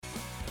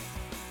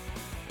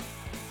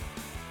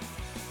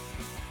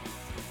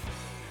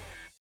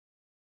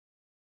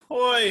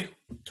Ahoy!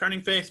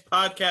 Turning Face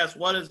Podcast.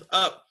 What is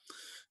up,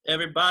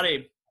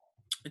 everybody?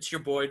 It's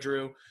your boy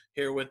Drew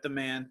here with the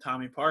man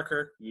Tommy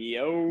Parker.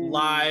 Yo.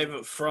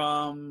 Live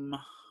from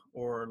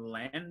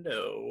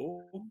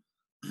Orlando.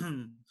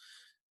 Tommy,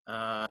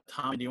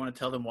 do you want to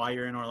tell them why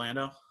you're in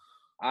Orlando?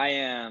 I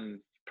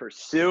am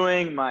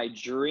pursuing my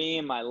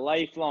dream, my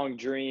lifelong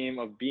dream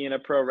of being a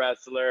pro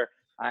wrestler.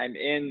 I'm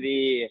in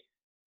the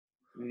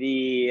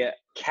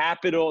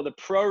capital, the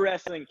pro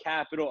wrestling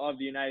capital of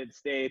the United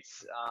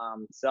States,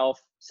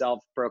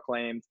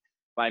 self-proclaimed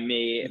by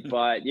me.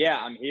 But yeah,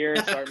 I'm here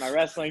starting my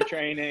wrestling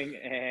training,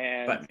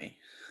 and By me.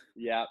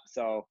 Yeah,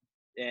 so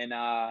in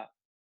a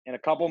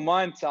couple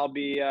months I'll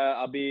be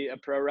a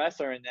pro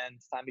wrestler, and then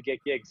it's time to get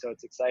gigs. So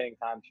it's exciting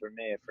times for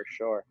me for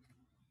sure.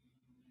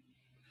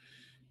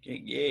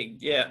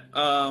 Gig, yeah.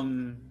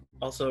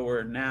 Also,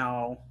 we're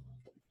now,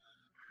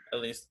 at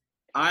least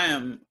I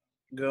am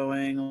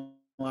going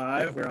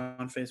live. We're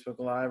on Facebook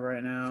Live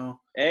right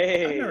now.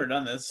 Hey. I've never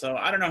done this, so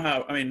I don't know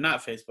how. I mean,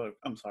 not Facebook.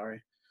 I'm sorry.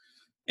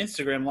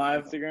 Instagram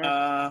Live. Instagram?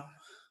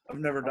 I've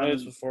never done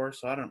this before,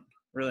 so I don't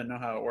really know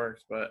how it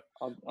works, but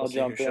I'll see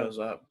jump who shows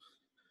up.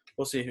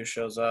 We'll see who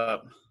shows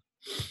up.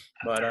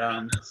 But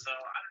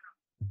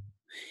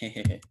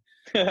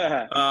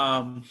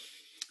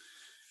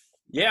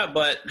yeah,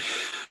 but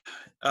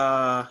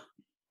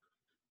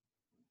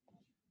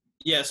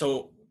yeah,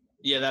 so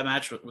yeah, that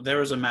match, there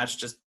was a match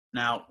just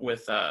now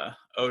with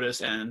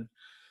Otis and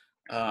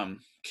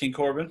King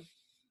Corbin,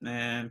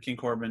 and King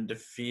Corbin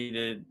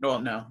defeated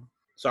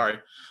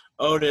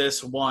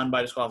Otis won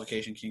by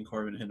disqualification. King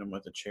Corbin hit him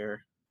with a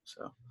chair.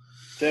 So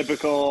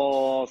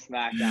typical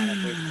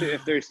SmackDown.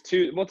 If there's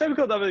two,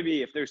 typical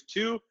WWE. If there's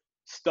two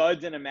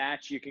studs in a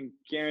match, you can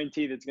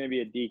guarantee that's going to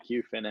be a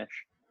DQ finish.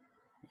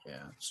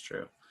 Yeah, it's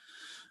true.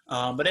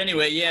 But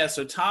anyway, yeah.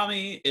 So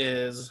Tommy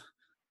is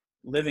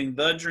living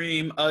the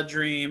dream,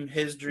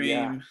 his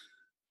dream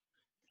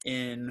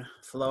in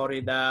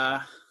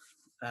Florida,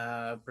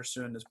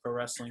 pursuing his pro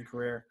wrestling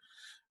career.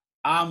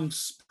 I'm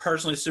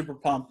personally super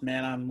pumped,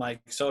 man. I'm like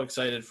so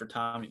excited for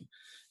Tommy.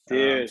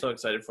 Dude, I'm so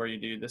excited for you,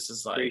 dude. This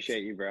is like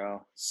appreciate you,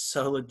 bro.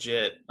 So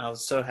legit. I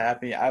was so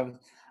happy. I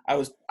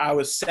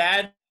was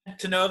sad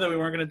to know that we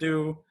weren't gonna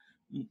do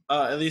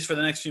at least for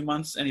the next few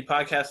months any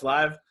podcast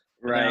live.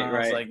 Right. I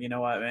was like, you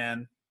know what,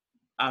 man,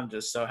 I'm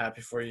just so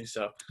happy for you.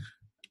 So,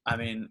 I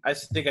mean, I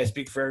think I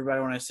speak for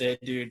everybody when I say,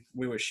 dude,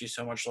 we wish you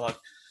so much luck.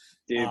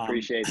 Dude,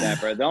 appreciate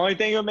that, bro. The only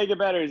thing that would make it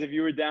better is if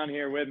you were down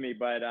here with me,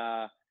 but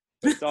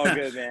it's all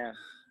good, man.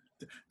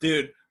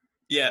 Dude,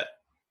 yeah,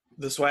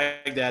 the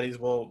Swag Daddies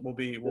will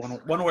be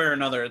one way or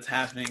another. It's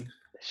happening.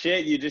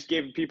 Shit, you just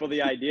gave people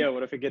the idea.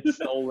 What if it gets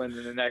stolen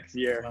in the next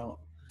year? Well,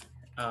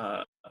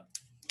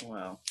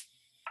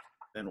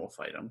 then we'll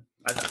fight them.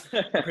 I'm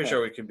pretty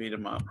sure we could beat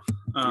them up.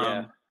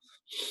 Yeah.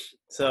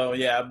 So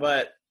yeah,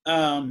 but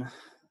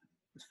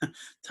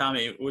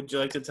Tommy, would you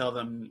like to tell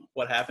them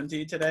what happened to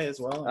you today as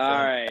well?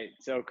 All right.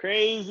 So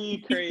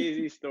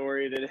crazy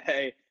story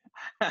today.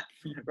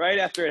 Right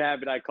after it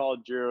happened, I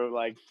called Drew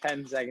like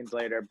 10 seconds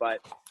later, but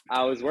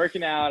I was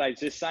working out. I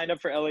just signed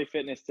up for LA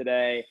Fitness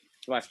today.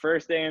 It's my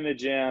first day in the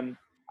gym.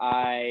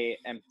 I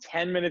am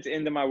 10 minutes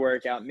into my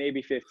workout,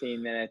 maybe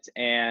 15 minutes,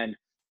 and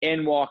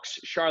in walks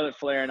Charlotte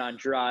Flair and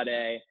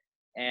Andrade.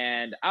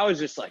 And I was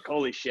just like,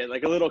 holy shit,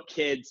 like a little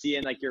kid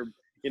seeing like you're,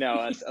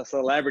 a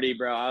celebrity,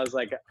 bro. I was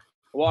like,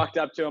 walked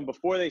up to them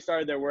before they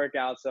started their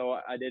workout, so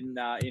I didn't,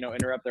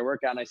 interrupt their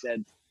workout. And I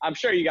said, I'm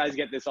sure you guys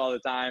get this all the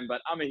time,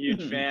 but I'm a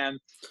huge fan.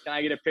 Can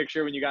I get a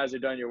picture when you guys are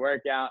done your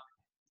workout?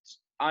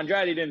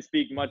 Andrade didn't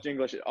speak much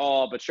English at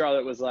all, but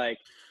Charlotte was like,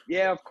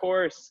 yeah, of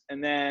course.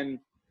 And then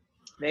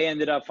they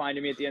ended up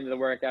finding me at the end of the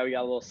workout. We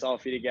got a little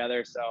selfie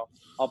together, so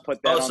I'll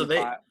put that on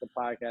the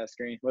podcast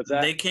screen. What's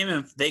that? They came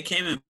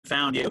and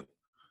found you.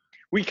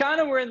 We kind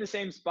of were in the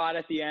same spot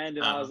at the end,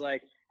 and I was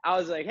like,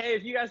 hey,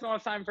 if you guys don't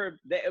have time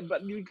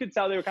but you could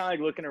tell they were kind of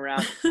like looking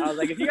around. I was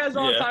like, if you guys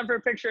don't have time for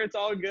a picture, it's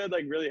all good.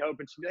 Like really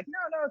hoping she'd be like,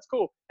 no, it's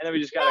cool. And then we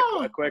just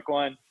got a quick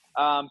one.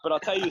 But I'll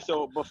tell you,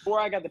 so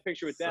before I got the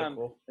picture with them,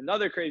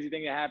 another crazy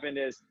thing that happened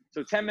is,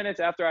 so 10 minutes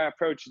after I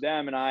approached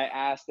them and I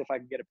asked if I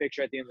could get a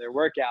picture at the end of their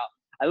workout,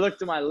 I looked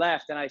to my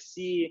left and I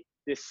see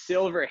this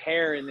silver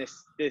hair in this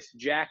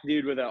jack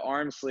dude with an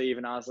arm sleeve.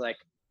 And I was like,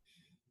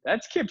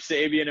 that's Kip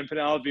Sabian and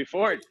Penelope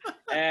Ford.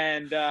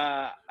 And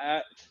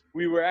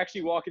we were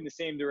actually walking the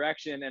same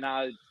direction, and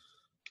I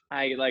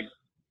like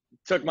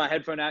took my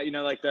headphone out,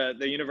 like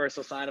the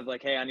universal sign of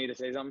like, hey, I need to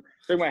say something.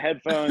 Took my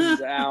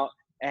headphones out,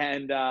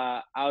 and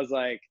I was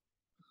like,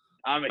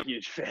 I'm a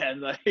huge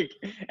fan. Like,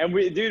 and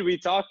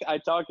I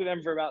talked to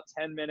them for about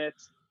 10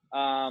 minutes.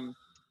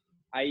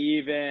 I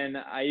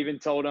even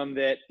told them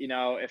that,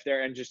 if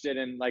they're interested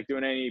in like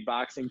doing any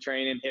boxing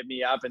training, hit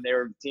me up, and they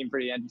seemed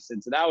pretty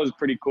interested. So that was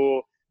pretty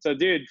cool. So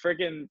dude,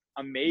 freaking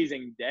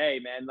amazing day,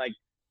 man. Like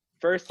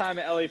first time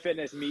at LA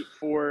Fitness, meet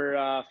four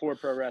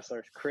pro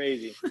wrestlers.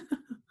 Crazy.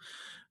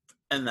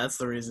 And that's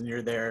the reason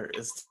you're there,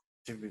 is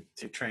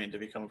to train to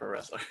become a pro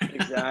wrestler.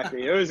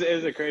 Exactly. It was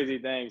a crazy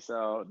thing.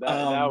 So that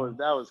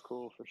was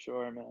cool for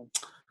sure, man.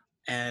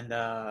 And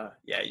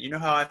yeah, you know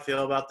how I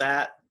feel about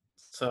that.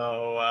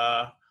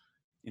 So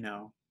you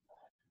know,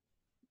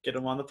 get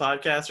him on the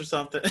podcast or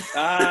something.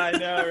 I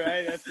know,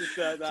 right? That's just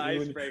the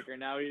icebreaker.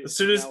 As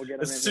We'll get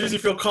him soon as you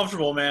feel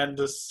comfortable, man,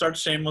 just start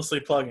shamelessly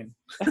plugging.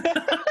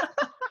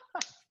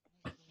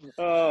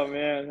 Oh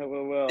man,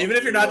 well. Even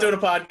if you're not doing a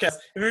podcast,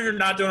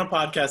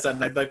 that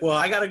night, like, well,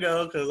 I gotta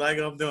go because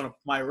I'm doing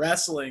my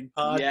wrestling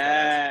podcast.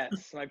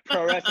 Yes, my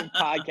pro wrestling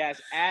podcast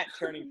at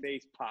Turning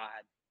Face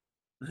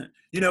Pod.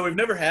 You know, we've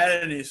never had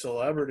any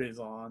celebrities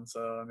on,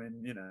 so I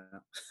mean, you know.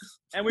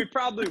 And we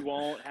probably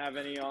won't have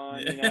any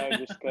on, you know,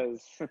 just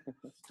because.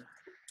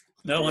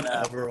 No one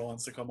ever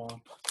wants to come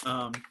on.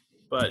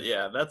 But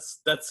yeah, that's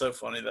so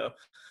funny though.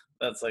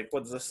 That's like,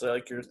 what's this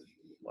like?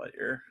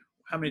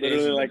 How many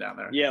days have you been down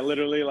there? Yeah,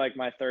 literally like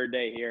my third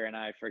day here, and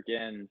I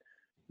freaking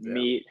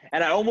meet.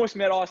 And I almost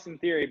met Austin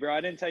Theory, bro.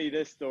 I didn't tell you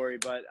this story,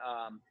 but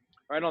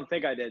or I don't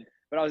think I did.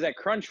 But I was at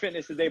Crunch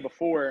Fitness the day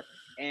before,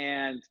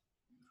 and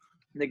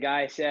the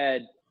guy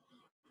said,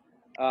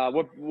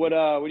 what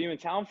are you in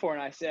town for?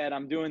 And I said,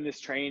 I'm doing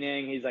this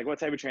training. He's like, what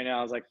type of training?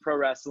 I was like, pro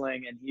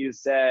wrestling. And he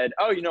said,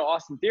 oh, you know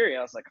Austin Theory?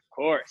 I was like, of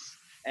course.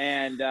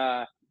 And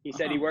he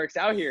said he works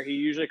out here. He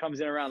usually comes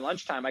in around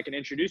lunchtime. I can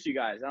introduce you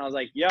guys. And I was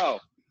like, yo,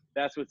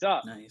 that's what's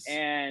up. Nice.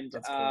 And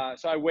cool.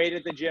 So I waited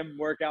at the gym,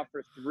 workout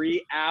for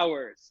 3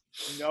 hours.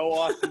 No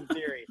Austin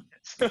Theory.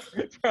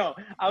 Bro,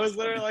 I was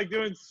literally like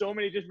doing so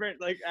many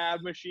different like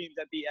ab machines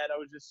at the end. I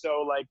was just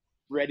so like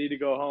ready to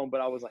go home.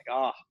 But I was like,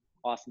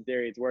 Austin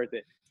Theory, it's worth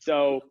it.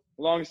 So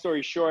long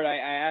story short, I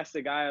asked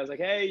the guy, I was like,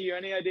 hey, you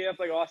any idea if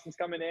like Austin's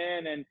coming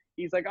in? And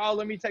he's like, oh,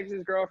 let me text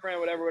his girlfriend,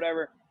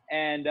 whatever.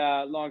 And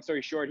long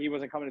story short, he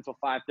wasn't coming until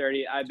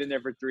 5:30. I've been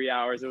there for 3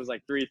 hours. It was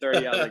like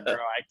 3:30. I was like, bro,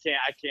 I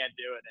can't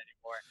do it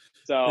anymore.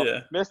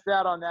 So missed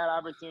out on that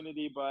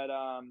opportunity, but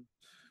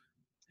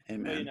hey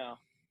man, but, you know,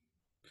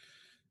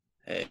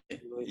 hey,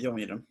 you'll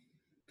meet him.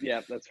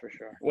 Yeah, that's for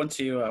sure. Once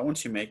you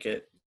make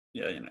it,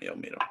 yeah, you know, you'll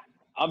meet him.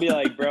 I'll be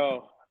like,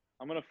 bro,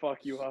 I'm gonna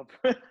fuck you up.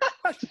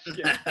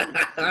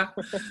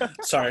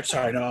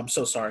 Sorry. No, I'm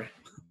so sorry.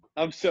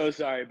 I'm so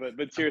sorry,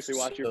 but seriously,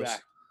 watch your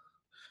back.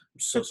 I'm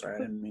so sorry. I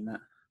didn't mean that.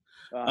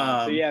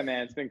 So yeah,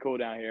 man, it's been cool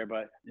down here,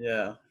 but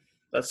yeah,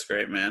 that's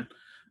great, man.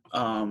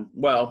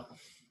 Well,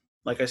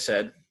 like I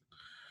said,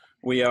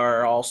 we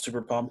are all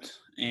super pumped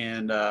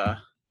and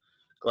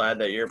glad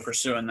that you're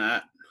pursuing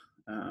that.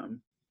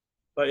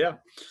 But yeah,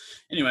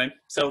 anyway,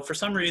 so for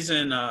some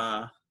reason,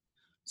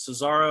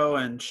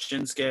 Cesaro and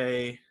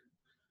Shinsuke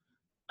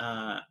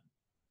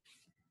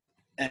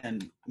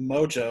and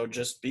Mojo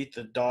just beat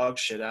the dog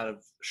shit out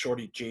of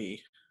Shorty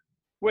G.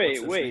 Wait,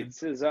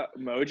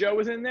 Mojo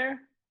was in there?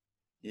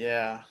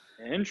 Yeah.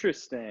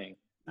 Interesting.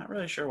 Not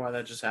really sure why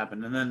that just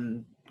happened. And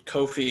then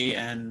Kofi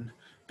and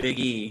Big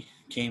E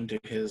came to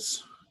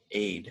his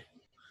aid.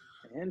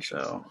 Interesting.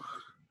 So,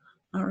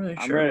 not really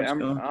I'm sure. ready. I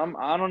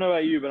don't know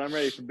about you, but I'm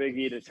ready for Big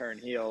E to turn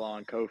heel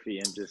on Kofi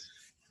and just.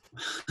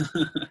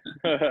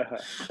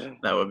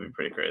 That would be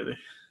pretty crazy.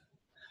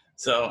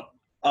 So,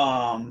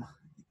 all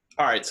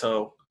right.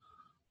 So,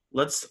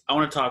 I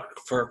want to talk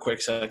for a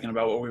quick second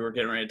about what we were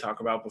getting ready to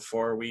talk about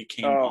before we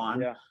came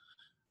on. Yeah.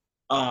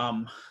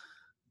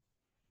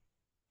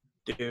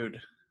 Dude,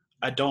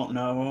 I don't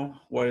know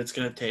what it's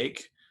going to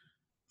take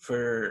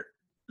for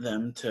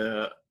them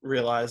to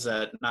realize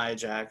that Nia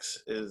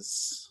Jax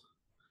is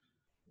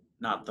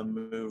not the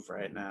move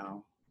right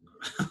now.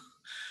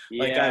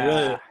 Like,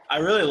 I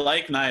really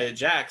like Nia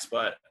Jax,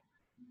 but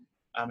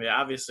I mean,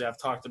 obviously I've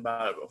talked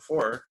about it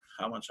before,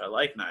 how much I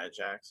like Nia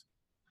Jax.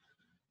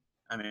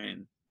 I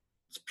mean,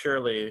 it's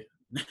purely,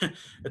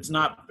 that's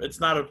not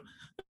a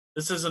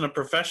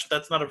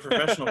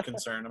professional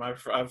concern. I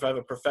have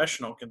a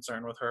professional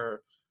concern with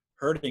her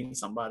hurting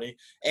somebody.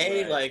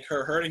 A, right. Like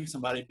her hurting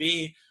somebody.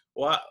 B,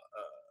 why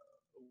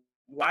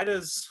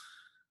does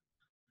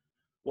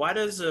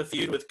a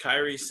feud with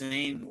Kairi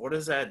Sane, what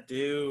does that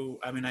do?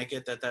 I mean, I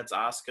get that that's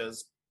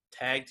Asuka's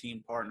tag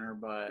team partner,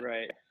 but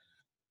right.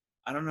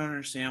 I don't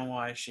understand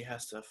why she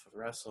has to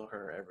wrestle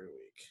her every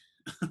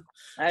week.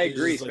 I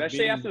agree,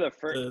 especially after the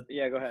first.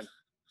 Yeah, go ahead.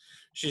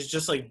 She's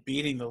just like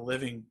beating the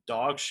living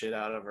dog shit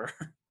out of her.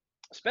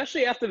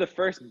 Especially after the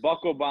first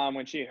buckle bomb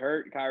when she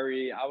hurt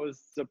Kairi, I was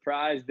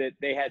surprised that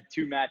they had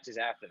 2 matches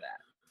after that.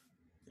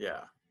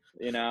 Yeah.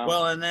 You know?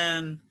 Well, and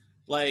then,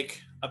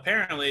 like,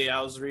 apparently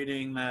I was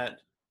reading that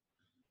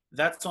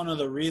that's one of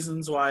the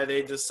reasons why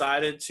they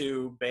decided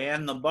to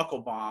ban the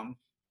buckle bomb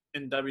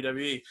in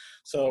WWE.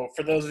 So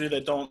for those of you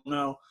that don't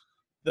know,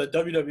 the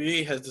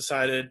WWE has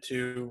decided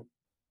to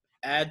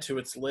add to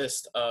its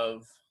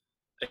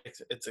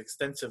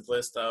extensive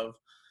list of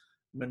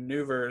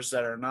maneuvers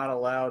that are not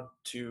allowed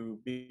to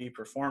be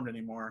performed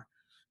anymore.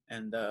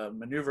 And the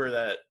maneuver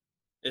that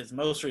is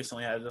most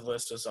recently added to the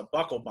list is a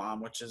buckle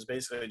bomb, which is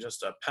basically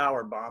just a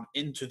power bomb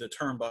into the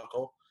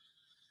turnbuckle.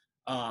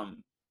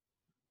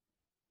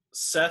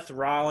 Seth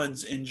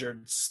Rollins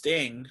injured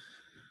Sting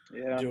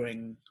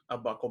doing a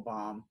buckle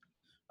bomb,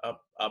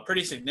 a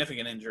pretty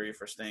significant injury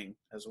for Sting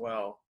as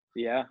well.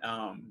 Yeah.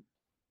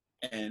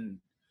 And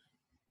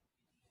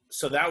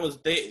so that was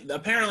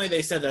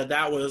they said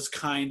that was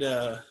kind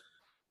of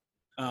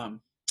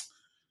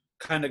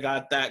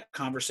got that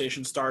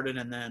conversation started,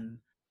 and then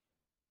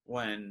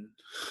when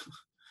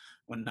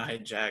Nia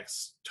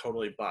Jax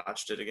totally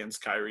botched it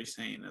against Kairi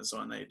Sane is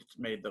when they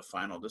made the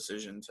final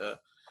decision to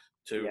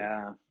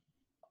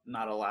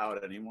not allow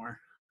it anymore.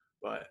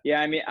 But yeah,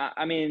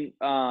 I mean,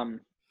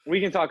 we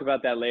can talk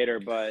about that later,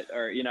 about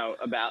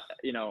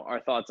our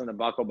thoughts on the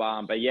buckle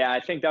bomb. But yeah, I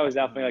think that was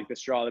definitely like the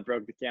straw that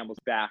broke the camel's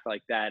back,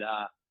 like that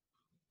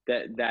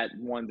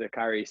one to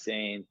Kairi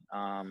Sane.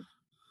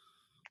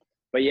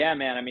 But yeah,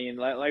 man, I mean,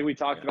 like we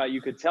talked about,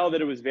 you could tell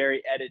that it was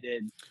very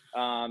edited.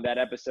 That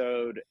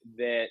episode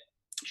that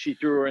she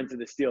threw her into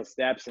the steel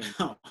steps,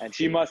 and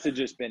she must have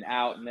just been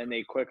out, and then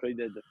they quickly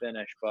did the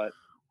finish. But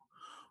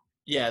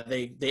yeah,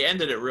 they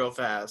ended it real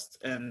fast,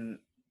 and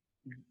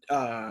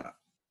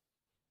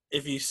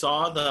if you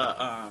saw there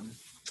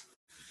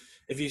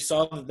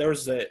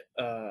was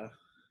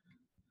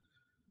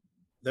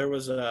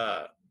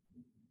a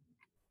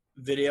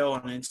video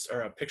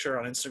or a picture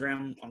on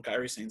Instagram, on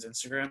Kairi Sane's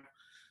Instagram,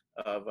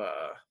 of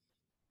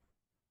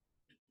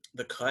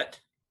the cut,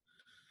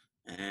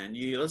 and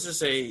let's just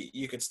say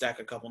you could stack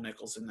a couple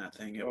nickels in that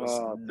thing. It was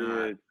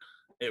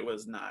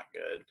not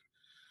good.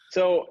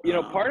 So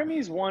part of me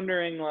is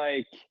wondering,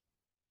 like,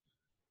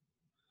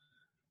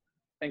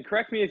 and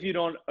correct me if you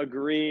don't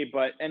agree,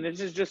 and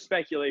this is just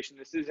speculation,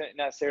 this isn't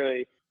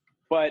necessarily,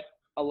 but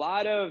a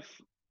lot of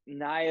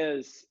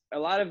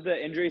the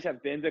injuries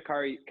have been to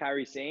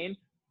Kairi Sane.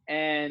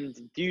 And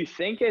do you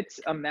think it's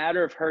a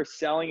matter of her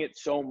selling it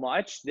so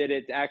much that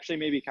it's actually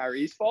maybe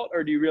Kairi's fault?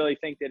 Or do you really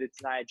think that it's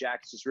Nia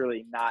Jax just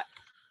really not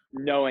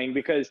knowing?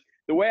 Because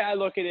the way I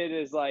look at it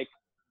is, like,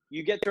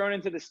 you get thrown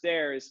into the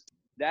stairs,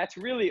 that's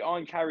really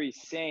on Kairi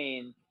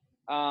Sane.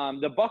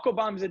 The buckle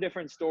bomb's a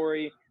different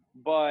story,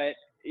 but,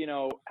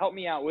 help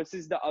me out. What's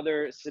the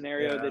other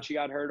scenario that she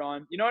got hurt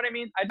on? You know what I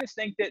mean? I just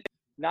think that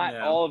not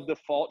all of the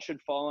fault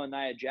should fall on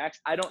Nia Jax.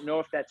 I don't know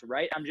if that's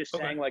right. I'm just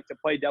saying, like, to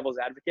play devil's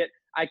advocate,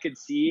 I could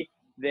see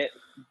that,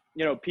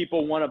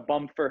 people want to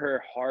bump for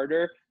her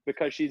harder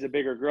because she's a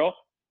bigger girl.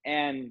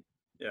 And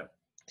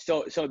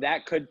so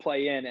that could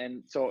play in.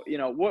 And so,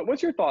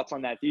 what's your thoughts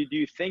on that? Do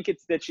you think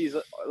it's that she's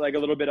like a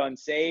little bit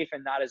unsafe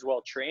and not as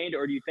well trained,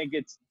 or do you think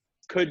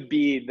could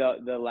be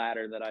the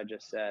latter that I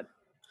just said?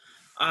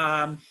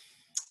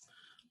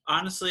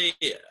 Honestly,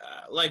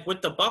 like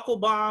with the buckle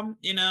bomb,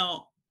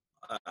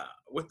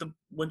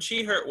 when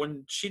she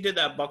did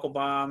that buckle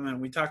bomb,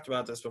 and we talked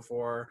about this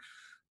before,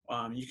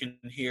 you can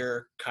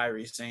hear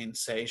Kairi Sane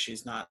say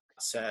she's not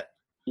set.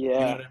 Yeah. You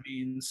know what I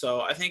mean?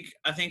 So I think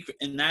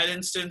in that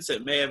instance,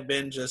 it may have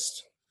been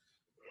just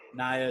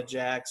Nia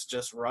Jax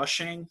just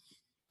rushing.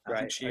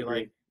 I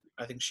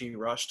think she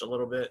rushed a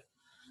little bit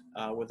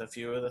with a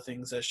few of the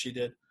things that she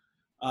did.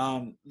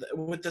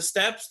 With the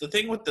steps, the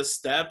thing with the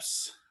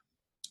steps,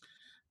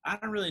 I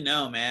don't really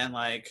know, man.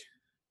 Like,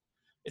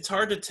 it's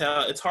hard to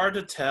tell. It's hard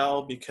to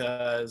tell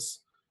because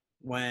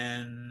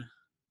when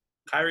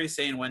Kairi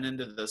Sane went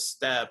into the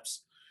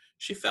steps,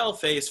 she fell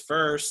face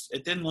first.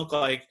 It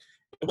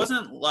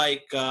wasn't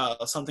like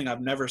something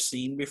I've never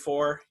seen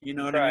before. You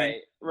know what I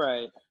mean?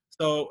 Right.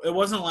 So it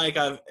wasn't like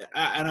I've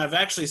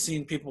actually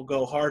seen people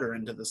go harder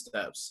into the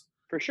steps.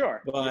 For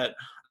sure. But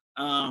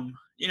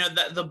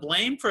that the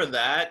blame for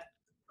that,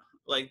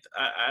 like,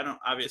 I don't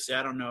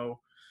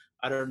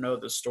know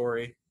the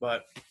story,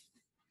 but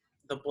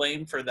the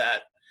blame for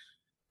that,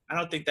 I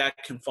don't think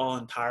that can fall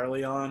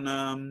entirely on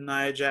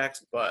Nia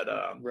Jax, but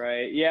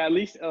right, yeah, at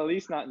least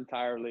not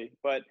entirely,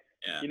 but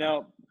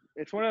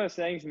it's one of those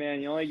things,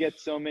 man. You only get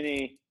so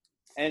many,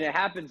 and it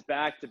happens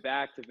back to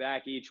back to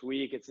back each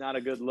week. It's not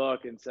a good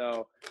look, and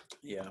so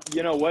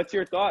what's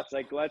your thoughts?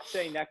 Like, let's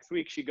say next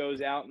week she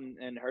goes out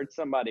and hurts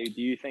somebody.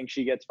 Do you think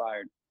she gets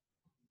fired?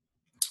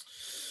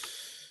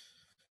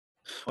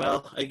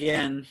 Well,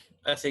 again,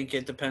 I think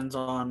it depends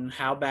on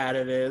how bad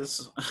it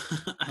is.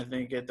 I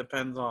think it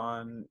depends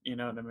on, you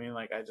know what I mean?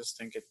 Like, I just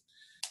think it.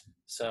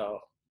 So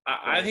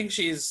I think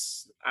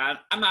she's. I'm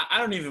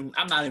not even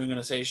going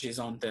to say she's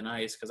on thin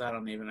ice because I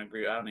don't even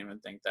agree. I don't even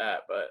think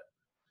that. But,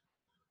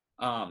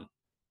 I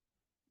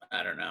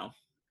don't know.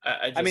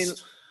 I mean,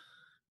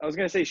 I was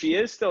going to say she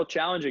is still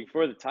challenging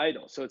for the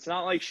title, so it's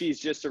not like she's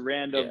just a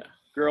random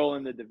girl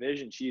in the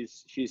division.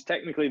 She's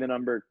technically the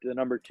number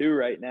 2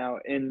 right now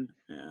in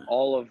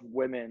all of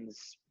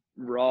women's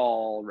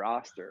Raw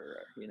roster,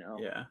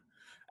 Yeah.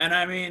 And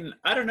I mean,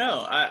 I don't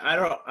know.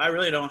 I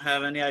really don't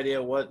have any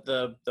idea what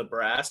the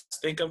brass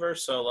think of her.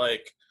 So,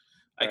 like,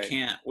 I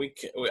can't. We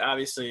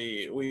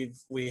obviously we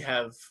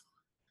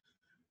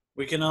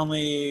can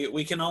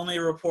only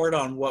report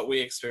on what we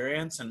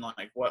experience and,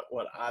 like, what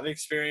I've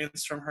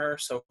experienced from her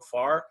so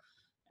far.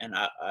 And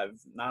I've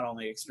not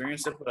only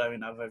experienced it, but I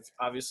mean, I've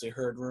obviously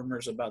heard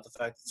rumors about the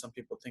fact that some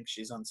people think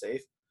she's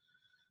unsafe.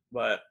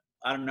 But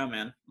I don't know,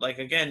 man. Like,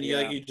 again,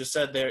 like you just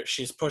said, they're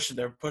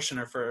pushing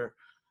her for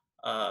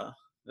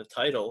the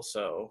title.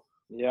 So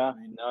yeah, I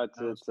mean, no,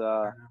 it's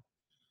I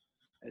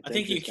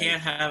think you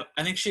can't have.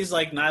 I think she's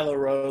like Nyla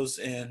Rose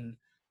in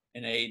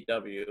in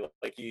AEW.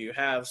 Like, you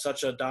have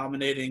such a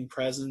dominating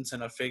presence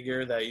and a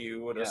figure that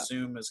you would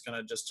assume is going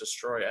to just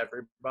destroy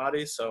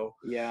everybody. So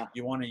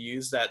you want to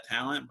use that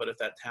talent, but if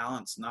that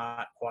talent's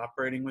not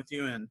cooperating with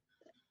you and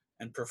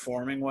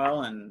performing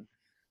well, and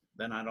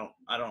then I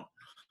don't.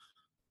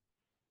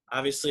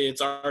 Obviously,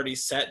 it's already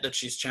set that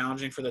she's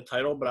challenging for the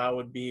title, but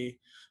I'll be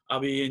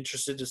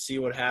interested to see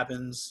what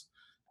happens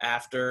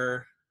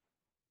after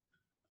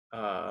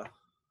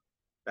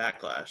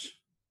Backlash.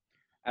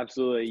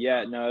 Absolutely.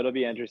 Yeah, no, it'll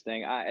be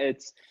interesting.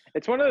 It's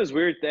one of those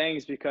weird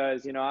things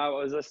because, you know, I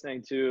was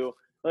listening to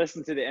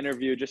the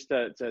interview just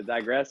to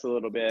digress a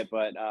little bit,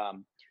 but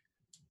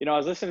you know, I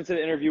was listening to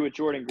the interview with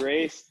Jordan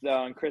Grace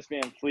on Chris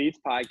Van Fleet's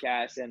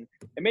podcast, and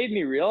it made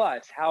me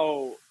realize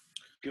how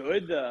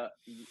good the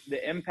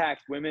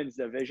Impact women's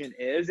division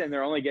is, and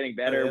they're only getting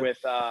better with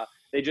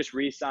they just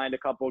re-signed a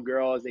couple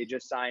girls. They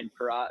just signed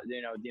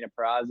Dina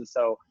Peraza.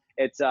 So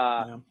it's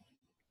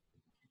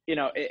you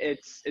know,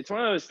 it's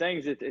one of those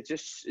things.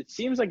 It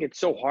seems like it's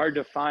so hard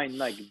to find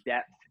like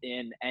depth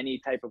in any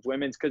type of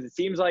women's, because it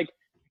seems like,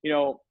 you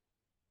know,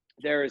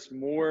 there's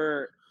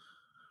more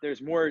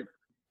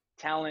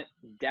talent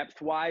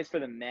depth wise for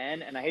the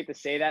men, and I hate to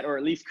say that, or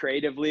at least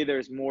creatively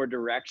there's more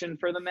direction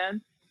for the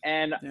men,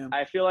 and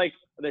I feel like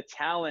the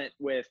talent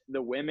with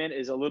the women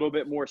is a little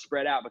bit more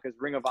spread out, because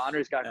Ring of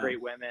Honor's got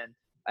great women,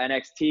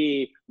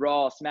 NXT,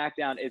 Raw,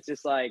 SmackDown. It's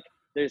just like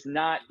there's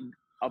not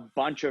a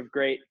bunch of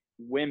great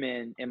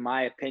women, in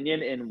my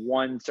opinion, in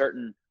one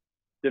certain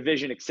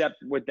division, except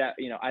with that,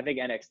 you know, I think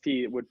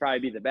NXT would probably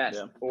be the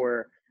best,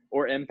 or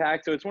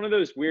Impact. So it's one of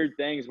those weird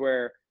things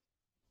where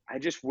I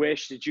just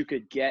wish that you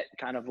could get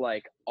kind of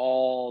like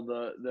all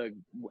the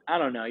I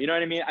don't know, you know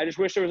what I mean? I just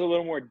wish there was a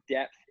little more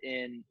depth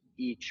in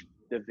each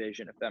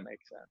division, if that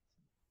makes sense.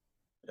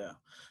 Yeah.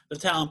 The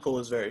talent pool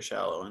is very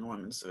shallow in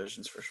women's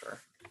divisions for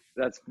sure.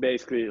 That's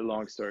basically a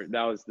long story.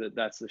 That's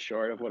the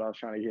short of what I was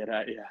trying to get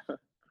at.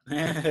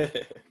 Yeah.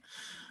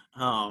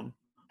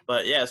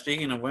 But yeah,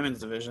 speaking of women's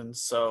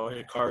divisions, so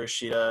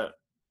Hikaru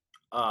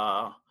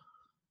Shida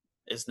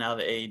is now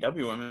the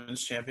AEW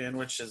Women's Champion,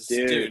 which is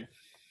dude,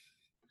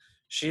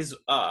 she's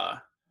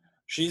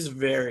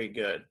very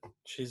good.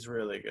 She's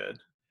really good.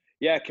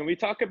 Yeah, can we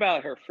talk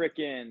about her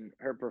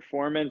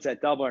performance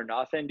at Double or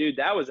Nothing, dude?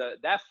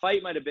 That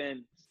fight might have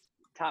been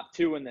top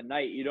 2 in the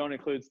night. You don't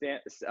include the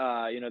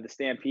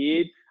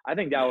Stampede. I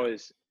think that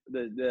was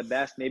the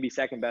best, maybe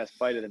second best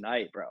fight of the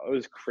night, bro. It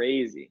was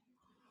crazy.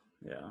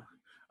 Yeah.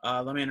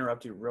 Let me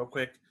interrupt you real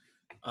quick.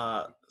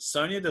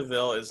 Sonya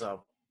Deville is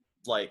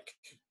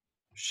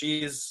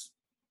she's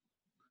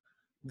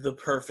the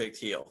perfect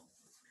heel.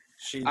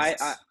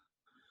 I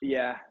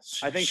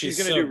think she's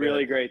going to do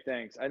really great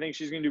things. I think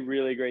she's going to do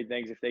really great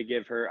things if they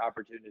give her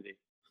opportunity.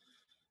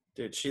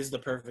 Dude, she's the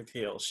perfect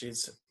heel.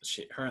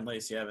 Her and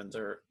Lacey Evans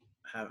are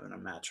having a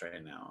match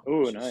right now.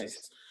 Oh,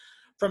 nice.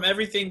 From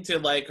everything to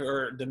like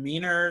her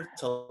demeanor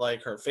to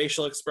like her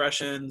facial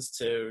expressions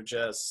to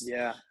just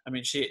I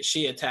mean,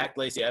 she attacked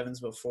Lacey Evans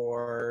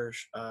before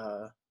she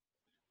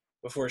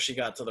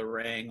got to the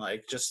ring.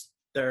 Like, just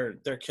they're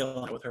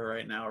killing it with her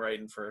right now,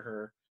 writing for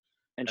her.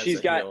 And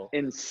she's got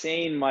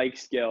insane mic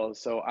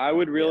skills, so I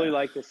would really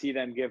like to see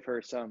them give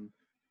her some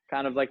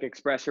kind of like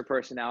express her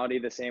personality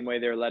the same way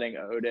they're letting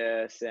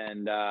Otis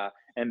and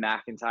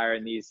McIntyre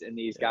and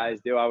these guys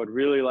do. I would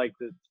really like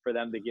for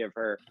them to give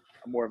her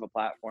more of a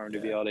platform to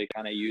be able to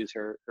kind of use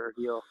her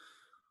heel.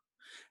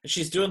 And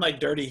she's doing like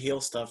dirty heel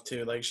stuff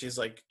too. Like, she's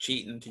like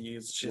cheating to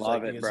use. She's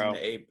Love like it, using bro.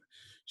 the ape.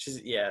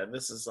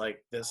 This is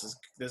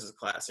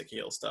classic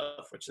heel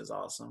stuff, which is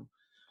awesome.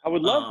 I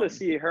would love to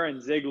see her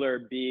and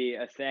Ziggler be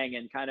a thing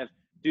and kind of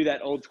do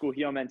that old school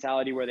heel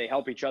mentality where they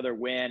help each other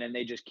win and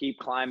they just keep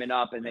climbing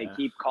up and they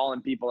keep calling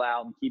people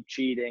out and keep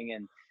cheating,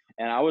 and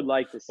I would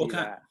like to see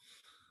that.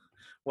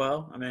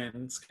 Well, I mean,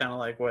 it's kind of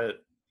like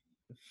what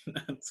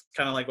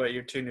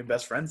your 2 new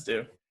best friends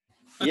do.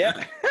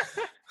 Yeah.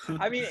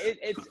 I mean,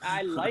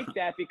 I like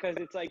that because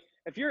it's like,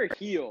 if you're a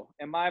heel,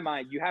 in my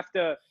mind, you have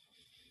to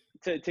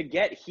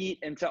get heat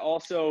and to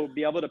also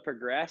be able to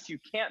progress. You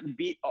can't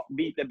beat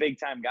the big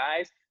time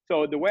guys.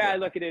 So the way I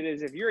look at it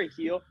is, if you're a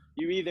heel,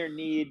 you either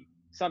need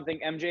something.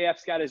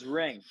 MJF's got his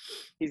ring.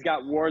 He's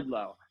got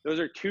Wardlow. Those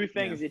are 2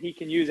 things that he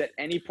can use at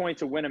any point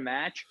to win a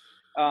match.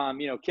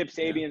 Kip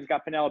Sabian's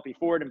got Penelope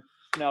Ford, and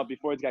Penelope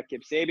Ford's got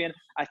Kip Sabian.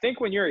 I think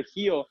when you're a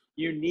heel,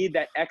 you need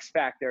that X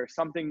factor,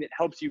 something that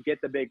helps you get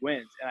the big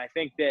wins. And I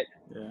think that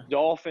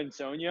Dolph and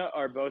Sonya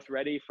are both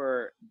ready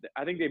for –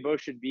 I think they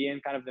both should be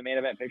in kind of the main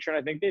event picture, and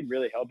I think they'd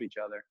really help each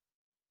other.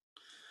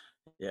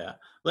 Yeah.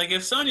 Like,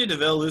 if Sonya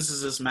Deville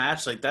loses this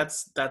match, like,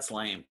 that's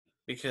lame,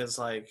 because,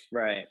 like –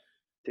 right.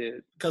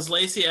 Dude. Because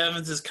Lacey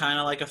Evans is kind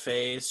of like a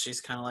face.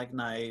 She's kind of like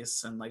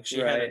nice, and like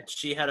she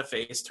had a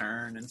face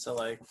turn, and so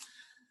like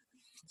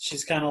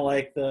she's kind of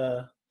like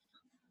the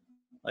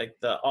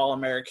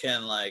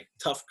all-American like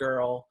tough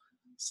girl.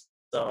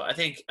 So I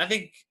think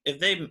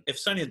if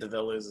Sonya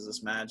Deville loses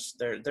this match,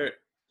 they're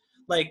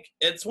like,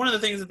 it's one of the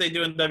things that they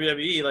do in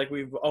WWE. Like,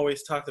 we've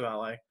always talked about,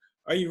 like,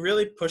 are you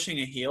really pushing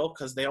a heel?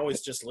 Because they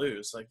always just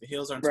lose. Like, the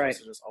heels aren't supposed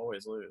to just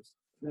always lose.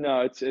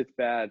 No, it's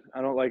bad.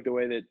 I don't like the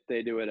way that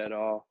they do it at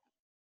all.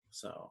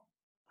 So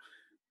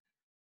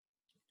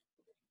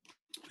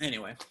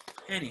anyway,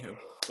 anywho,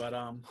 but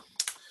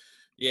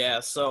yeah.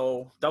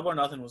 So Double or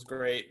Nothing was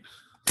great.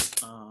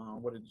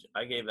 What did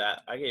I gave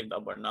that? I gave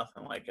Double or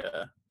Nothing like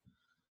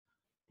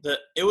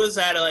it was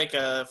at like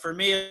for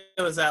me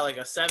it was at like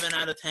a 7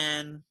 out of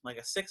 10, like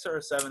a 6 or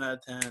a 7 out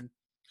of 10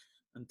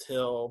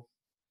 until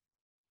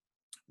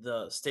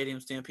the Stadium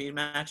Stampede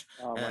match,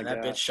 and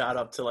that bitch shot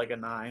up to like a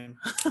 9.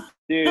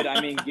 Dude,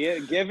 I mean,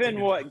 given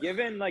like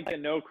the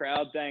no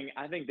crowd thing,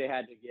 I think they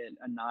had to get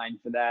a 9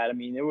 for that. I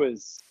mean, it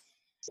was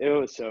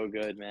so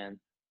good, man.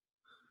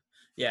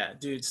 Yeah,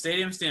 dude,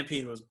 Stadium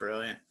Stampede was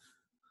brilliant.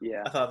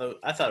 Yeah,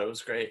 I thought it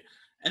was great.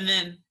 And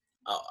then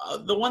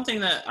the one thing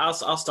that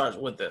I'll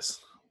start with this.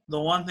 The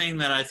one thing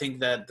that I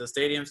think that the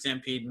Stadium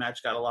Stampede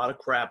match got a lot of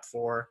crap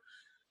for,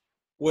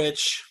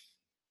 which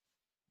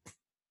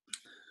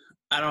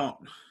I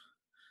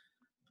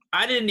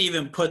didn't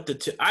even put the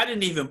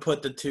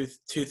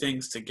two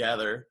things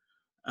together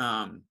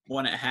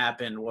when it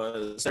happened.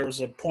 Was there was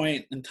a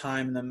point in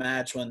time in the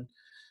match when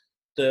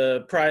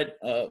the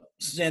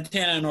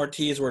Santana and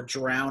Ortiz were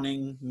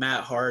drowning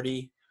Matt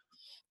Hardy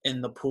in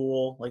the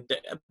pool,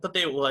 but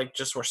they like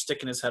just were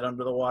sticking his head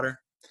under the water.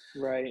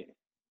 Right.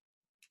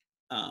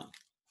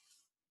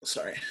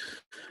 Sorry.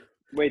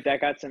 Wait,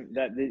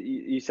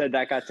 you said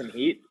that got some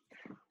heat?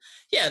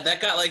 Yeah,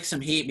 that got like some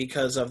heat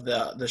because of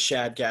the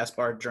Shad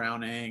Gaspard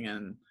drowning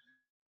and.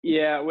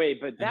 Yeah, wait,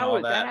 but that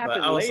happened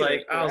but I was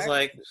later,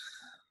 like,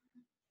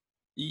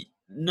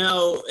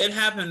 no, it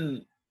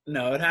happened.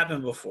 No, it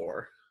happened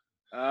before.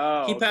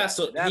 Oh, he passed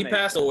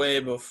away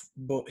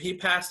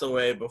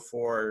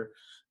before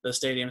the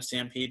Stadium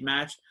Stampede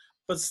match.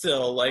 But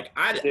still, like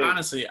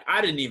honestly, I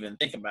didn't even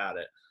think about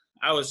it.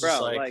 I was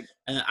just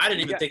and I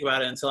didn't even think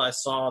about it until I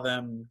saw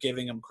them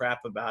giving him crap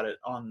about it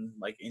on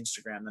like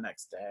Instagram the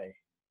next day.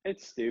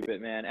 It's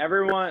stupid, man.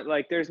 Everyone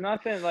there's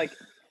nothing like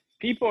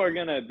people are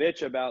gonna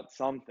bitch about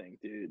something,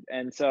 dude.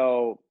 And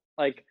so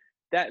like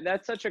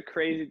that's such a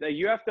crazy thing.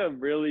 You have to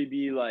really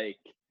be like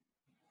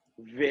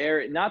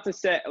very not to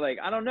say like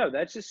I don't know.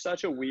 That's just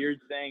such a weird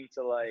thing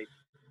to like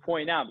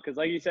point out because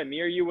like you said,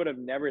 me or you would have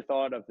never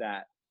thought of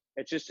that.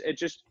 It's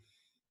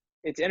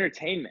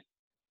entertainment.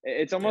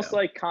 It's almost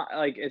like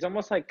it's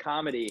almost like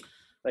comedy.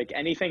 Like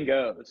anything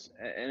goes,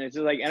 and it's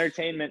just like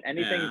entertainment.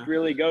 Anything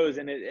really goes,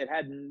 and it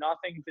had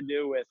nothing to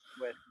do with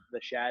the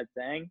Shad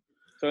thing.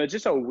 So it's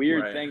just a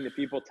weird thing that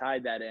people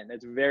tied that in.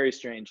 It's very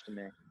strange to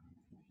me.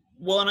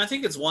 Well, and I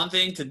think it's one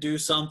thing to do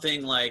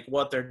something like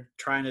what they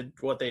tried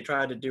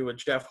to do with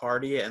Jeff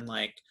Hardy and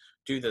like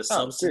do the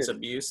substance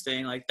abuse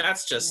thing. Like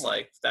that's just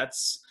like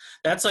that's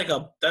like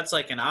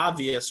an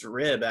obvious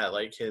rib at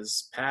like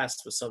his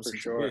past with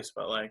substance abuse.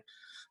 But like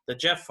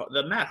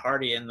the Matt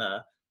Hardy and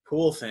the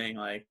pool thing,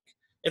 like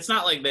it's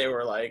not like they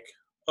were like,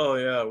 oh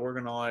yeah, we're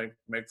gonna like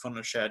make fun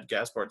of Shad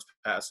Gaspard's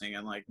passing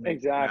and like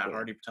make Matt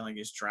Hardy pretend like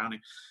he's drowning.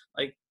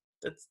 Like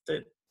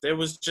there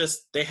was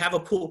just they have a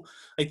pool.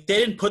 Like they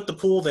didn't put the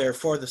pool there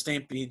for the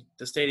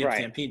Stadium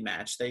Stampede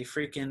match. They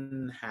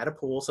freaking had a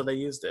pool, so they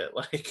used it.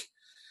 Like,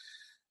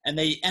 and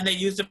they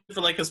used it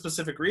for like a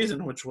specific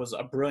reason, which was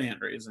a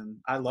brilliant reason.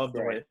 I love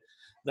the way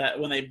that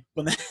when they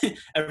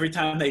every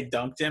time they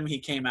dunked him, he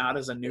came out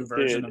as a new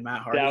version of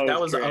Matt Hardy.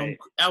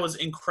 That was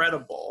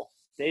incredible.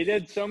 They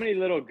did so many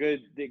little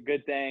good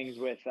things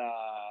with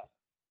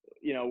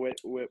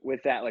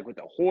with that, like with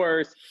the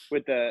horse,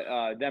 with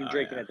the them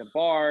drinking at the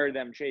bar,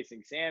 them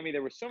chasing Sammy.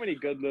 There were so many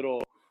good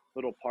little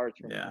parts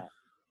from that.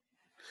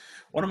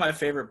 One of my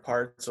favorite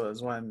parts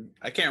was when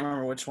I can't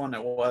remember which one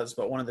it was,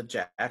 but one of the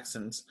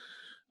Jacksons,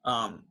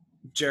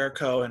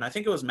 Jericho and I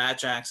think it was Matt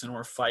Jackson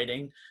were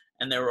fighting.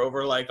 And they were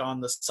over like on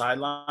the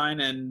sideline,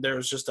 and there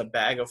was just a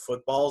bag of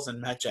footballs,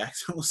 and Matt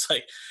Jackson was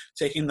like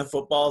taking the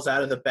footballs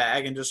out of the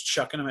bag and just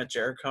chucking them at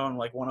Jericho, and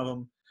like one of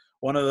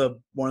the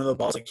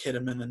balls like hit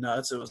him in the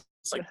nuts. It was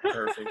like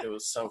perfect. It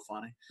was so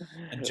funny,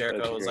 and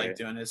Jericho was like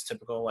doing his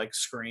typical like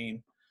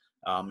scream.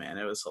 Oh man,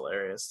 it was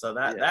hilarious. So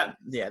that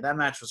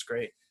match was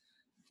great.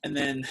 And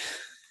then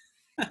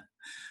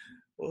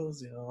what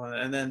was the other one?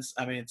 And then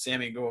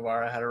Sammy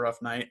Guevara had a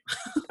rough night.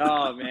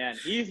 Oh man,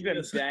 he's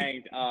been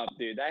banged up,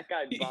 dude. That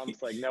guy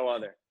bumps like no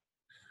other.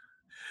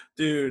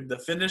 Dude, the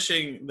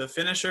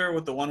finisher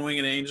with the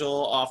one-winged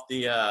angel off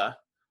the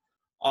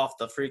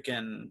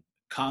freaking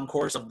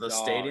concourse of the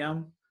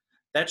stadium.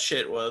 That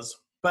shit was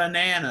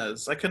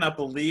bananas. I could not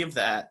believe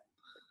that.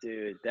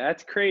 Dude,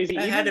 that's crazy.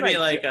 It had to be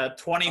like a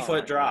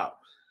 20-foot drop.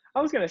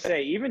 I was gonna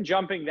say, even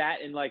jumping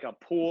that in like a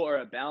pool or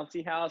a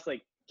bouncy house,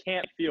 like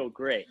can't feel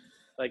great.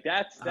 Like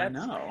that's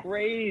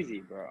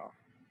crazy, bro.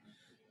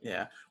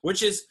 Yeah,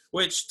 which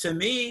to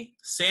me,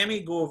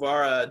 Sammy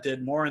Guevara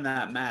did more in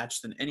that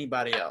match than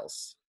anybody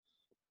else.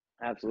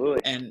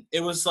 Absolutely. And it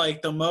was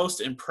like the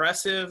most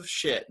impressive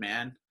shit,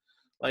 man.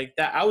 Like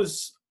that, I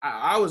was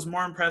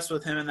more impressed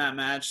with him in that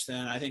match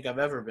than I think I've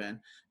ever been.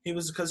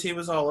 Because he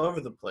was all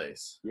over the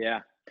place. Yeah.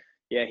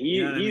 Yeah,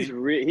 he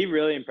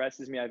really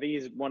impresses me. I think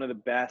he's one of the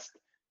best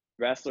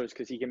wrestlers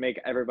because he can make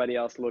everybody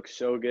else look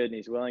so good, and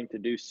he's willing to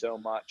do so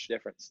much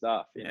different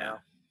stuff, you know?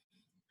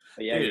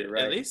 But yeah, dude, you're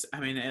right.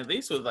 At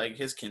least with like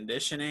his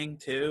conditioning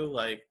too,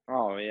 like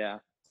Oh, yeah.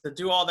 to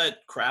do all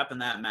that crap in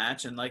that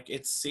match, and like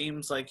it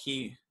seems like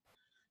he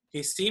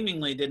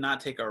seemingly did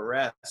not take a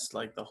rest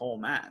like the whole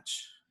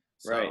match.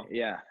 So, Right,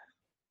 yeah.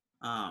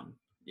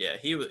 Yeah,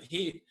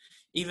 he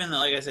even though,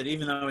 like I said,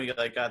 even though he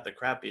like got the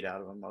crap beat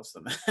out of him most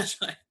of the match,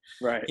 like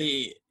Right.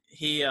 he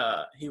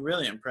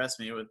really impressed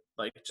me with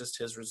like just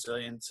his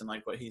resilience and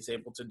like what he's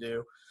able to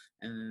do,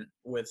 and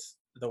with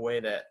the way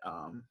that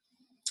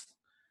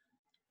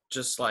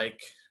just like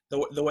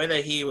the way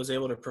that he was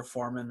able to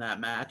perform in that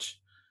match.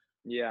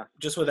 Yeah.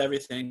 Just with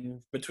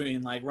everything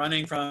between like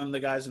running from the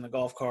guys in the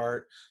golf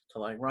cart to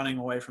like running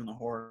away from the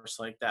horse,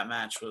 like that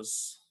match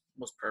was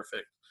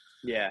perfect.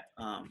 Yeah.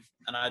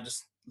 And I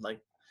just like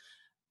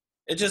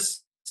it.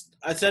 Just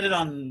I said it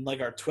on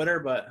like our Twitter,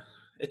 but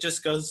it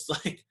just goes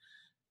like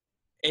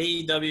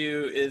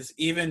AEW is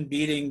even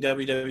beating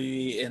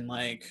WWE in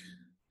like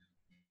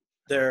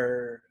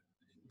their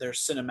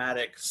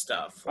cinematic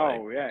stuff. Like,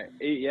 oh yeah,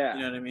 yeah.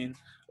 You know what I mean?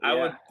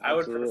 Yeah, I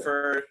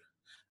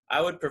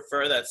would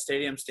prefer that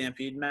Stadium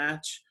Stampede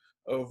match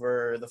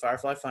over the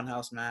Firefly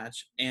Funhouse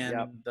match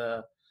and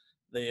the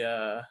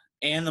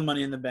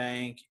Money in the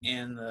Bank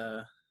and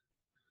the.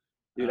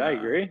 Dude, I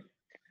agree.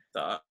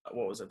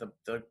 What was it?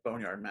 The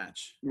Boneyard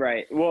match.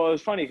 Right. Well, it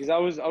was funny because I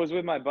was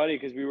with my buddy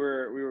because we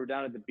were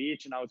down at the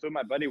beach, and I was with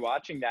my buddy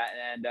watching that,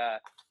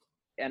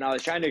 and I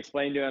was trying to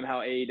explain to him how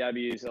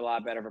AEW is a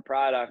lot better of a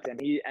product, and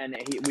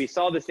we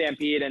saw the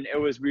Stampede, and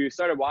we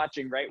started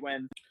watching right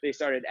when they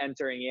started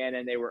entering in,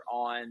 and they were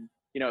on,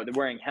 they're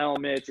wearing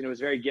helmets, and it was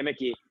very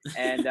gimmicky,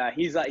 and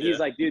he's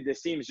like, dude,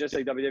 this seems just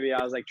like WWE.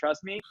 I was like,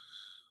 trust me,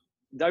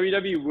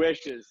 WWE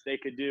wishes they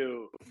could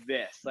do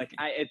this. Like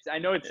I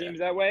know it seems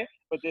that way,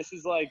 but this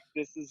is like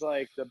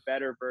the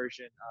better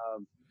version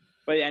of.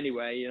 But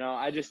anyway,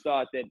 I just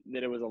thought that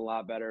it was a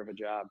lot better of a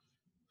job.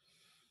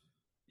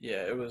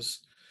 Yeah, it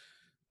was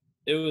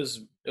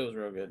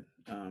real good.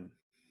 I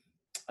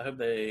hope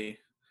they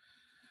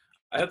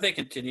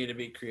continue to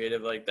be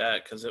creative like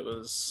that because it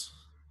was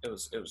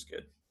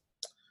good.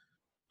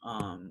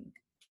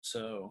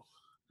 So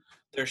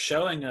they're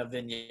showing a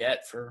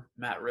vignette for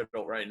Matt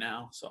Riddle right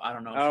now, so I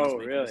don't know if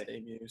he's making his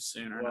debut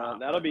soon or not. Well,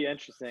 that'll be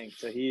interesting.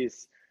 So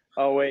he's.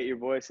 Oh wait, your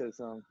boy says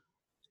something.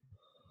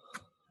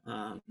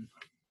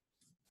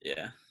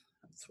 Yeah,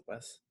 that's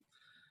Wes.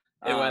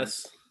 Hey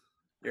Wes,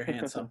 you're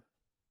handsome.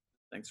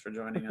 Thanks for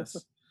joining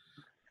us.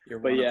 You're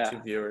one of 2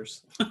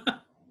 viewers.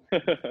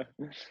 Yeah.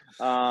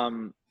 I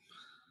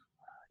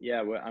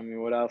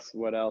mean, what else?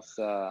 What else?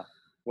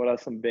 What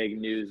else? Some big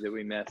news that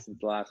we missed since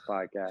the last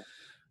podcast.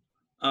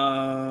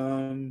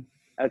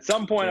 At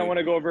some point, I want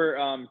to go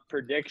over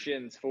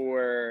predictions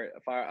for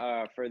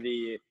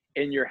the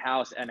In Your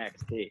House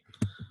NXT.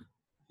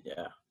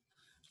 Yeah.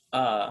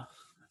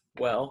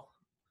 Well,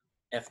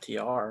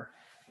 FTR,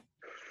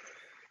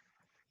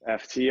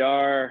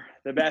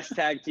 the best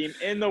tag team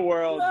in the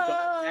world.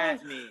 Don't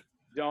at me.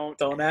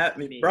 Don't at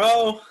me,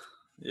 bro.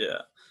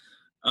 Yeah.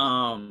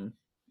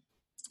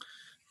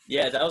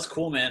 Yeah, that was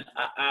cool, man.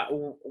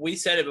 We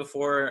said it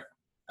before,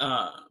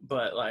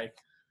 but like,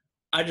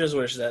 I just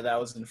wish that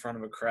was in front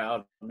of a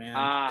crowd, man,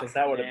 because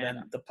that would have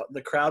been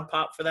the crowd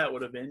pop for that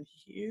would have been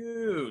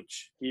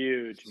huge.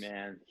 Huge,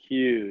 man,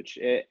 huge.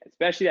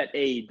 Especially that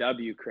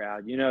AEW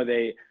crowd.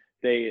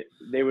 They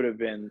would have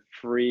been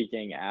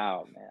freaking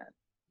out, man.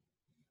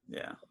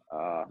 Yeah.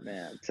 Oh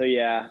man. So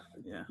yeah.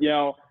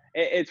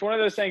 It's one of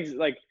those things.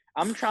 Like,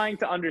 I'm trying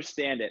to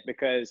understand it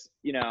because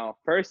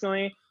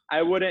personally,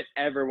 I wouldn't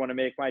ever want to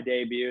make my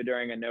debut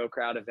during a no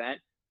crowd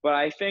event. But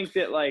I think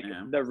that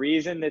the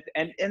reason that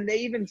and they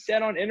even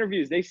said on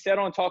interviews, they said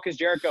on Talk Is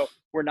Jericho,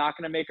 we're not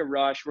going to make a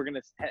rush. We're going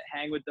to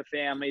hang with the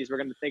families. We're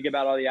going to think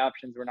about all the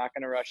options. We're not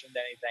going to rush into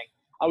anything.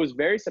 I was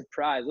very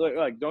surprised. Look,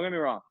 don't get me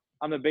wrong.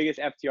 I'm the biggest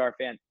FTR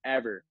fan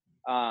ever.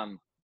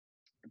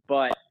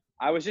 But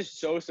I was just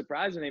so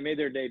surprised when they made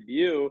their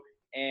debut,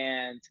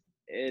 and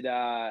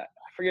I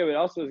forget what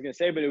else I was going to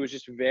say, but it was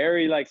just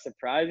very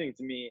surprising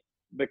to me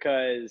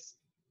because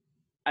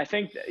I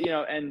think,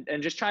 and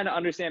just trying to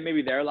understand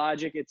maybe their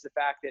logic, it's the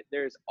fact that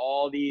there's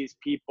all these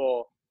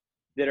people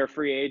that are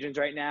free agents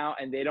right now,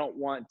 and they don't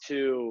want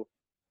to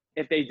 –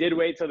 if they did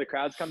wait till the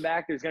crowds come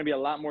back, there's going to be a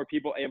lot more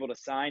people able to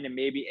sign, and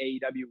maybe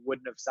AEW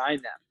wouldn't have signed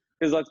them.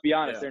 Because let's be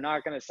honest, they're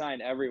not going to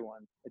sign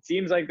everyone. It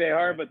seems like they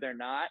are, but they're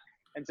not.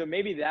 And so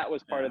maybe that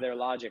was part of their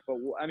logic. But,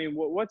 I mean,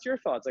 what's your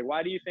thoughts? Like,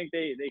 why do you think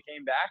they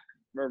came back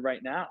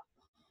right now?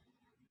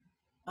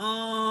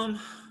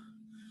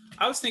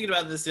 I was thinking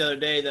about this the other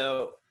day,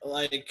 though.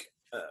 Like,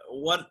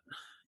 what,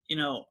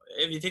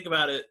 if you think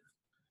about it,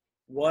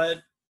 what,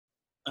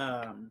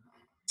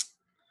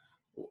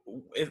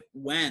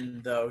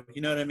 when though,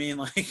 you know what I mean?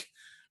 Like,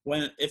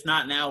 when, if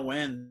not now,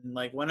 when?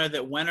 Like, when are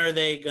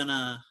they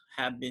gonna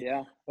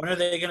when are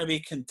they gonna be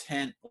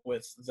content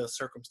with the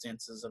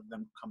circumstances of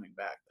them coming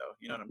back, though?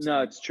 You know what I'm saying?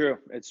 No, it's true.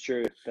 It's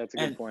true. That's a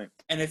good point.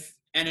 And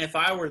if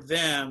I were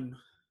them,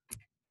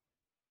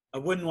 I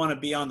wouldn't want to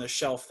be on the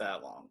shelf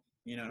that long.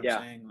 You know what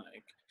I'm saying?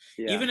 Like,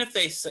 yeah. even if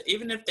they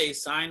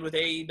signed with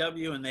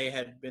AEW and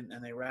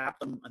they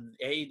wrapped them, and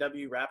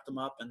AEW wrapped them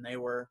up and they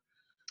were,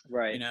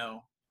 right, you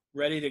know,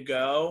 ready to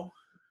go.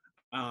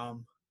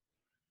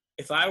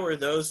 If I were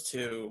those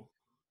two,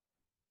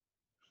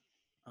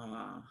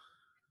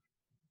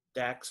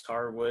 Dax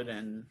Harwood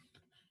and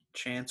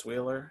Chance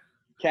Wheeler.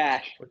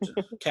 Cash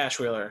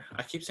Wheeler.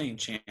 I keep saying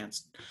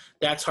Chance.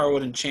 Dax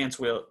Harwood and Cash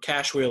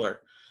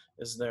Wheeler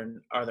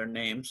are their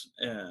names.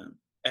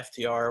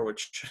 FTR,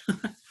 which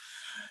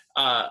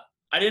I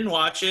didn't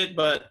watch it,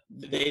 but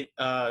they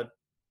Tony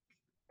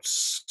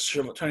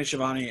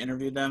Schiavone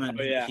interviewed them, and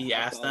he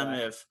asked them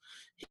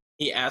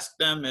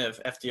if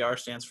FTR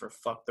stands for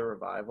 "fuck the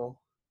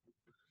revival,"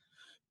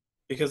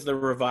 because the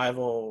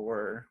revival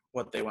were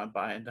what they went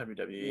by in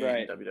WWE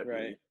and WWE.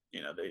 Right.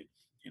 You know,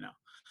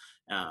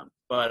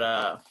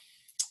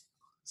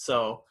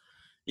 so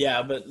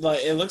yeah, but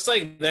like it looks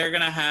like they're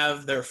gonna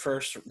have their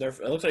first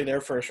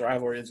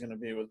rivalry is gonna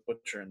be with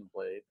Butcher and the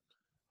Blade.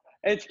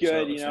 It's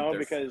good,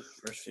 because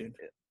first feud.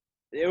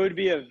 It would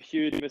be a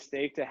huge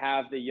mistake to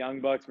have the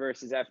Young Bucks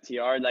versus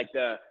FTR, like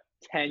the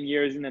 10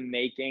 years in the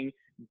making,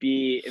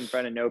 be in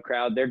front of no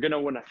crowd. They're gonna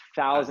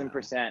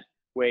 1,000%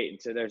 wait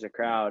until there's a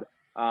crowd,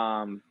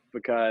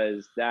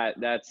 because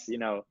that's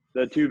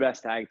the two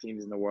best tag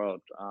teams in the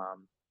world.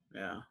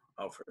 Yeah.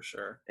 Oh, for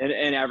sure.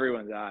 In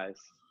everyone's eyes,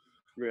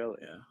 really.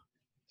 Yeah.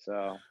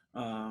 So.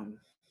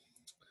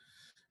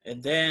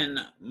 And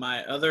then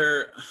my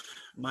other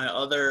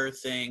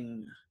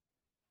thing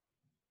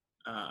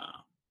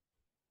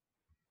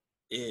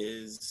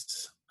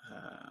is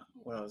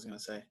what I was gonna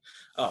say.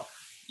 Oh,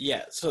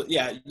 yeah. So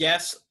yeah,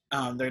 yes.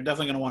 They're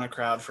definitely gonna want a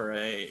crowd for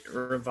a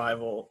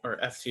revival or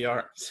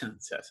FTR.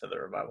 Since I said the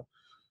revival,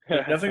 they're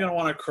definitely gonna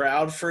want a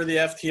crowd for the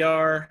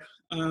FTR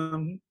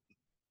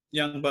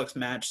Young Bucks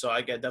match. So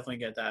I definitely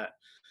get that.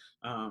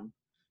 And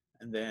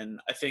then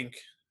I think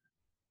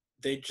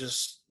they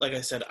just, like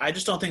I said, I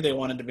just don't think they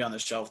wanted to be on the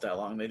shelf that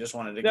long. They just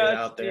wanted to get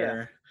out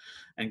there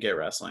and get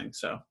wrestling.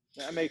 So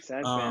that makes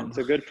sense, man.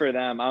 So good for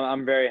them.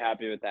 I'm very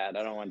happy with that.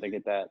 I don't want to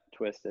get that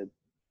twisted.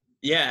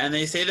 Yeah, and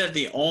they say that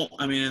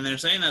they're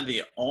saying that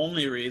the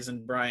only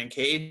reason Brian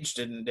Cage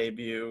didn't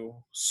debut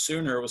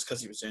sooner was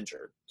because he was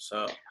injured.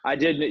 So I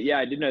did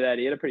know that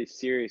he had a pretty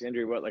serious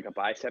injury, like a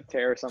bicep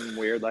tear or something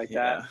weird like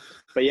that.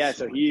 But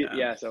so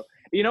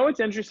what's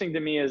interesting to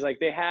me is like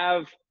they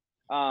have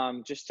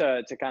just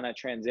to kind of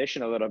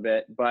transition a little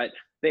bit, but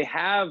they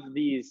have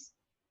these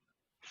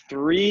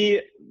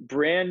 3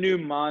 brand new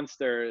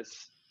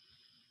monsters.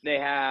 They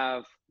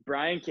have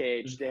Brian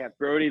Cage, they have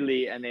Brody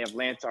Lee, and they have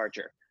Lance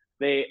Archer.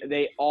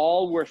 They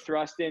all were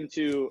thrust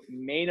into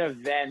main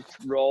event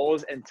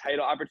roles and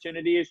title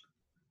opportunities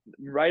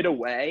right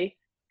away.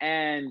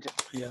 And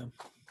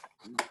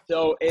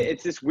so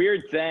it's this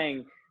weird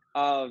thing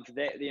of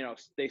they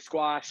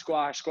squash,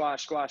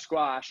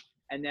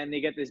 and then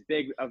they get this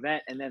big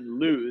event and then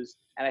lose.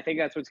 And I think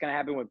that's what's going to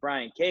happen with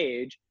Brian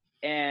Cage.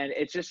 And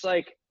it's just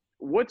like,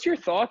 what's your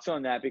thoughts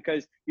on that?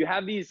 Because you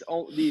have these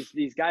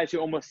guys who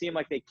almost seem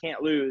like they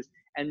can't lose,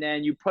 and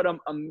then you put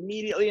them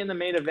immediately in the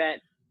main event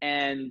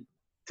and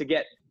to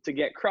get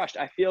crushed.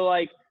 I feel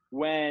like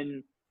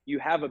when you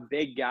have a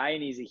big guy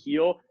and he's a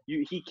heel,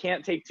 he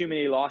can't take too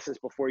many losses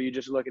before you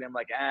just look at him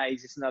like,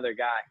 he's just another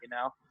guy,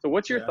 So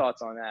what's your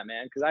thoughts on that,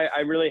 man? Because I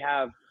really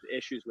have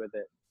issues with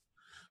it.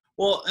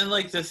 Well, and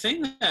like the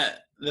thing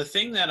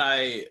that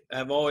I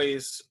have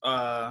always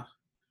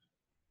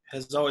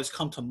has always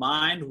come to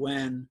mind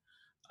when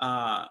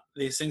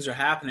these things are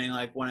happening,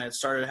 like when it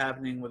started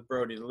happening with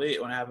Brody Lee,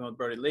 when it happened with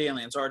Brody Lee and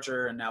Lance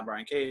Archer and now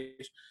Brian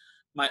Cage.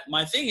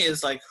 My thing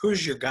is like,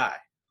 who's your guy?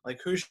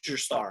 Like, who's your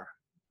star?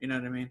 You know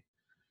what I mean?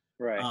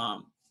 Right.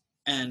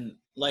 And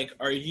like,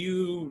 do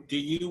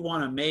you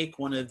want to make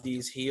one of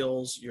these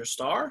heels your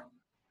star,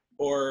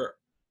 or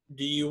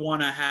do you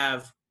want to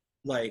have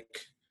like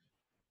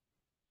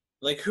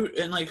who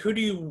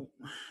do you?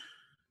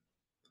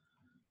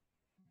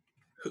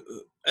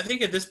 I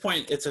think at this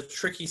point it's a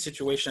tricky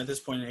situation at this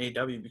point in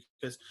AEW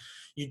because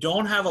you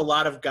don't have a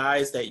lot of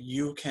guys that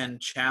you can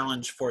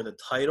challenge for the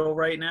title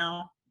right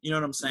now. You know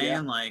what I'm saying?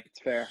 Yeah, like, it's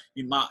fair.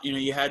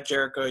 You had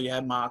Jericho, you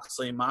had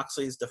Moxley.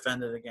 Moxley's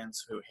defended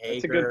against who? Hager.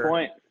 That's a good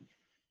point.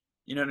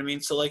 You know what I mean?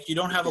 So like, you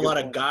don't have a lot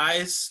of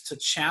guys to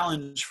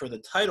challenge for the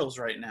titles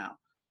right now,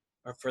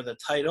 or for the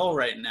title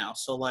right now.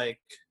 So like,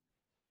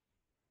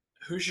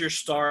 who's your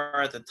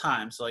star at the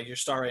time? So like, your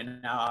star right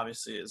now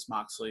obviously is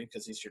Moxley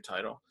because he's your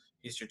title,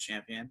 he's your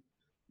champion,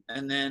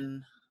 and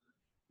then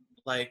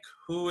like,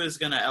 who is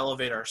gonna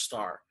elevate our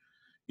star?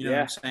 You know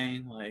what I'm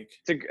saying? Like,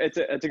 it's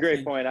a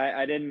great point.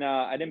 I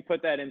didn't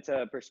put that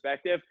into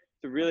perspective.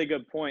 It's a really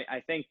good point. I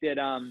think that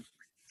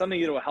something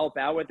that will help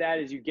out with that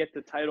is you get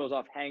the titles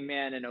off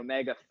Hangman and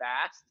Omega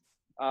fast,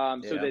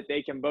 so that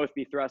they can both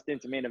be thrust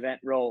into main event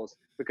roles,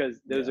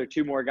 because those are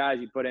 2 more guys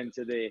you put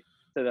into the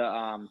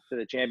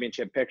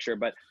championship picture.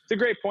 But it's a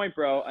great point,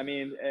 bro. I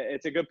mean,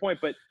 it's a good point.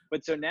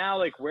 But so now,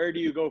 like, where do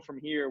you go from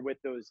here with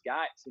those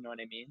guys? You know what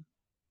I mean?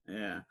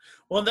 Yeah.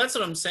 Well, that's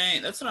what I'm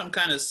saying. That's what I'm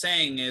kind of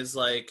saying is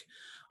like,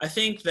 I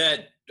think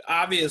that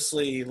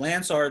obviously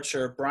Lance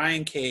Archer,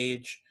 Brian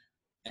Cage,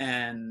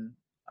 and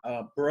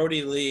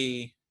Brody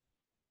Lee,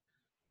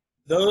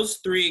 those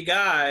three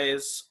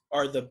guys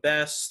are the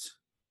best.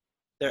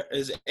 There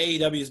is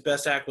AEW's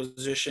best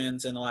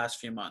acquisitions in the last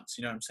few months.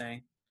 You know what I'm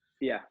saying?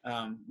 Yeah.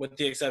 With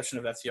the exception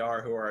of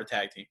FTR, who are a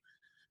tag team,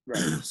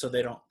 right? so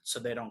they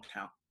don't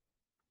count.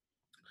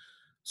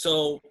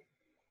 So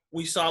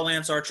we saw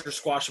Lance Archer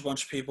squash a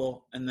bunch of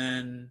people, and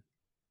then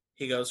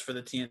he goes for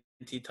the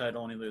TNT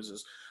title and he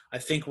loses. I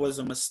think it was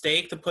a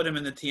mistake to put him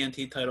in the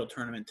TNT title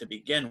tournament to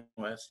begin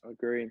with.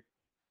 Agreed.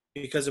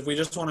 Because if we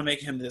just want to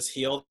make him this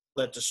heel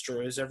that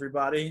destroys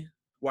everybody,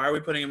 why are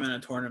we putting him in a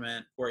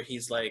tournament where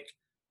he's like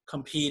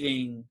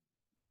competing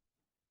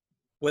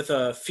with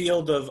a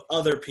field of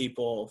other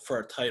people for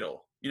a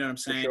title? You know what I'm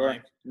saying? Sure.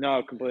 Like,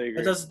 no, completely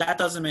agree. That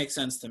doesn't make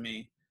sense to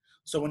me.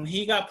 So when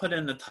he got put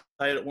in the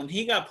title, when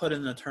he got put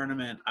in the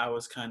tournament, I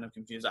was kind of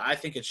confused. I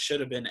think it should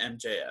have been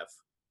MJF.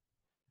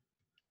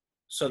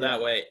 So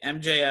that way,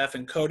 MJF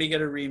and Cody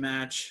get a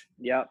rematch.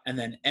 Yep. And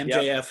then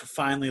MJF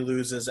finally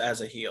loses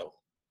as a heel.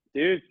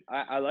 Dude,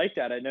 I like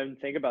that. I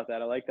didn't think about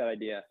that. I like that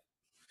idea.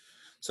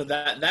 So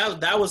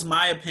that was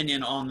my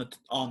opinion on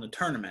the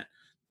tournament.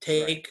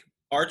 Take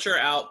Archer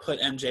out, put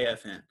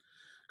MJF in,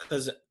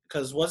 because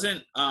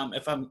wasn't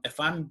if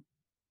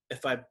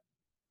I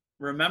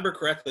remember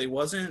correctly,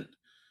 wasn't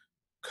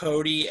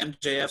Cody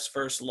MJF's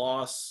first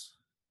loss,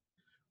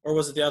 or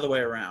was it the other way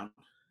around?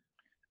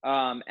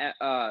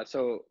 I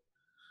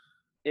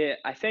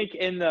think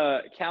in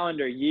the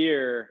calendar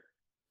year,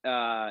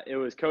 it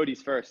was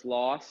Cody's first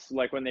loss,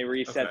 like when they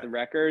reset the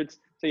records.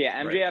 So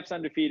yeah, MJF's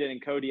undefeated,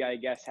 and Cody, I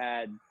guess,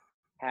 had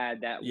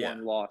that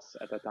one loss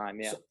at the time.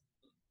 Yeah.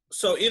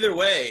 So either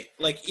way,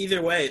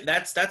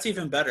 that's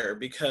even better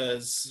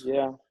because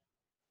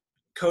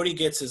Cody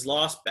gets his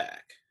loss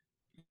back.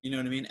 You know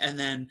what I mean? And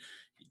then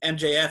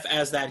MJF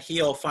as that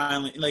heel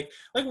finally, like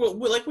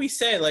we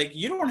say, like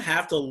you don't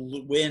have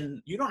to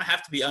win, you don't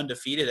have to be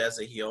undefeated as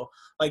a heel,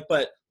 like,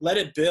 but let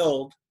it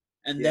build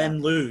and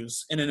then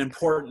lose in an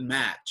important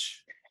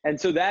match. And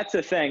so that's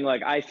the thing.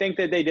 Like, I think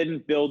that they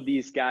didn't build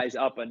these guys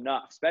up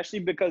enough, especially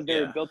because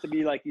they were built to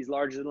be like these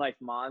larger than life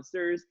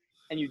monsters,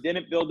 and you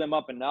didn't build them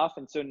up enough.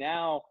 And so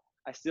now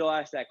I still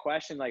ask that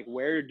question, like,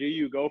 where do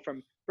you go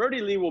from?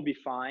 Brody Lee will be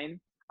fine.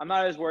 I'm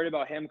not as worried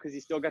about him because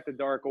he's still got the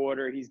Dark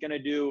Order. He's going to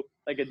do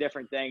like a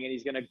different thing, and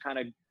he's going to kind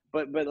of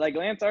but like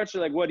Lance Archer,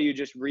 like, what do you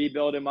just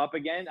rebuild him up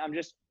again?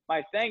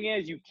 My thing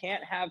is, you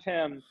can't have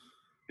him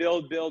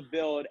build,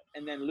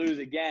 and then lose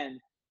again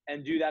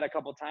and do that a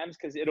couple times,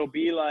 because it'll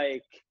be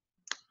like,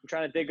 I'm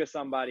trying to think of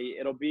somebody.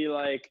 It'll be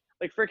like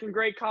freaking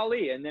Great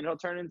Khali, and then he'll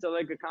turn into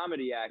like a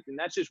comedy act. And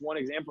that's just one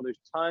example. There's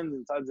tons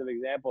and tons of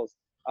examples.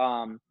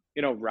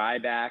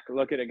 Ryback.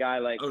 Look at a guy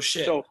like, oh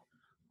shit. So,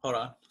 hold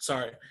on.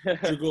 Sorry.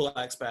 Drew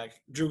Gulak's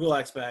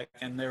back.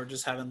 And they were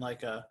just having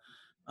like a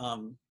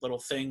little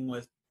thing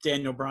with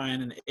Daniel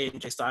Bryan and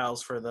AJ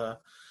Styles for the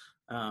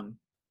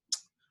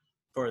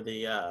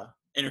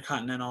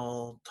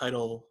Intercontinental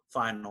title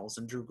finals.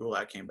 And Drew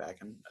Gulak came back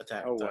and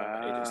attacked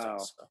AJ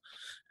Styles. So,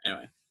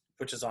 anyway,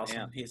 which is awesome.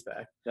 Damn. He's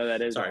back. No,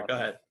 that is Sorry, awesome. Go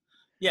ahead.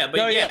 Yeah, but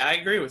I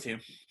agree with you.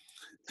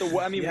 So,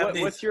 I mean,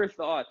 what's your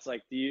thoughts?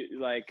 Like, do you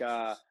like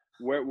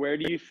where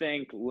do you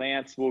think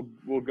Lance will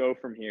go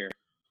from here?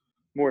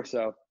 More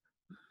so.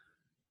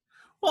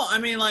 Well, I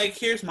mean, like,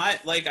 here's my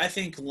I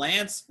think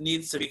Lance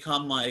needs to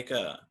become like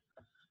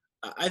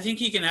I think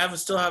he can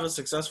still have a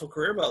successful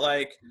career, but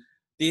like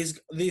these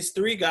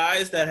three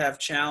guys that have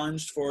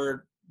challenged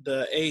for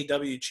the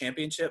AEW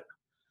championship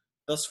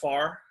thus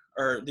far,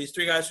 or these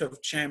three guys who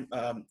have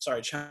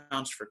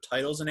challenged for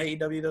titles in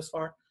AEW thus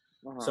far.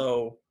 Uh-huh.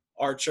 So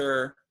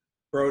Archer,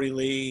 Brody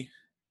Lee,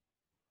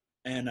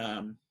 and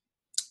God,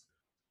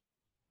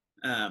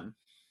 I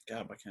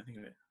can't think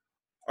of it.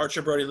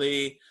 Archer, Brody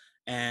Lee,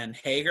 and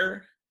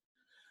Hager.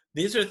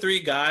 These are three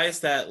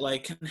guys that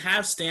like can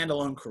have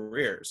standalone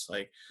careers.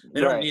 Like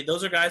they don't need.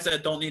 Those are guys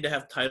that don't need to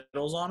have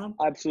titles on them.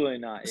 Absolutely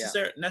not.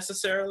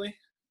 Necessarily.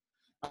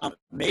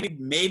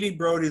 Maybe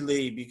Brody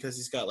Lee, because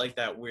he's got like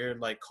that weird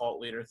like cult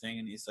leader thing,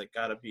 and he's like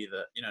got to be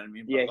the, you know what I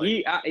mean? But,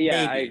 I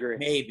agree.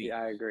 Maybe.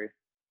 Yeah, I agree.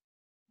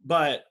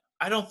 But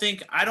I don't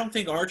think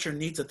Archer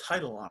needs a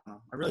title on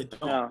him. I really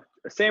don't. No,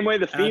 the same way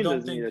the Fiend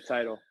doesn't need a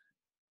title.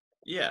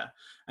 Yeah,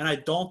 and I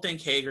don't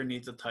think Hager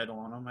needs a title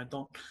on him. I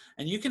don't.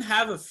 And you can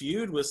have a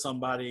feud with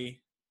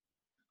somebody.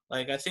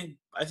 Like I think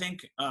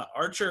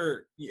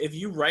Archer. If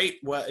you write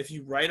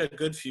a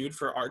good feud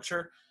for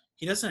Archer,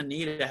 he doesn't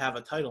need to have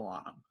a title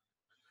on him.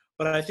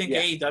 But I think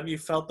AEW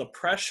felt the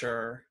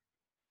pressure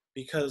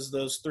because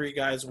those three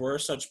guys were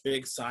such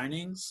big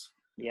signings.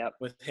 Yep.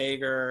 With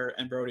Hager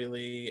and Brody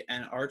Lee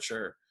and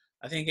Archer,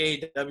 I think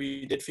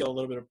AEW did feel a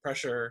little bit of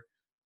pressure.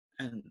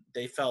 And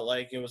they felt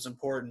like it was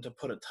important to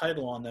put a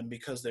title on them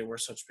because they were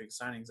such big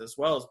signings, as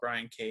well as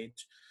Brian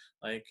Cage.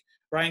 Like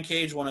Brian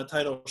Cage won a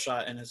title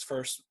shot in his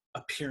first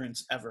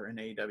appearance ever in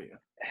AEW.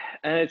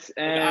 I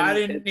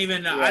didn't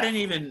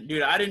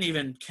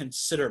even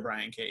consider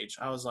Brian Cage.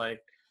 I was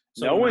like,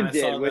 no one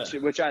did,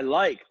 which I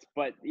liked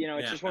but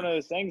it's just one of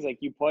those things, like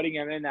you putting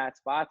him in that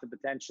spot to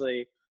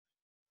potentially,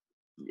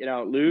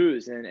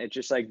 lose. And it's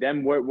just like,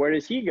 then where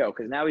does he go?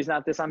 Because now he's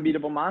not this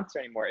unbeatable monster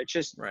anymore. It's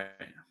just, right.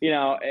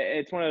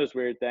 It's one of those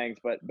weird things,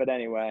 but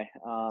anyway,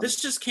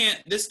 this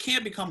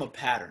can't become a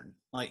pattern.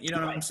 Like, you know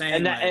what I'm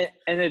saying?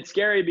 And it's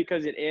scary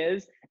because it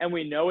is, and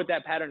we know what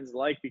that pattern is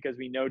like because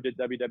we know that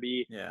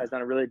WWE has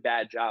done a really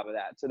bad job of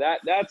that. So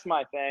that's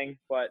my thing,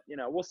 but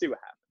we'll see what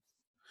happens.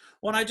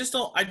 Well, I just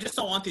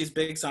don't want these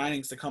big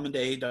signings to come into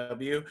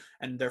AEW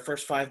and their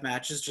first 5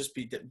 matches just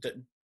be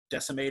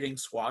decimating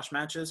squash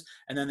matches,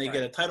 and then they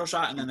get a title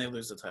shot and then they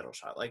lose the title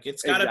shot. Like,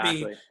 it's got to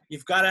be,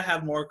 you've got to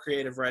have more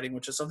creative writing,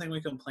 which is something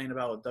we complain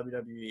about with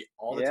WWE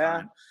all the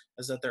time,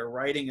 is that their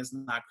writing is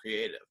not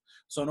creative.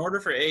 So in order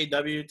for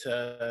AEW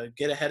to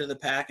get ahead of the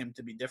pack and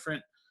to be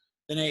different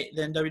than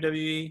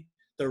WWE,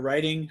 the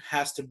writing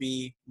has to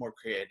be more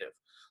creative.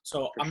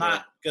 So I'm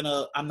not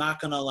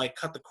gonna like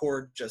cut the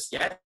cord just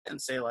yet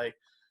and say like,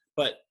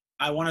 but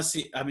I want to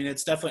see. I mean,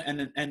 it's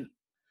definitely and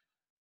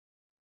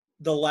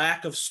the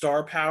lack of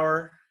star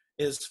power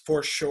is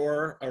for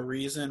sure a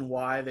reason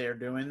why they are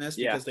doing this,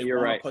 because they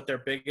want to put their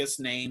biggest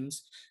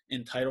names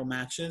in title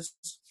matches.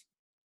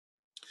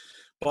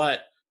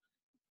 But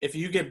if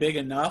you get big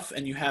enough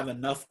and you have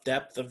enough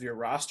depth of your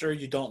roster,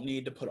 you don't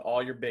need to put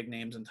all your big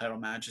names in title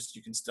matches.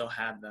 You can still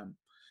have them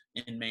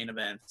in main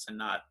events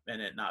and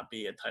it not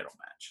be a title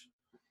match.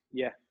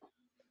 Yeah.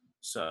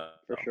 So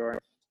for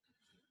sure.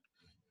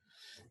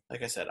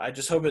 Like I said, I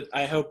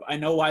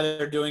know why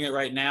they're doing it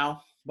right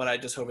now, but I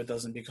just hope it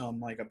doesn't become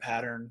like a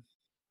pattern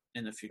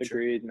in the future.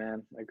 Agreed,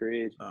 man.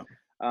 Agreed.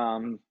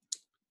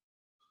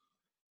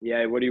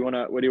 Yeah. What do you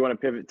want to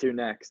pivot to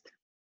next?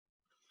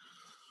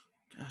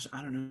 Gosh,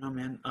 I don't know,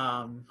 man.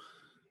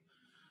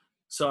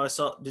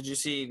 So did you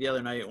see the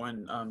other night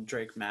when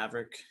Drake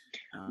Maverick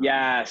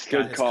yes,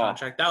 good his call.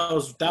 Contract? That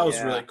was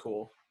really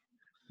cool.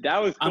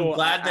 That was cool. I'm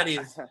glad that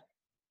he's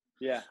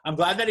I'm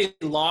glad that he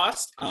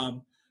lost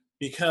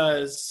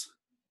because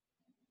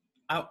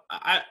I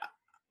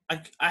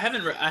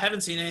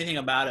haven't seen anything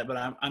about it, but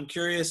I'm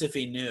curious if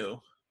he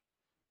knew.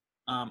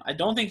 I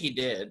don't think he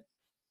did.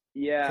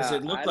 Yeah. Because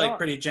it looked like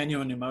pretty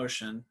genuine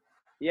emotion.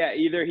 Yeah,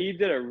 either he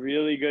did a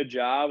really good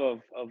job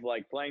of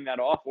like playing that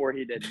off, or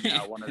he didn't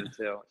know, one of the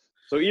two.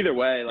 So either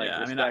way, like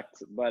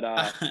respect. But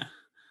I'm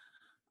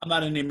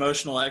not an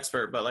emotional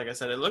expert, but like I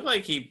said, it looked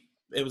like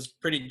it was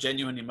pretty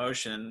genuine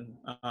emotion.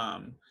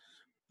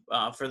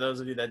 For those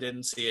of you that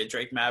didn't see it,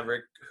 Drake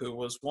Maverick, who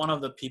was one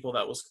of the people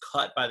that was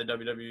cut by the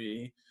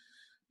WWE,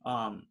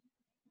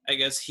 I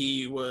guess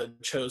he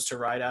chose to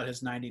ride out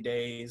his 90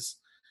 days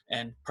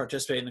and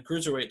participate in the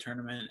Cruiserweight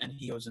tournament, and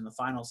he was in the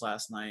finals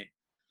last night.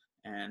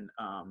 And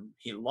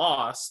he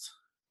lost,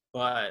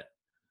 but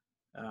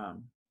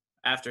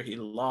after he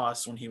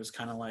lost, when he was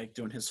kind of like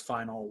doing his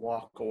final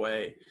walk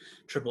away,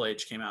 Triple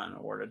H came out and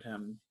awarded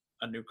him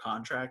a new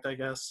contract, I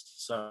guess.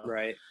 So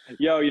right.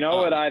 Yo, you know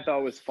what I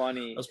thought was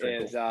funny is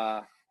cool.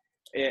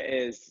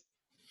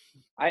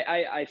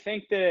 I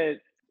think that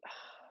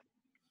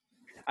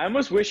I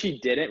almost wish he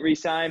didn't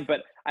resign,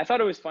 but I thought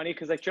it was funny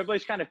because like Triple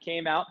H kind of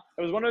came out.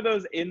 It was one of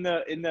those in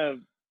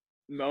the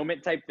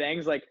moment type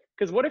things, like,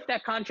 because what if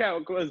that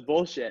contract was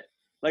bullshit?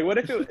 Like, what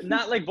if it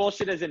not like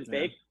bullshit as in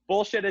fake,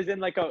 bullshit as in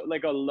like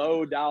a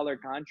low dollar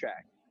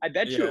contract? I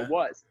bet you it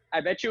was. I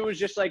bet you it was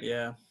just like,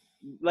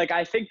 like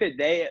I think that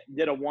they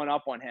did a one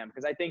up on him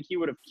because I think he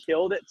would have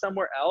killed it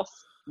somewhere else.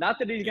 Not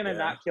that he's gonna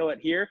not kill it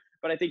here,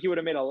 but I think he would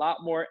have made a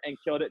lot more and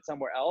killed it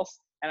somewhere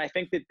else. And I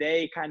think that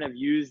they kind of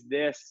used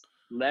this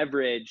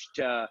leverage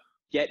to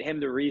get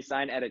him to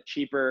re-sign at a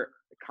cheaper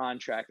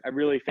contract. I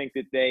really think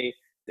that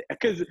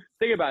because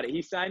think about it,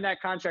 he signed that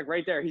contract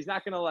right there. He's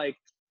not gonna like.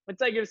 It's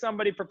like if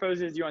somebody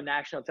proposes you on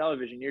national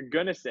television, you're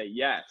gonna say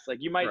yes. Like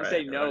you might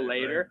say no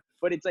later,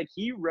 but it's like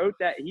he wrote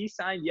that. He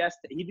signed yes.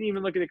 He didn't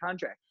even look at the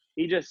contract.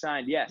 He just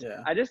signed yes.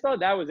 Yeah. I just thought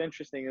that was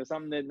interesting. It was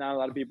something that not a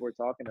lot of people were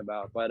talking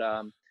about, but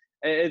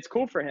it's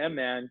cool for him,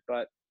 man.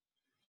 But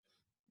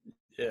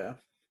yeah.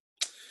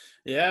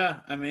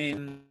 I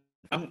mean,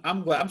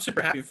 I'm glad. I'm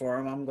super happy for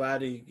him. I'm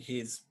glad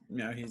he's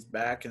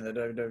back in the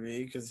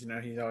WWE because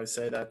he always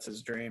say that's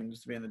his dream,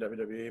 is to be in the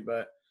WWE.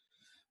 But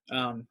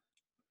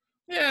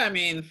yeah, I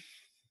mean,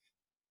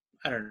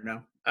 I don't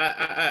know.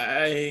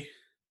 I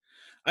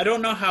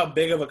don't know how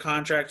big of a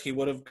contract he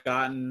would have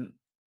gotten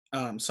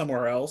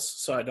somewhere else.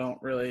 So I'm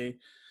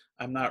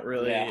not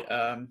really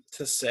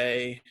to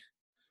say,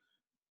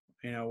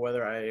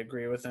 whether I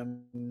agree with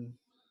him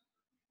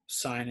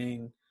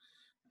signing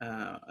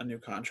a new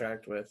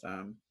contract with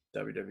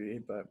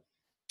WWE, but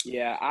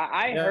yeah,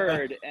 I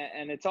heard,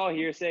 and it's all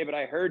hearsay, but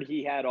I heard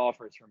he had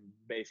offers from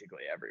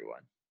basically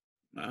everyone.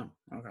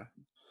 Oh, okay.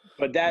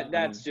 But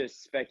that's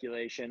just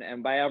speculation,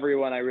 and by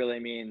everyone I really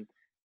mean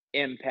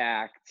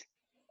Impact,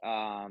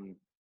 and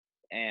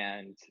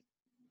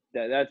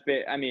that's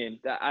big. I mean,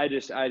 I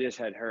just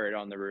had heard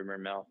on the rumor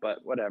mill, but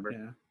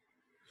whatever.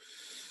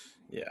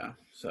 Yeah.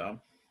 So,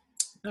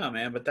 no,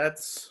 man, but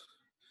that's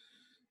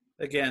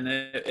again,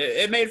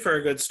 it made for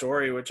a good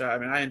story, which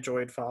I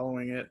enjoyed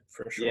following it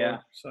for sure. Yeah.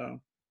 So,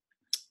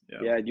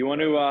 Yeah. Do you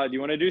want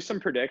to do some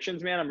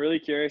predictions, man? I'm really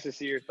curious to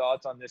see your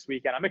thoughts on this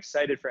weekend. I'm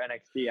excited for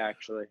NXT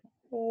actually.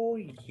 Oh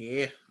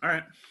yeah. All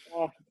right.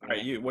 All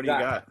right. What do you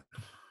got?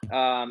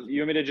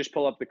 You want me to just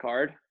pull up the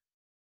card?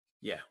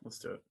 Yeah, let's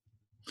do it.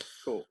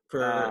 Cool.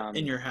 For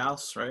In Your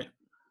House, right?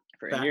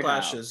 For In Your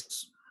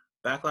House.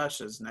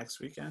 Backlash is next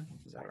weekend.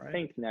 Is that right? I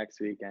think next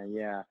weekend.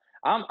 Yeah.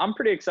 I'm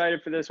pretty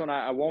excited for this one.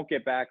 I won't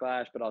get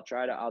Backlash, but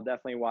I'll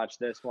definitely watch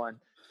this one.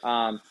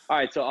 All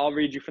right, so I'll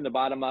read you from the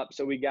bottom up.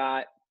 So we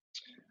got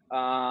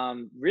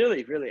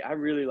really, I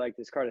really like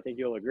this card. I think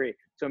you'll agree.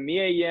 So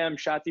Mia Yim,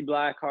 Shotzi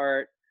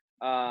Blackheart,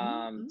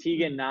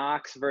 Tegan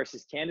Knox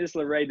versus Candice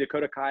LeRae,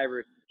 Dakota Kai,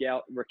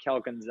 Raquel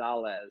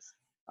Gonzalez,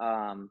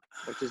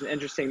 which is an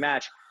interesting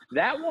match.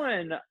 That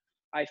one,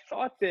 I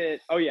thought that.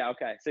 Oh yeah,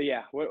 okay. So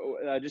yeah,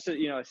 just a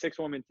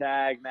 6-woman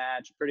tag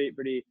match.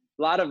 Pretty.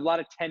 Lot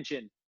of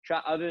tension.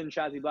 Other than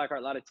Shotzi Blackheart,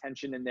 a lot of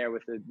tension in there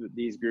with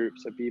these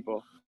groups of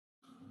people.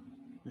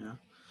 Yeah.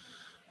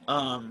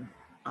 I'm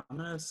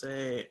gonna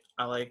say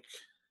I like.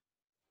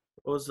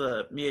 What was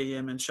the Mia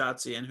Yim and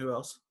Shotzi and who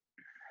else?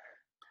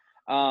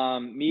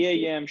 Mia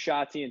Yim,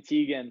 Shotzi, and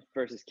Tegan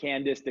versus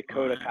Candice,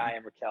 Dakota Kai,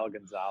 and Raquel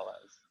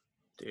Gonzalez.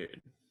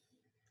 Dude,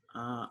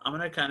 I'm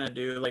gonna kind of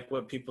do like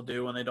what people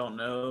do when they don't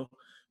know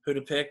who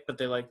to pick, but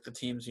they like the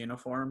team's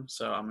uniform.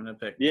 So I'm gonna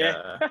pick.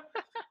 Yeah.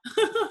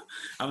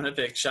 I'm gonna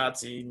pick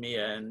Shotzi,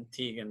 Mia, and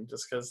Tegan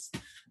just because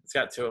it's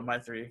got 2 of my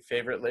 3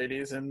 favorite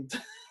ladies in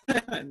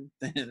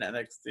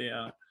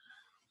NXT.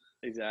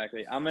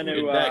 Exactly. I'm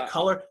gonna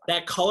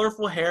that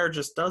colorful hair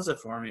just does it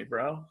for me,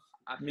 bro.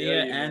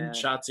 Mia and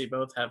Shotzi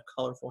both have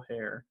colorful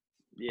hair.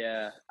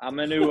 Yeah, I'm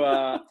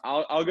gonna.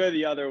 I'll go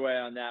the other way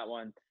on that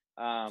one.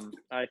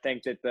 I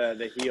think that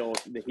the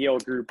heel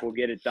group will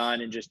get it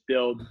done and just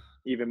build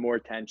even more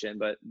tension,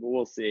 but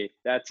we'll see.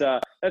 That's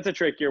a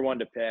trickier one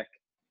to pick.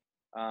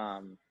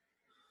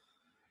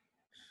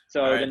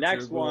 So right, the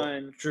next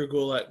one, Drew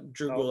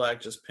Gulak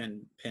just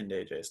pinned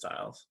AJ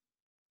Styles.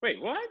 Wait,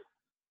 what?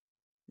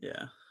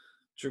 Yeah,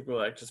 Drew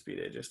Gulak just beat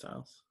AJ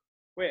Styles.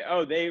 Wait,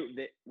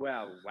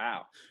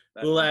 wow.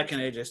 Gulak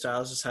and AJ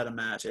Styles just had a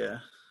match, yeah.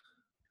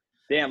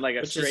 Damn, like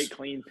a straight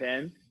clean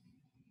pin?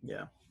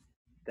 Yeah.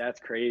 That's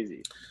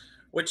crazy.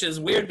 Which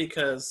is weird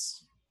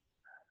because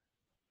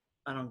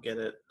I don't get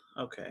it.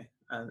 Okay.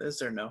 Is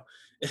there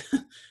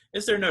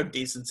no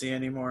decency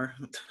anymore?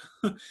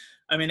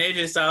 I mean,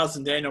 AJ Styles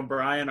and Daniel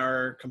Bryan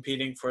are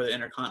competing for the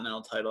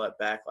Intercontinental title at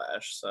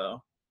Backlash,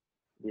 so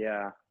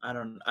yeah. I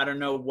don't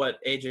know what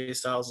AJ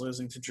Styles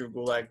losing to Drew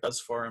Gulak does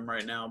for him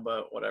right now,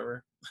 but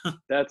whatever.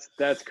 That's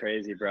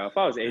crazy, bro. If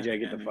I was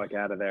AJ, get the fuck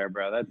out of there,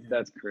 bro.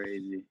 That's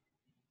crazy.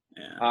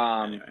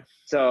 Yeah. Anyway.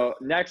 So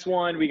next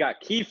one, we got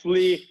Keith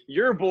Lee,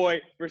 your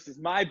boy, versus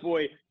my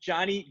boy,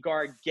 Johnny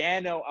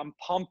Gargano. I'm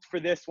pumped for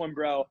this one,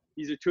 bro.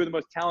 These are 2 of the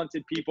most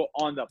talented people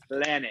on the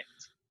planet.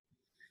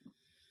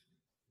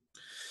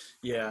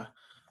 Yeah.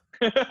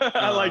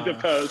 I like the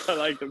pose.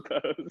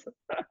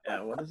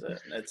 Yeah, what is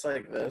it? It's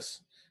like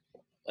this.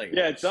 Like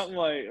yeah, it's something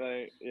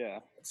like yeah.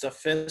 It's a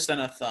fist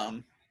and a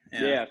thumb.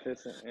 Yeah,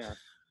 fist and yeah.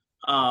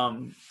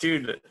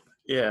 Dude,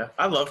 yeah,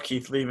 I love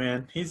Keith Lee,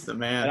 man. He's the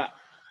man.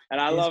 And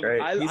I love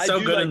great. He's so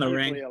good in the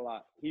ring. A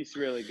lot. He's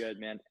really good,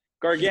 man.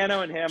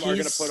 Gargano and him are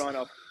gonna put on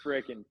a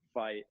freaking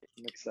fight.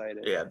 I'm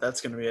excited. Yeah,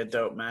 that's gonna be a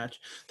dope match.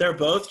 They're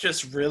both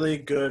just really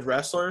good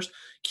wrestlers.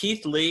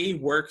 Keith Lee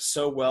works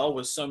so well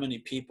with so many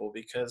people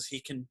because he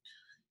can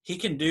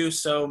do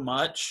so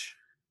much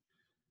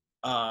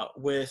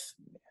with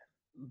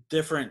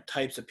different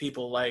types of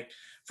people. Like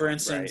for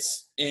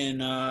instance, in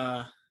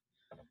the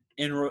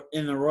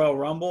Royal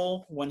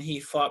Rumble when he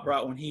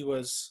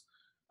was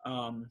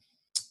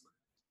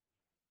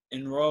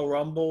in Royal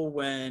Rumble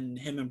when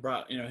him and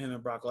Brock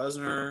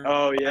Lesnar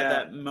had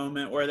that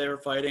moment where they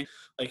were fighting,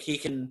 like he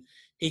can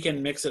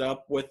mix it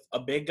up with a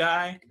big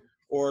guy,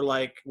 or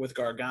like with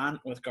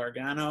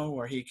Gargano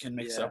where he can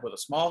mix it up with a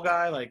small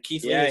guy. Like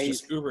Keith Lee is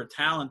just uber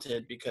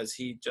talented because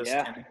he just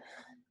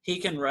he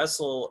can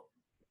wrestle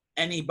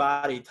any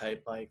body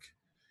type. Like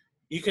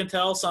you can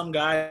tell some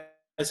guys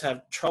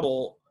have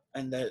trouble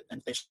and they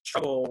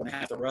struggle when they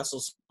have to wrestle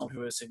someone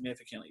who is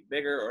significantly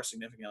bigger or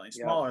significantly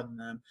smaller than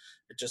them.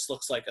 It just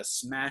looks like a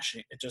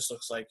smashing. It just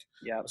looks like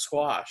a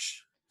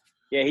squash.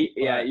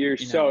 Yeah, you're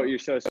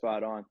so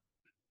spot on.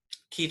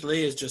 Keith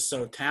Lee is just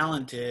so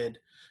talented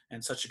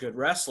and such a good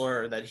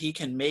wrestler that he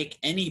can make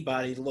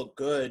anybody look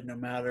good no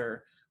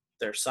matter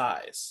their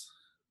size.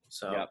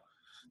 So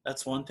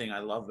that's one thing I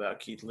love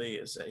about Keith Lee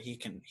is that he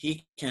can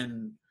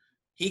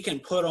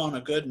put on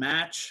a good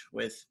match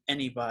with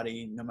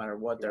anybody, no matter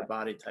what their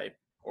body type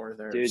or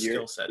their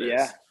skill set is.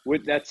 Yeah,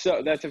 that's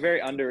a very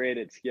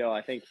underrated skill.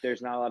 I think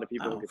there's not a lot of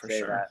people who could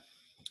say that.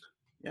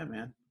 Yeah,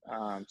 man.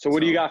 So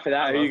what do you got for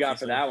that? Who you got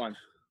for that one?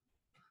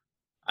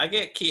 I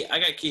got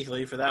Keith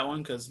Lee for that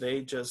one because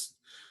they just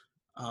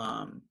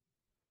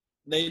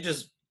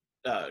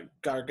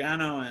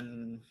Gargano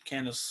and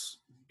Candice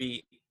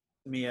beat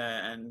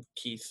Mia and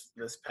Keith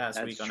this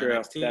past week on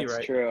NXT, right?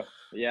 That's true.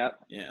 Yeah.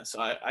 Yeah. So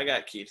I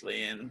got Keith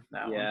Lee in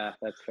that one. Yeah,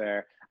 that's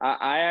fair.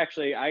 I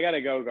got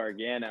to go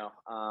Gargano.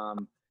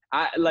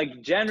 I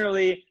like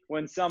generally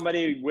when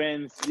somebody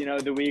wins,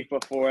 the week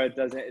before,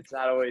 it's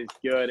not always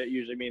good. It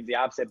usually means the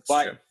opposite.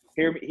 But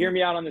hear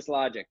me out on this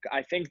logic.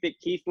 I think that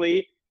Keith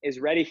Lee is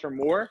ready for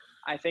more.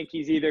 I think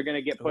he's either going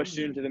to get pushed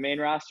into the main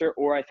roster,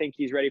 or I think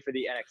he's ready for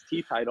the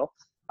NXT title.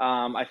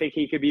 I think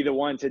he could be the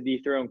one to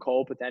dethrone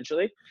Cole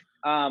potentially.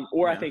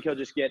 Or I think he'll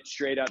just get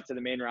straight up to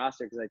the main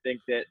roster, because I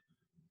think that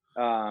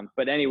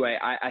but anyway,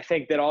 I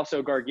think that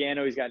also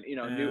Gargano, he's got,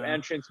 new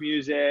entrance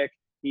music.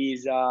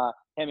 He's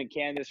him and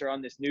Candice are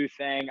on this new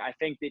thing. I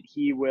think that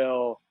he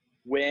will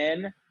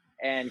win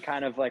and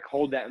kind of like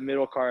hold that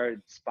middle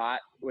card spot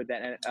with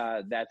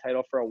that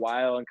title for a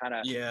while and kind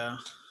of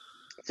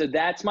So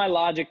that's my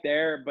logic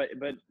there. But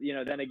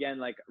then again,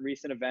 like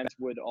recent events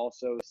would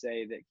also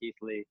say that Keith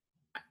Lee.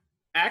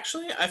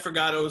 Actually, I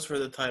forgot it was for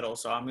the title,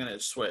 so I'm gonna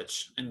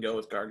switch and go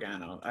with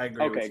Gargano. I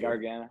agree with you. Okay,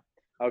 Gargano.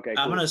 Okay,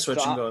 cool. I'm gonna switch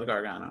and go with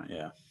Gargano.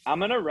 Yeah. I'm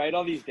gonna write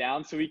all these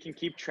down so we can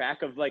keep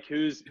track of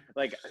who's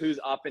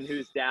up and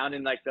who's down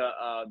in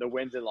the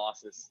wins and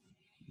losses.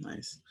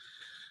 Nice.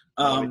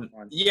 I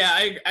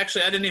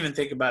didn't even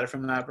think about it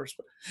from that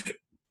perspective.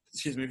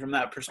 Excuse me, from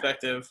that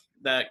perspective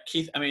that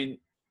Keith. I mean,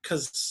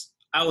 because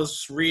I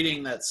was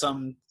reading that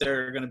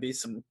there are gonna be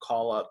some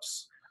call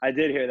ups. I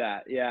did hear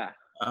that. Yeah.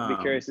 Be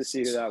curious to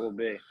see who that will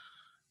be.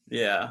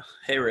 Yeah.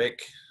 Hey,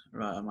 Rick.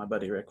 My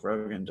buddy Rick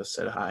Rogan just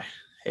said hi.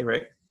 Hey,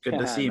 Rick. Good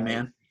to see you,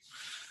 man.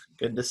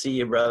 Good to see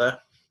you, brother.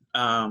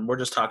 We're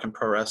just talking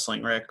pro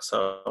wrestling, Rick.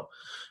 So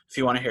if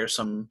you want to hear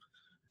some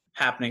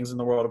happenings in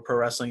the world of pro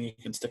wrestling, you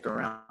can stick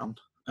around.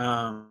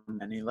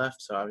 And he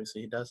left, so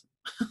obviously he doesn't.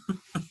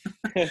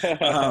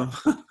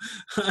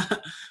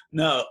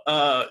 No.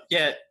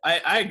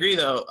 I agree,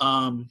 though.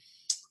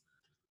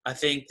 I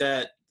think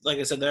that, like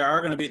I said,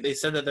 they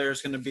said that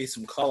there's going to be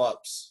some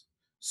call-ups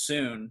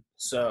soon.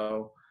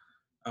 So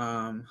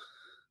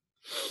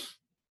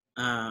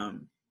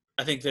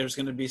I think there's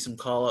going to be some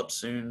call-ups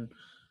soon,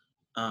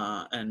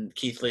 and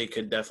Keith Lee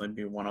could definitely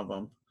be one of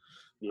them.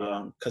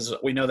 Yeah. Because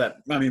we know that.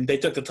 I mean, they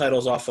took the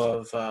titles off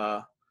of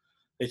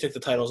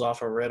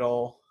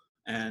Riddle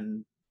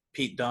and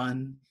Pete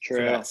Dunne for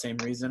that same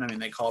reason. I mean,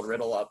 they called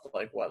Riddle up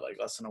like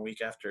less than a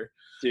week after.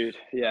 Dude,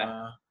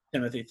 yeah.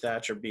 Timothy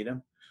Thatcher beat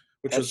him,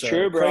 which was a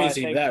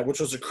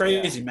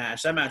crazy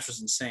match. That match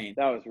was insane.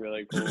 That was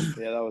really cool.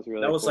 Yeah, that was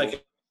really. That was cool.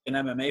 Like an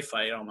MMA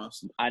fight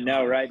almost. I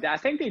know, right? I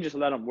think they just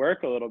let him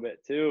work a little bit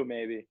too,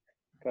 maybe,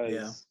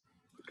 because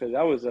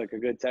that was like a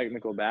good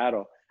technical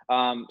battle.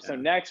 So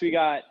next we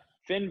got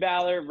Finn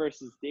Balor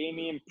versus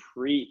Damian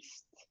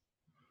Priest.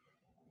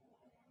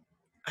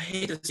 I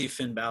hate to see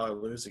Finn Balor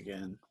lose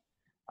again.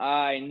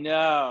 I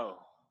know.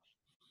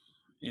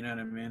 You know what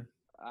I mean?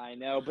 I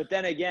know, but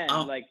then again,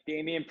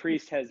 Damian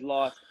Priest has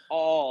lost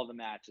all the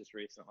matches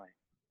recently.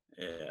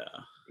 Yeah.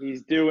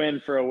 He's due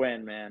in for a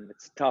win, man.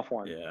 It's a tough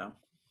one. Yeah.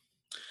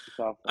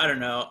 I don't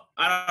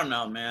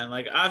know, man.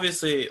 Like,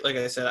 obviously, like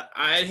I said,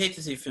 I'd hate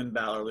to see Finn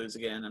Balor lose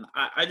again, and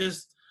I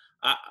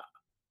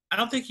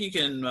don't think you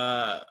can.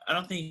 I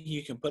don't think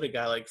you can put a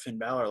guy like Finn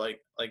Balor,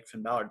 like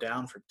Finn Balor,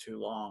 down for too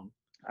long.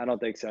 I don't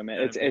think so,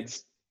 man.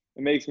 It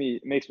makes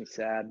me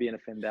sad being a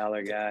Finn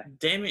Balor guy.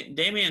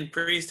 Damian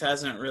Priest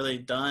hasn't really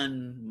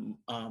done.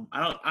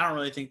 I don't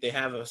really think they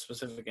have a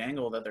specific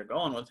angle that they're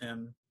going with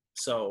him.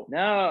 So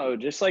no,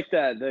 just like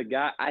the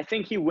guy. I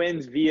think he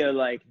wins via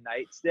like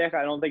nightstick.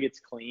 I don't think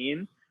it's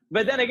clean.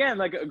 But then again,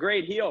 like a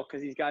great heel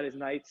because he's got his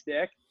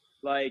nightstick.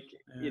 Like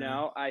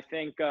I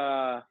think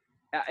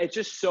it's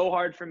just so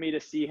hard for me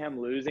to see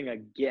him losing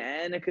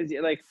again because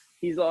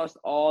he's lost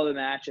all the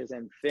matches,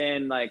 and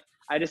Finn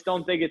I just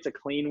don't think it's a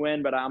clean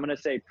win. But I'm gonna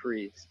say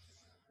Priest.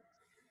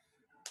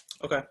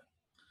 Okay.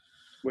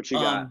 What you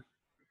got?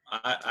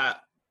 I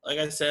like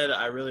I said,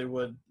 I really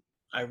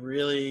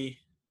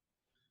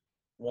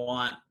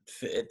want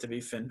it to be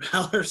Finn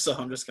Balor, so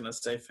I'm just gonna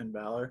say Finn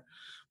Balor.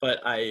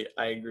 But I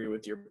agree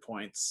with your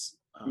points.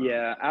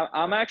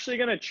 I'm actually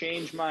gonna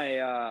change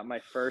my my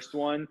first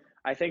one.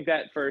 I think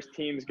that first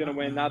team's gonna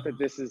win. Not that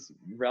this is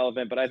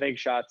relevant, but I think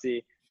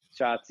Shotzi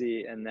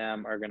and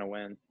them are gonna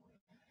win.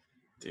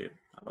 Dude,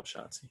 I love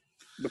Shotzi.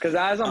 Because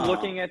as I'm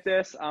looking at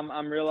this,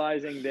 I'm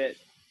realizing that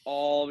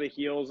all the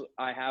heels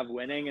I have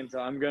winning, and so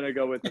I'm gonna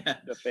go with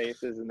the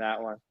faces in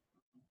that one.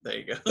 There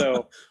you go.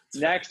 So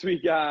next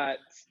we got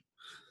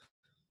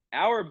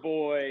our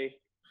boy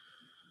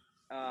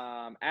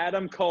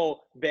Adam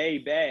Cole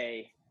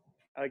Bay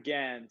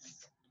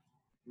against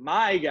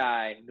my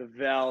guy, the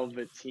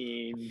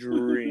Velveteen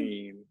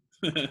Dream.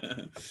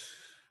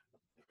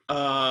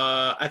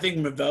 I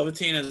think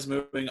Velveteen is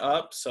moving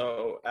up,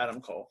 so Adam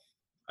Cole.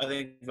 I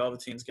think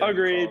Velveteen's getting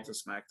called to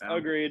SmackDown.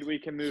 Agreed. We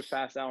can move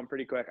past that one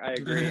pretty quick. I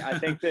agree. I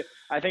think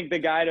the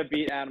guy to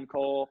beat Adam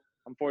Cole,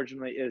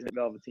 unfortunately, isn't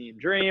Velveteen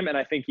Dream, and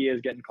I think he is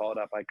getting called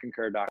up. I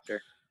concur,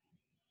 Doctor.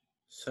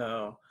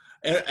 So,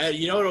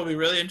 you know what will be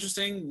really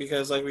interesting?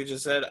 Because like we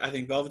just said, I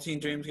think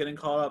Velveteen Dream's getting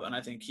called up, and I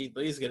think Keith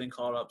Lee's getting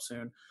called up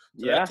soon.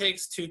 So that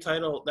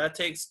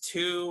takes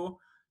two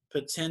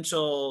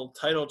potential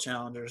title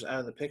challengers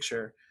out of the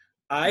picture.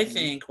 I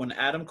think when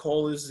Adam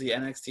Cole loses the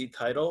NXT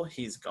title,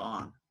 he's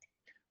gone.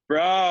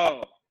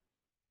 Bro,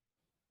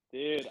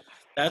 Dude,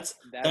 That's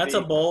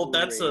a bold.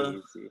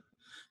 crazy.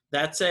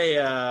 That's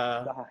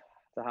a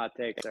It's a hot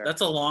take, sir.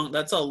 that's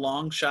a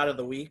long shot of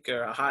the week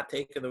or a hot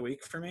take of the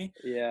week for me.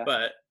 Yeah.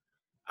 But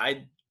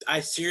I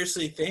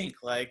seriously think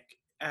like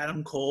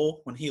Adam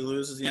Cole, when he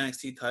loses the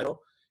NXT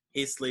title,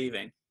 he's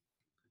leaving.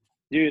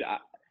 Dude,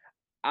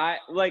 I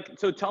like.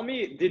 So tell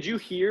me, did you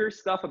hear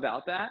stuff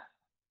about that?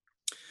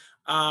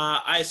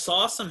 I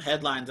saw some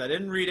headlines. I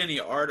didn't read any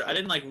art. I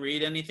didn't like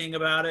read anything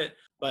about it,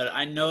 but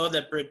I know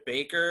that Britt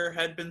Baker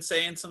had been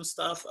saying some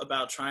stuff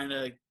about trying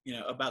to,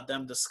 about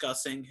them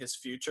discussing his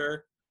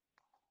future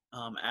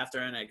after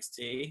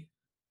NXT.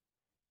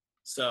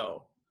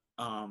 So,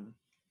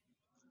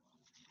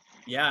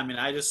 yeah, I mean,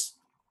 I just,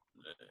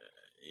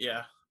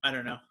 yeah, I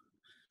don't know.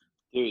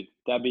 Dude,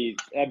 that'd be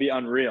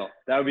unreal.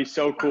 That would be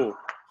so cool.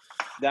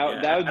 That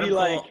would be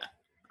like,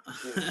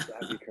 dude,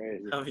 that'd be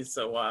crazy. That'd be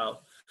so wild.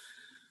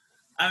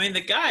 I mean,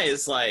 the guy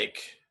is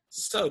like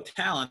so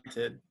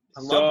talented.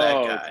 I love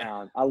that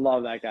guy. I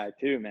love that guy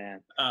too,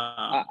 man.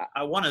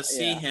 I want to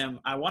see him.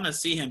 I want to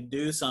see him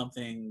do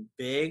something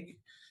big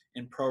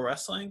in pro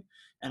wrestling,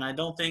 and I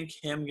don't think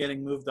him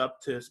getting moved up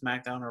to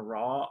SmackDown or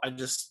Raw. I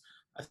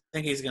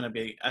think he's gonna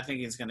be. I think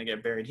he's gonna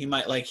get buried. He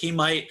might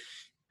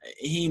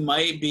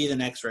be the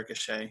next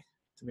Ricochet.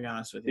 To be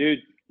honest with you,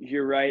 dude,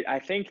 you're right. I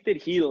think that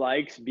he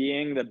likes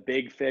being the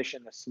big fish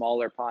in the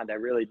smaller pond. I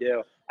really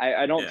do.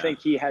 I don't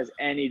think he has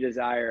any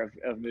desire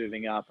of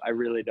moving up. I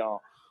really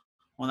don't.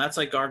 Well, that's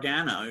like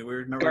Gargano. We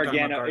remember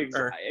Gargano,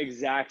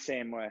 exact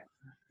same way.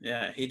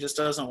 Yeah, he just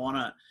doesn't want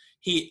to.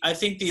 I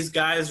think these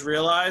guys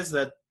realize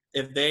that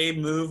if they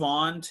move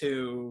on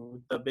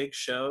to the big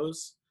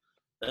shows,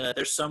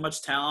 there's so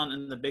much talent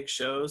in the big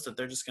shows that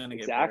they're just going to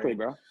get buried.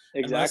 Bro.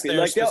 Exactly.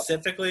 Unless they're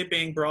specifically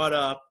being brought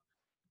up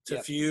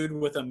to feud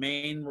with a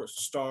main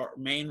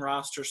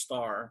roster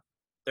star,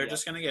 they're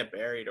just going to get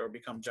buried or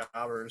become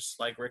jobbers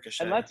like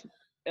Ricochet.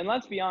 And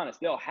let's be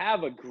honest, they'll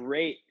have a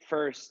great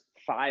first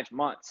 5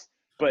 months,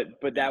 but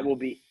that will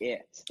be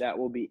it. That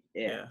will be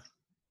it. Yeah.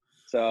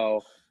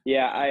 So,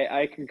 yeah,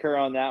 I concur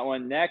on that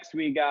one. Next,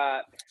 we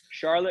got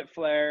Charlotte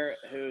Flair,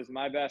 who's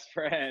my best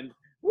friend,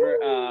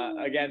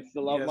 against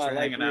the love of my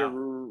life,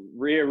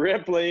 Rhea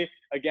Ripley,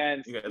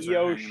 against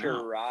Io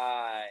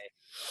Shirai.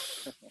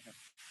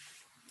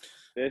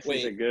 This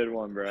is a good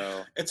one,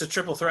 bro. It's a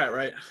triple threat,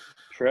 right?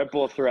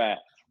 Triple threat.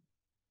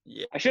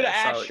 Yeah. I should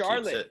have asked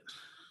Charlotte.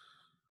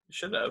 You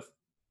should have.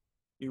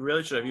 You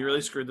really should have. You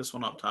really screwed this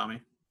one up,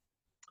 Tommy.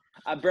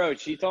 Bro,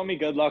 she told me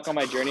good luck on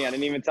my journey. I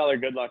didn't even tell her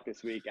good luck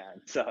this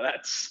weekend. So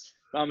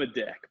I'm a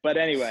dick. But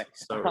anyway.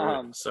 So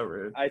rude. So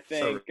rude. I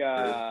think,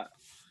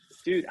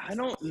 dude, I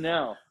don't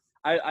know.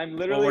 I'm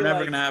literally Well, we're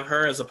never going to have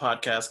her as a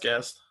podcast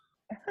guest.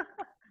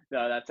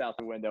 No, that's out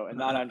the window. And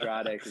not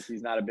Andrade because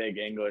he's not a big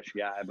English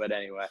guy. But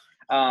anyway,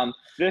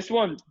 this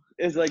one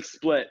is like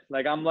split.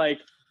 Like I'm like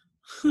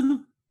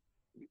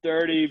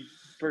 30%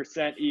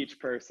 each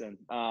person.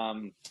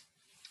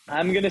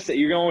 I'm going to say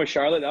you're going with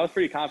Charlotte. That was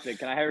pretty confident.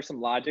 Can I have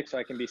some logic so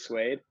I can be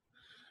swayed?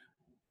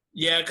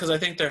 Yeah, because I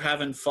think they're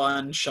having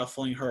fun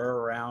shuffling her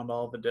around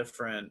all the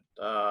different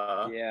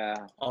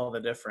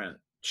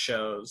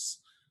shows.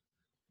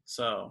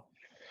 So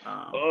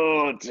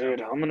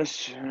dude, I'm gonna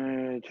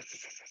say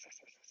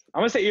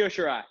Io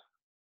Shirai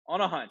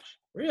on a hunch.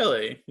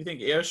 Really? You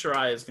think Io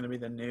Shirai is gonna be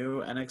the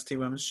new NXT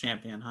Women's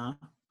Champion, huh?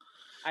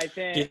 I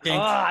think.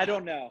 I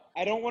don't know.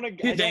 I don't want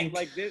to. I don't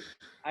like this.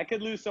 I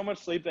could lose so much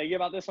sleep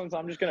about this one, so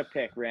I'm just gonna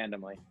pick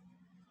randomly.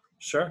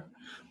 Sure,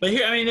 but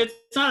here, I mean,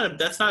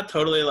 it's not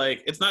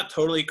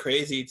totally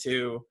crazy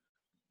to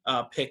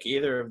pick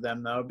either of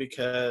them though,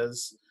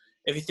 because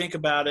if you think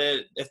about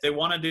it, if they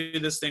want to do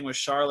this thing with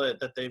Charlotte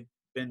that they've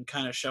been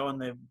kind of showing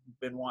they've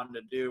been wanting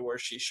to do, where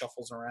she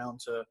shuffles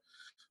around to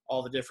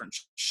all the different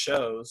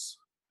shows,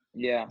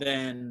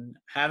 then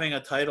having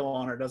a title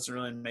on her doesn't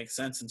really make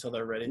sense until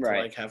they're ready to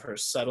like have her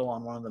settle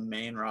on one of the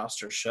main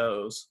roster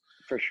shows.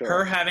 For sure.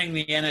 Her having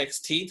the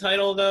NXT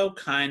title though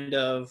kind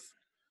of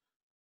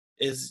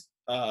is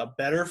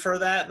better for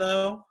that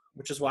though,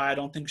 which is why I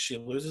don't think she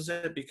loses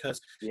it,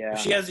 because if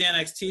she has the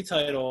NXT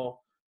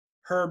title,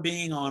 her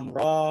being on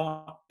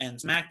Raw and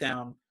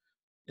SmackDown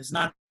is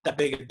not that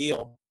big a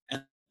deal,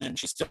 and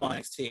she's still on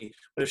NXT.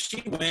 But if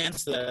she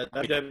wins the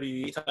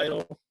WWE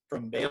title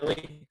from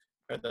Bayley,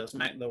 or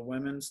the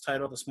women's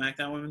title, the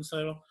SmackDown women's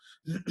title,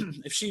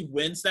 if she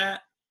wins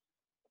that,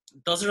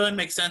 it doesn't really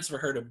make sense for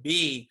her to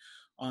be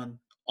on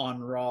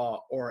Raw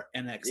or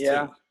NXT.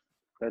 Yeah,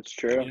 that's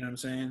true. You know what I'm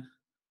saying?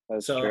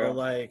 That's true.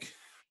 Like,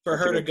 for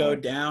her to go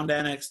down to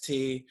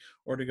NXT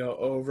or to go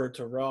over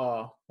to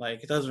Raw,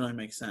 like, it doesn't really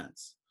make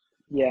sense.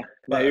 Yeah,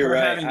 but her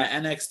having the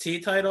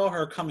NXT title,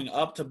 her coming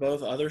up to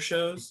both other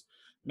shows,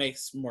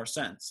 makes more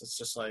sense. It's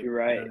just like, you're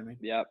right. You know what I mean?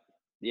 Yep.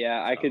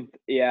 Yeah, I could.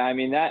 Yeah, I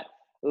mean that.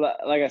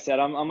 Like I said,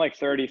 I'm like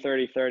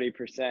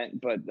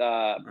 30%, but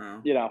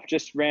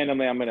just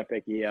randomly, I'm gonna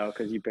pick Io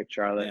because you picked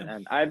Charlotte,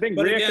 and I think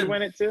Rhea could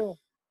win it too.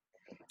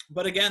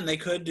 But again, they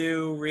could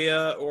do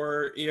Rhea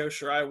or Io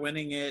Shirai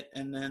winning it,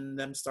 and then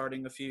them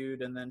starting a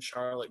feud, and then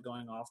Charlotte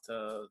going off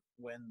to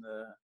win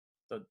the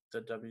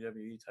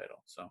WWE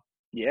title. So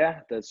Yeah,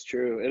 that's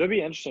true. It'll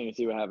be interesting to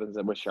see what happens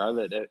with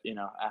Charlotte,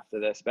 after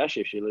this,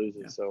 especially if she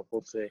loses. Yeah. So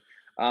we'll see.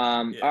 Yeah.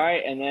 All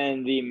right, and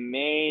then the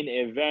main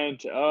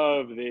event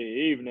of the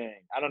evening.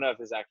 I don't know if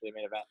this is actually a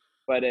main event,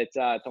 but it's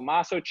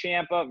Tommaso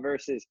Ciampa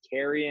versus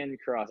Karrion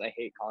Kross. I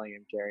hate calling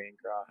him Karrion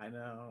Kross. I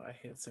know. I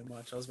hate it so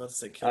much. I was about to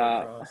say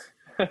Killer Cross.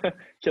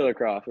 Killer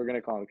Kross. We're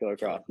gonna call him Killer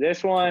Kross.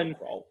 This one,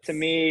 to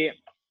me,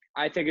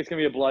 I think it's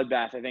gonna be a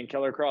bloodbath. I think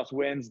Killer Kross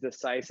wins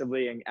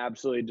decisively and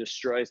absolutely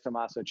destroys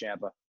Tommaso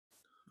Ciampa.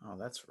 Oh,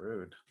 that's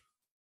rude.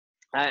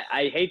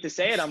 I hate to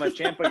say it. I'm a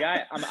Ciampa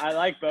guy. I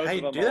like both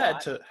of them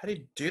How do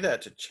you do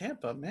that to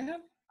Ciampa,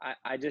 man?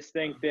 I just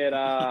think that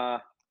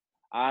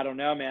I don't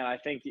know, man. I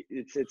think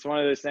it's one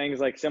of those things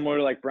like similar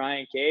to like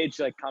Brian Cage,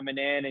 like coming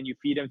in and you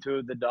feed him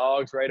to the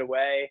dogs right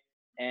away.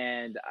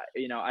 And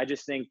I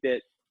just think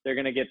that they're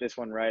gonna get this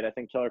one right. I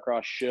think Killer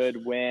Kross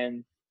should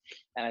win,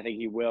 and I think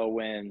he will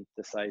win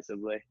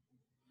decisively.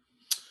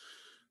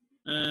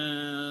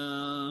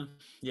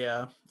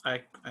 Yeah.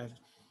 I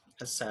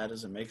as sad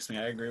as it makes me,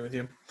 I agree with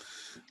you.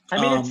 I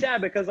mean, it's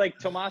sad because like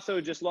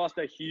Tommaso just lost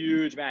a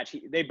huge match.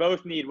 They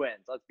both need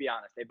wins. Let's be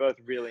honest. They both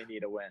really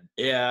need a win.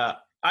 Yeah.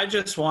 I'm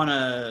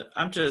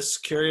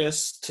just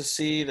curious to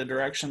see the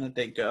direction that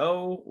they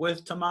go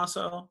with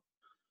Tommaso.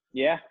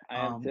 Yeah, I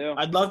am too.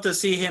 I'd love to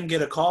see him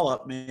get a call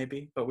up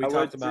maybe, but we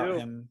talked about too.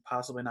 him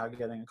possibly not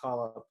getting a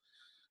call up.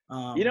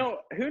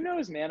 Who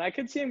knows, man? I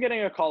could see him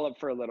getting a call up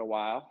for a little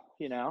while,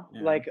 Yeah,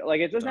 like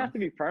it doesn't have to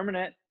be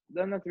permanent. It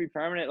doesn't have to be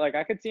permanent. Like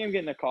I could see him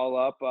getting a call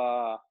up.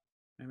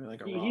 Maybe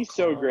like he's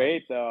so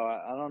great though.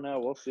 I don't know.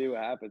 We'll see what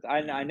happens.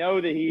 I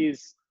know that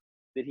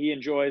he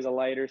enjoys a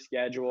lighter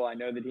schedule. I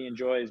know that he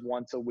enjoys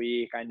once a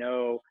week. I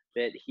know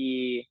that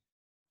he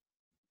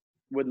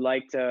would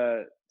like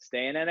to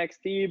stay in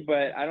NXT,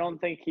 but I don't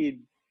think he'd,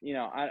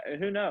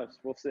 who knows?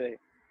 We'll see.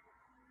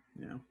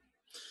 Yeah.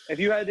 If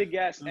you had to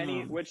guess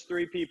which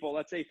three people,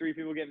 let's say three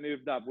people get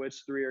moved up,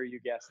 which three are you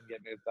guessing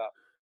get moved up?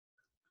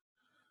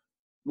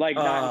 Like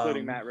not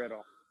including Matt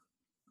Riddle.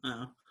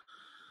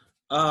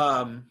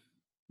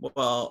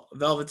 Well,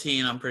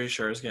 Velveteen, I'm pretty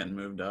sure is getting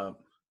moved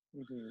up.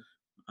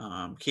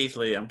 Mm-hmm. Keith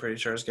Lee, I'm pretty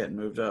sure is getting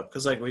moved up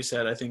because, like we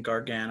said, I think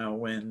Gargano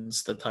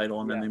wins the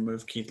title and then they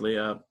move Keith Lee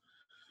up.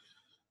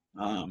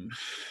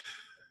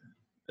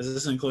 Is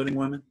this including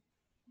women?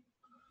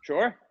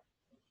 Sure.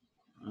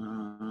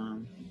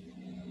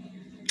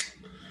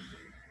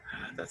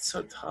 That's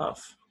so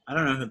tough. I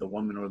don't know who the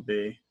woman would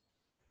be,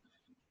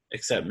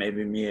 except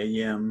maybe Mia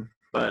Yim.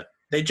 But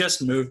they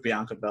just moved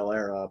Bianca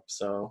Belair up,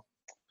 so.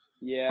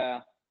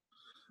 Yeah.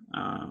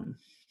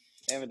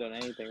 They haven't done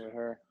anything with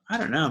her. I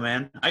don't know,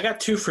 man. I got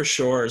two for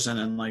sures, and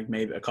then like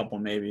maybe a couple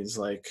maybes,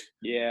 like.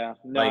 Yeah.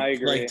 No, I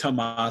agree. Like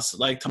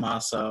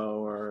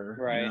Tommaso, or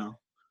right.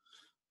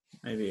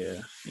 Maybe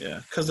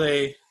because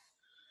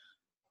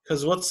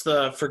what's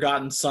the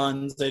Forgotten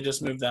Sons? They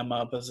just moved them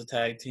up as a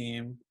tag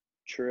team.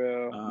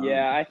 True.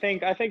 Yeah, I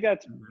think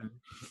that's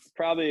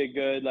probably a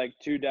good like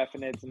two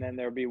definites, and then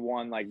there'll be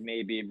one like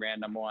maybe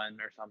random one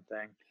or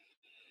something.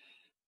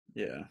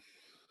 Yeah.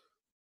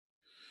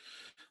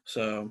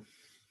 So.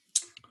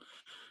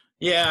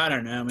 Yeah, I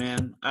don't know,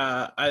 man.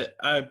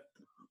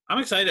 I'm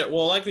excited.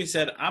 Well, like we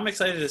said, I'm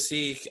excited to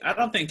see. I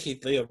don't think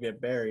Keith Lee will get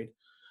buried.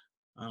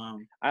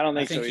 I don't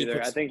think so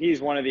either. I think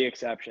he's one of the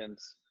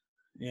exceptions.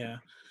 Yeah,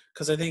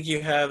 because I think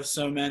you have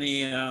so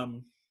many.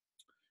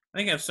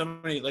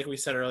 Like we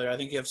said earlier, I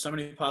think you have so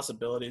many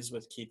possibilities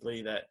with Keith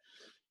Lee that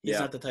he's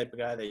not the type of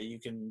guy that you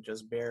can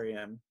just bury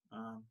him.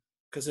 And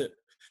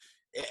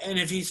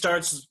if he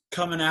starts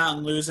coming out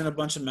and losing a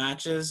bunch of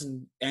matches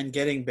and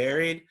getting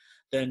buried,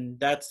 then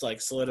that's like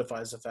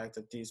solidifies the fact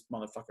that these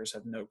motherfuckers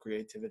have no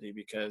creativity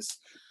because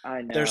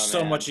there's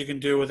so much you can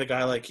do with a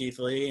guy like Keith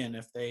Lee, and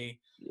if they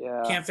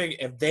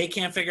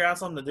can't figure out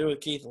something to do with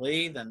Keith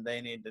Lee, then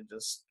they need to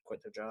just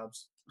quit their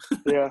jobs.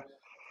 Yeah.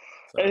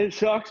 So. And it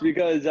sucks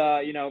because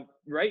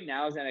right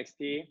now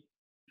NXT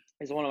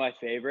is one of my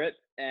favorite,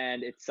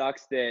 and it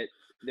sucks that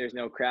there's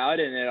no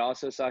crowd, and it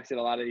also sucks that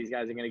a lot of these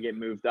guys are going to get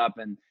moved up,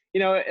 and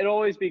it'll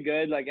always be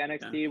good. Like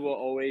NXT will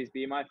always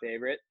be my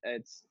favorite.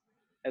 It's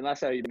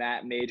unless a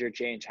major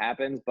change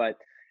happens, but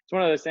it's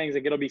one of those things.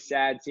 Like it'll be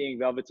sad seeing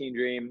Velveteen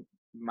Dream,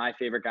 my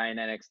favorite guy in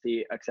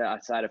NXT,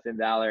 outside of Finn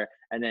Balor,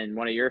 and then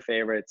one of your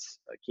favorites,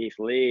 Keith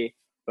Lee,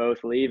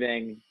 both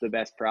leaving the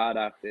best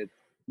product.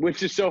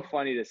 Which is so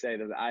funny to say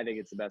that I think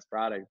it's the best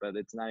product, but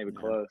it's not even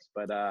close.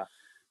 But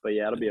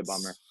yeah, it'll be a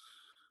bummer.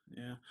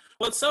 Yeah.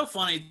 Well, it's so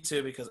funny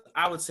too because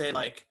I would say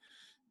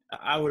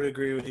I would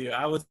agree with you.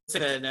 I would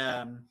say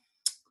that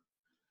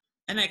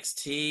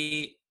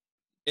NXT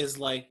is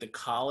like the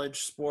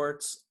college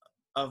sports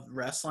of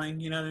wrestling.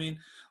 You know what I mean?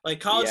 Like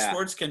college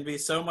sports can be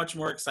so much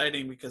more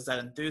exciting because that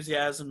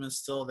enthusiasm is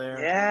still there.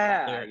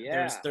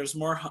 Yeah. There's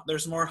more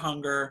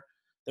hunger.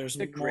 There's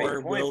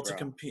more will to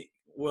compete.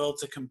 Will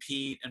to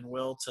compete and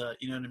will to,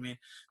 you know what I mean?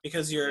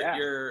 Because you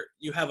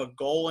have a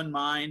goal in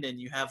mind and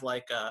you have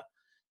like a,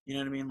 you know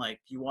what I mean? Like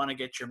you want to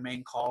get your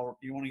main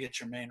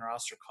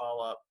roster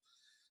call up.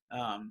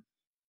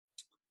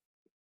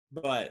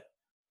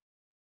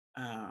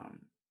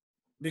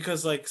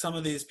 because like some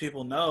of these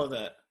people know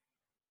that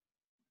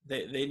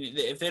they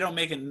if they don't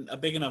make a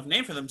big enough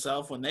name for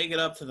themselves when they get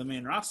up to the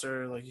main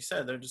roster, like you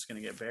said, they're just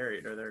going to get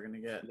buried, or they're going to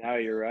get. No,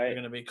 you're right. They're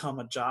going to become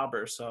a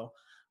jobber. So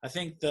I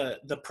think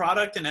the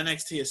product in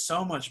NXT is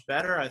so much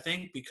better. I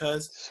think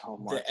because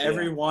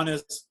everyone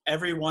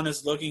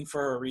is looking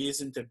for a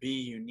reason to be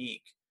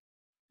unique,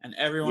 and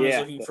everyone is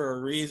looking for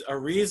a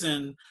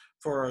reason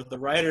for the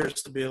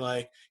writers to be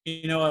like,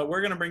 you know what,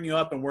 we're going to bring you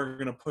up and we're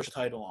going to push a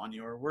title on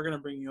you, or we're going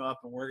to bring you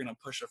up and we're going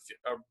to push a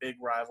big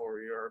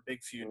rivalry or a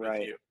big feud with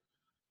you.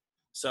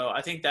 So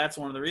I think that's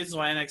one of the reasons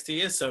why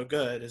NXT is so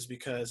good, is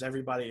because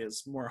everybody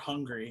is more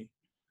hungry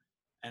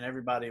and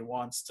everybody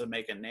wants to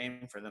make a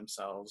name for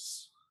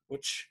themselves,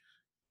 which,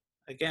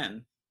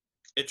 again,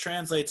 it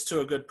translates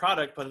to a good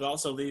product, but it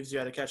also leaves you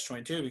at a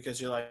catch-22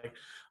 because you're like,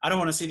 I don't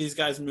want to see these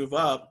guys move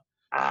up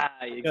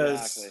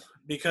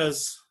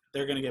because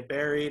they're going to get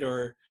buried,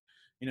 or,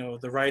 you know,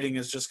 the writing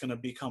is just going to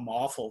become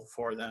awful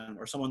for them,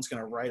 or someone's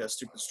going to write a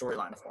stupid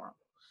storyline for them.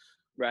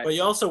 Right. But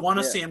you also want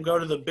to see him go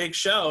to the big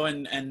show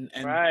and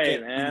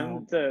get,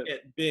 man.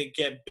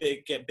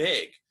 get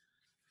big.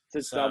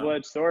 It's a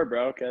double-edged sword,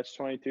 bro.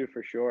 Catch-22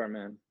 for sure,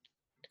 man.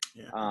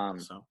 Yeah. All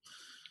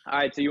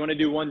right, so you want to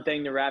do one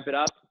thing to wrap it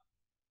up?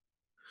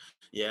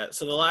 Yeah.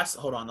 So the last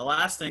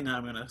thing that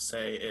I'm gonna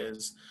say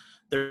is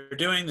they're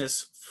doing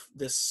this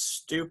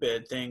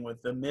stupid thing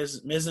with the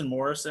Miz and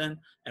Morrison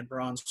and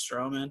Braun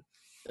Strowman.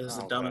 This is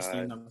the dumbest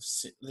thing I've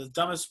seen, the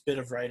dumbest bit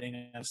of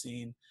writing I've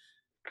seen.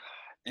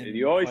 Dude,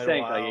 you always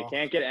think like it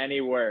can't get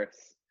any worse.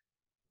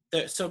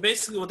 So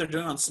basically, what they're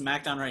doing on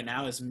SmackDown right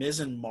now is Miz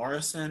and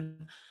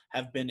Morrison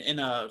have been in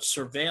a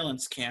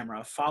surveillance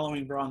camera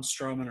following Braun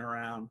Strowman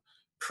around,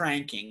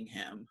 pranking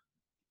him.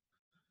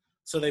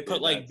 So they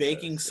put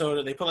baking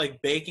soda. They put like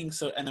baking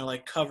soda, and they're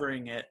like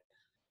covering it,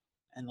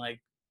 and like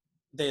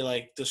they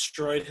like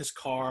destroyed his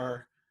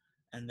car,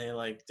 and they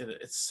like did it.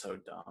 It's so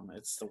dumb.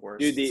 It's the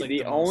worst. Dude,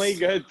 the only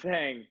good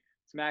thing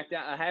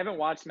SmackDown. I haven't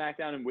watched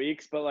SmackDown in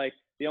weeks, but like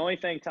the only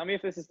thing. Tell me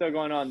if this is still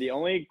going on. The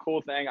only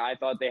cool thing I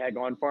thought they had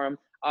going for him,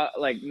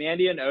 like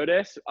Mandy and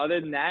Otis. Other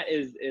than that,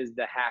 is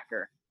the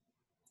hacker.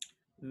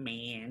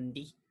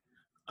 Mandy.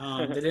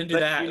 They didn't do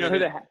that. You know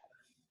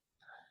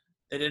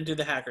they didn't do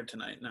the hacker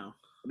tonight. No.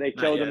 They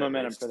killed the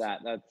momentum for that.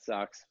 That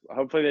sucks.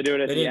 Hopefully they do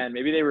it at the end.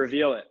 Maybe they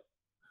reveal it.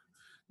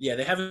 Yeah,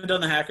 they haven't done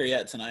the hacker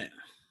yet tonight.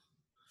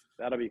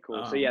 That'll be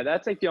cool. So, yeah,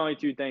 that's like the only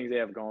two things they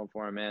have going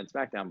for them, man.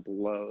 SmackDown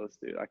blows,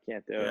 dude. I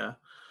can't do it. Yeah.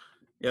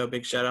 Yo,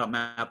 big shout-out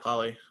Matt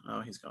Polly. Oh,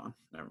 he's gone.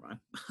 Never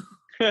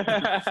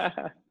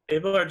mind.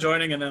 People are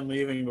joining and then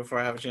leaving before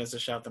I have a chance to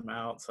shout them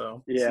out.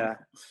 So yeah.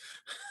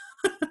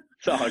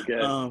 It's all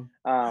good.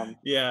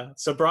 Yeah.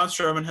 So Braun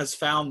Strowman has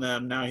found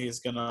them. Now he's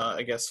gonna,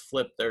 I guess,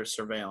 flip their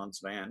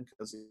surveillance van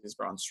because he's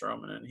Braun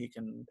Strowman and he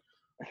can,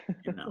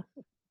 you know,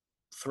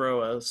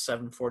 throw a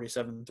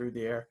 747 through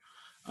the air.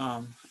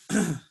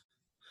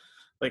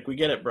 Like, we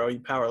get it, bro. You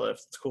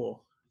powerlift. It's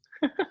cool.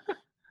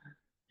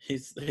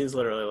 He's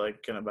literally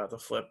like about to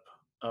flip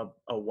a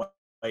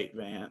white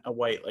van, a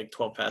white like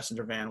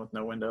 12-passenger van with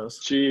no windows.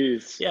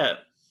 Jeez. Yeah.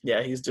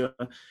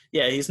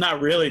 He's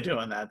not really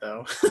doing that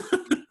though.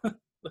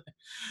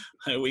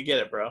 We get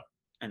it, bro.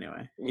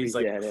 Anyway, he's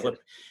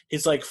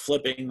like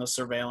flipping the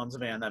surveillance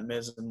van that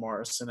Miz and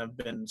Morrison have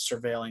been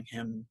surveilling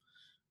him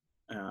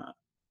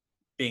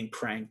being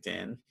pranked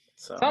in.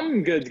 So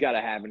something good's got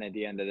to happen at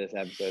the end of this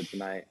episode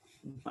tonight.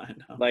 I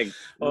know. Like,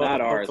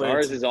 not ours.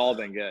 Ours has all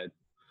been good.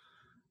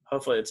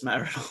 Hopefully it's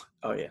Matt Riddle.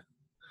 Oh, yeah.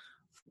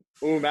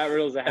 Ooh, Matt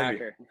Riddle's a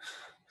hacker.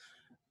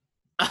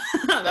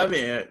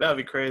 That'd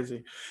be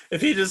crazy.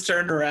 If he just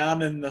turned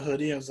around in the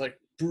hoodie and was like,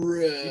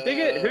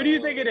 bruh. Who do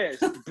you think it is?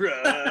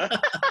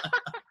 Bruh.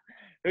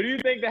 Who do you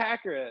think the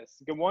hacker is?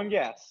 Get one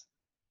guess.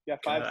 You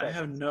got 5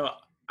 seconds.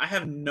 I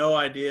have no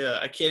idea.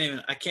 I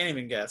can't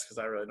even guess because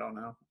I really don't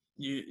know.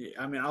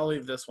 I'll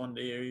leave this one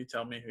to you. You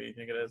tell me who you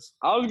think it is.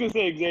 I was gonna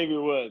say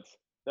Xavier Woods.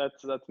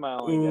 That's my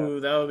only guess. Ooh,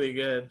 that would be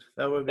good.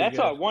 That's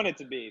what I want it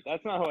to be.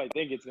 That's not who I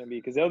think it's gonna be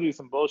because they'll do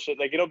some bullshit.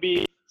 Like it'll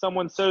be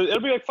someone. So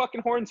it'll be like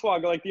fucking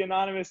Hornswoggle, like the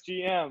anonymous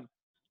GM.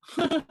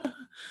 That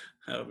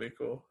would be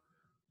cool.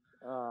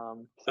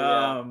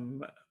 Yeah.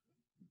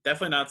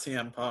 Definitely not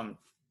CM Punk.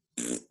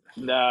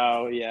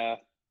 No, yeah.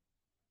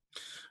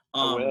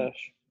 I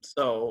wish.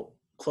 So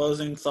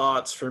closing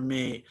thoughts for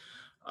me.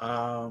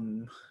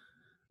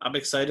 I'm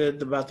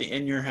excited about the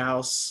In Your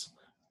House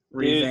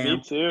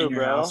revamp. Dude, me too, In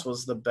Your House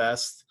was the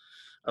best.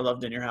 I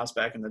loved In Your House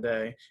back in the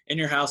day. In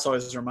Your House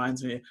always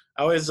reminds me.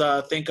 I always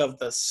think of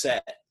the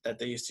set that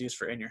they used to use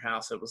for In Your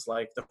House. It was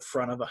like the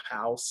front of a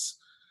house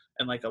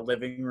and like a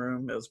living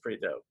room. It was pretty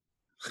dope.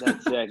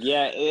 That's sick.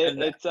 Yeah,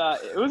 it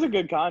was a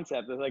good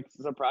concept. It's like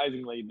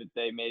surprisingly that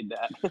they made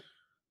that.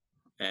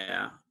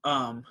 Yeah.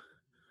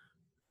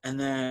 And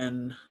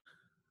then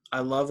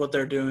I love what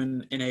they're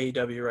doing in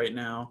AEW right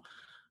now.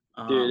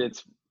 Dude,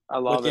 I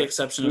love it. With the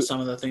exception of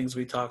some of the things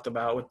we talked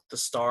about with the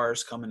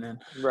stars coming in.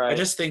 Right. I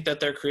just think that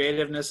their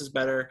creativeness is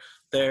better.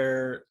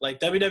 They're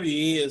like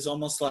WWE is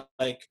almost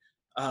like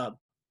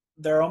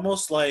they're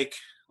almost like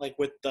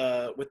with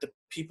the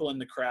people in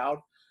the crowd.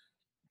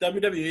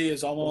 WWE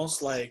is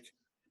almost like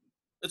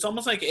it's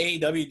almost like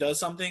AEW does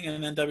something,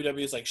 and then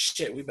WWE is like,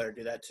 shit, we better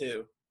do that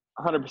too.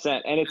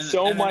 100%, and it's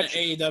and much.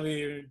 Then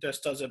AEW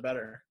just does it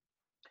better.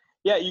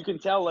 Yeah, you can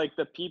tell like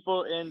the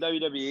people in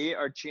WWE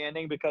are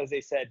chanting because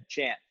they said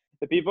chant.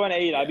 The people in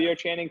AEW are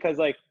chanting because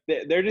like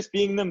they're just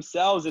being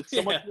themselves. It's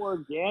so much more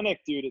organic,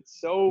 dude. It's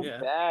so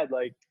bad.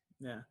 Like,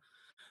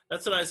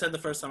 that's what I said the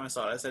first time I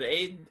saw it. I said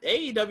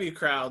AEW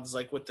crowds,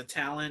 like with the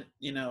talent,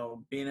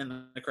 being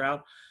in the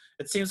crowd,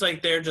 it seems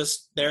like they're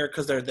just there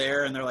because they're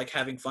there and they're like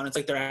having fun. It's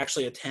like they're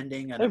actually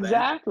attending an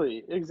event.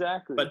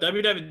 Exactly. But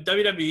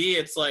WWE,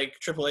 it's like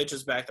Triple H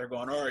is back there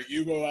going, all right,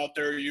 you go out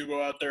there, and you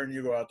go out there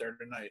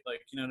tonight.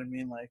 Like, you know what I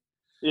mean? Like,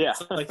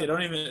 it's like they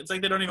don't even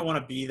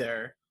want to be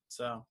there.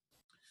 So,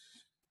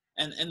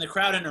 and the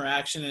crowd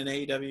interaction in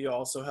AEW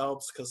also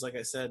helps because, like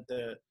I said,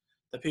 the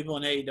people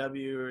in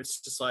AEW, it's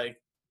just like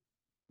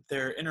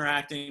they're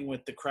interacting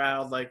with the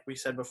crowd. Like we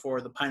said before,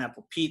 the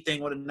Pineapple Pete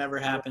thing would have never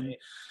happened.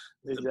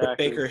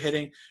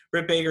 Exactly.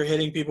 Britt Baker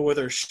hitting people with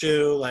her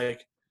shoe.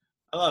 Like,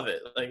 I love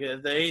it. Like the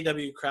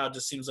AEW crowd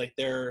just seems like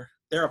they're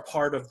a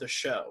part of the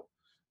show.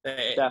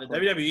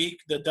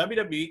 The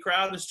WWE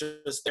crowd is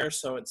just there,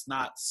 so it's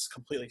not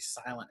completely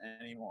silent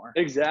anymore.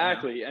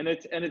 Exactly, and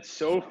it's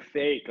so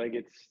fake. Like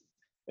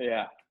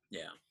yeah.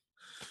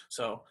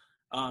 So,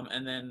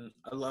 and then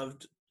I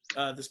loved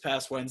this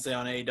past Wednesday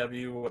on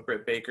AEW what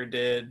Britt Baker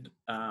did.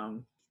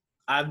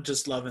 I'm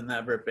just loving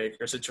that Britt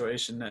Baker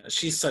situation.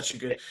 She's such a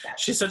great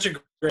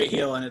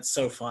heel, and it's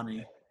so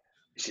funny.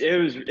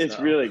 It's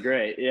really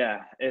great.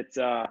 Yeah, it's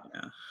I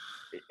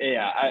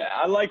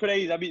like what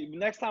AEW.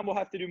 Next time we'll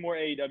have to do more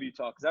AEW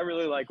talk because I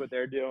really like what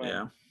they're doing.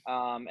 Yeah.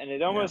 And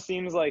it almost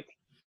seems like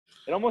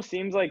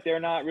they're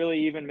not really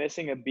even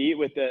missing a beat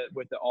with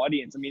the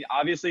audience. I mean,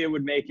 obviously it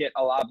would make it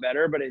a lot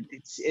better, but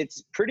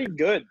it's pretty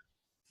good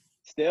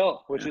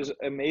still, which is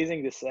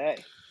amazing to say.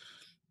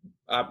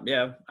 I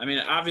mean,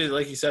 obviously,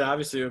 like you said,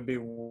 obviously it would be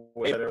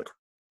way better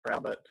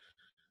crowd, but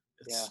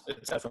it's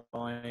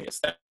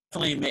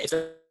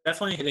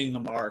definitely hitting the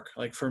mark.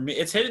 Like for me,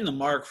 it's hitting the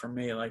mark for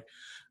me. Like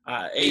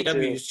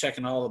AEW is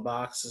checking all the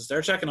boxes.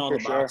 They're checking all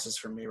the boxes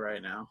for me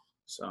right now.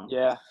 So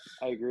yeah,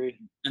 I agree.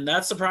 And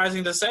that's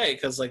surprising to say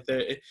because like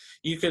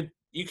you can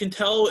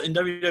tell in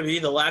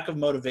WWE the lack of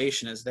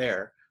motivation is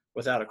there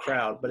without a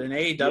crowd, but in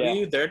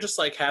AEW they're just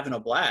like having a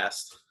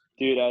blast.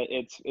 Dude,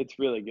 it's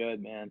really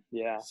good, man.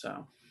 Yeah.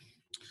 So,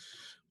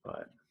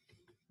 but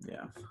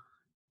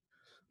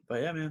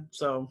man.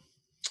 So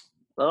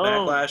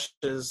Backlash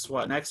is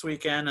what next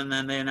weekend, and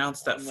then they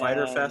announced that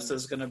Fyter Fest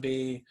is going to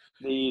be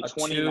the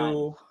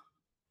 29th.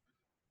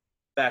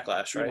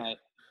 Backlash, right?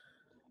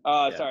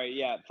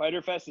 Sorry,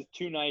 Fyter Fest is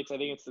 2 nights. I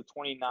think it's the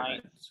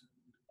 29th,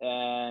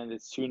 and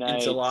it's 2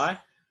 nights. In July?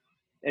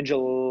 In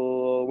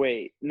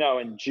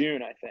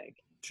June, I think.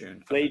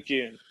 June. Late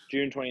June.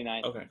 June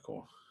 29th. Okay,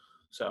 cool.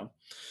 So,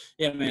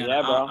 yeah, man,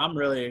 bro. I'm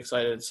really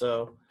excited.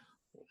 So,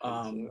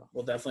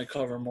 we'll definitely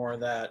cover more of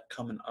that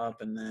coming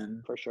up, and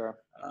then for sure.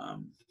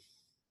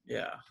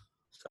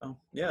 So,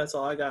 that's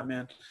all I got,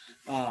 man.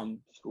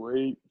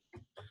 Sweet.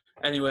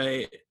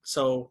 Anyway,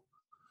 so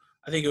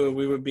I think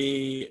we would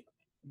be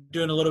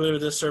doing a little bit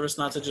of a disservice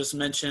not to just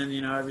mention,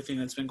 everything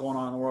that's been going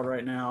on in the world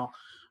right now.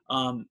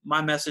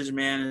 My message,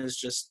 man, is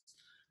just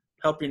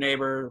help your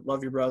neighbor,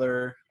 love your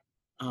brother.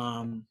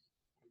 I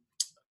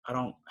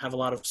don't have a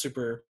lot of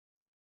super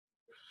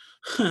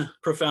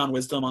profound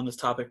wisdom on this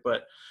topic,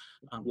 but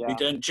we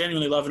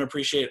genuinely love and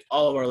appreciate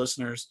all of our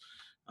listeners.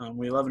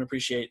 We love and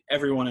appreciate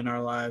everyone in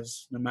our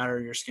lives, no matter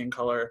your skin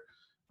color.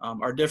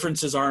 Our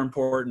differences are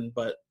important,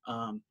 but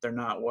they're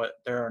not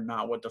what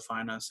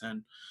define us.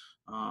 And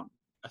I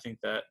think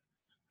that,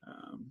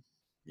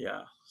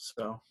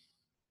 so.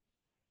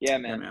 Yeah,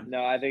 man.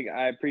 No, I think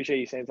I appreciate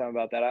you saying something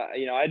about that.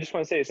 I just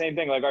want to say the same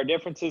thing. Like our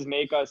differences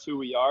make us who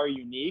we are,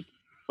 unique,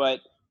 but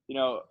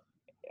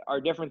our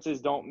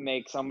differences don't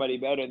make somebody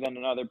better than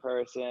another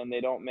person.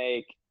 They don't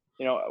make,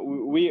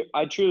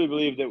 I truly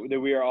believe that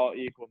we are all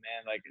equal,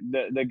 man. Like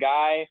the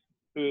guy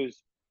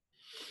who's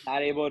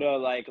not able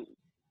to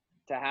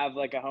to have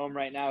like a home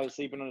right now, who's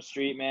sleeping on the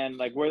street, man.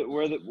 Like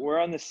we're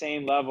on the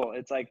same level.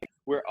 It's like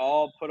we're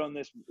all put on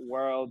this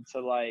world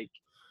to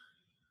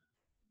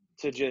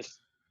just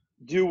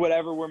do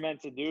whatever we're meant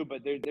to do,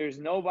 but there's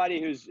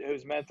nobody who's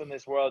meant in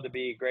this world to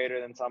be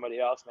greater than somebody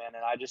else, man.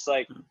 And I just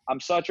I'm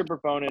such a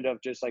proponent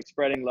of just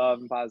spreading love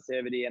and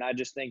positivity. And I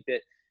just think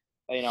that,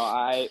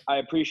 I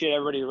appreciate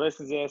everybody who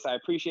listens to this. I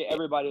appreciate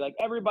everybody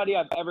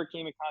I've ever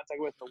came in contact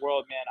with in the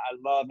world, man. I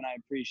love and I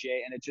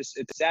appreciate. And it's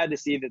sad to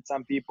see that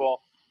some people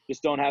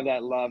just don't have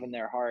that love in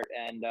their heart.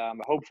 And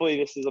hopefully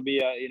this will be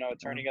a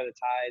turning of the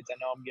tides. I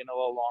know I'm getting a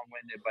little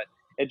long-winded, but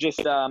it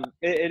just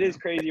it is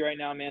crazy right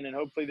now, man. And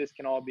hopefully this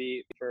can all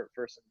be for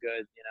some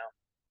good,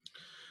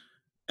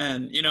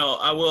 And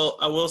I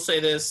will say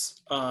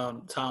this,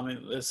 Tommy.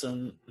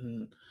 Listen,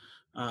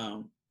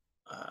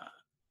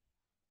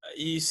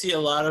 you see a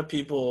lot of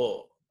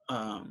people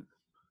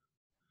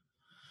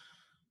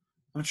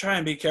I'm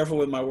trying to be careful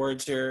with my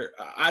words here.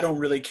 I don't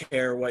really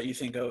care what you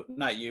think of,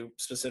 not you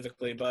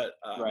specifically, but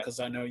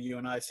because I know you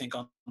and I think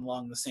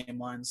along the same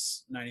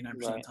lines 99% of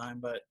the time.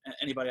 But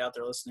anybody out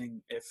there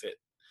listening, if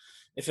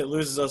it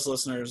loses us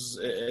listeners,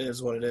 it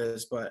is what it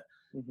is. But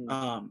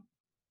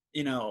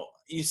you know,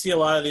 you see a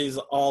lot of these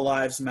all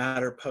lives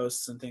matter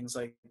posts and things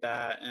like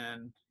that,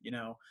 and you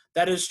know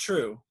that is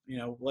true. You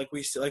know, like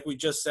we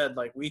just said,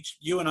 like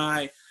you and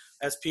I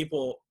as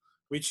people,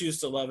 we choose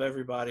to love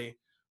everybody.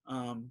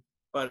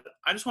 But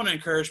I just want to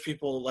encourage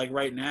people, like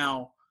right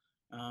now,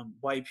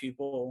 white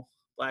people,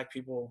 black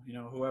people, you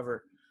know,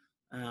 whoever.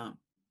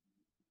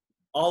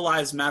 All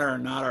lives matter are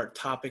not our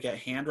topic at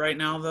hand right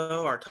now,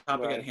 though. Our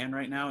topic at hand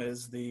right now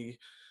is the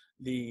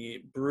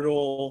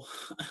brutal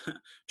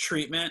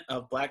treatment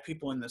of black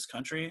people in this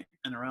country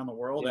and around the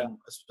world, and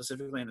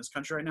specifically in this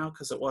country right now.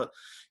 Because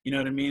you know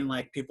what I mean?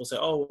 Like people say,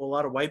 oh, well, a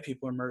lot of white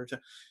people are murdered.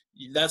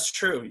 That's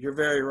true. You're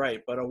very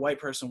right. But a white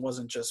person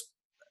wasn't just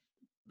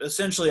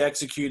essentially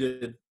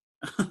executed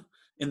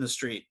in the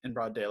street in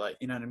broad daylight.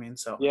 You know what I mean?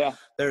 So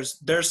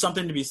there's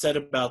something to be said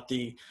about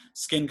the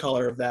skin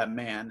color of that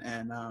man.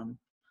 And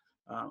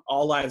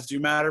all lives do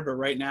matter, but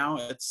right now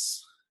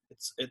it's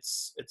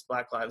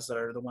black lives that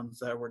are the ones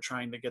that we're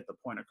trying to get the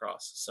point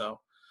across. So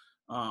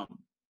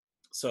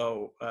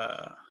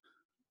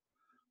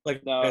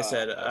like I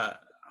said,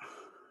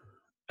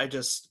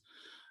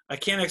 I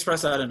can't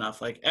express that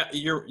enough. Like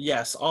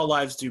yes, all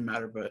lives do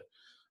matter, but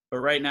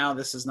right now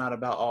this is not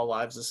about all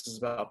lives. This is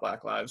about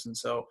black lives. And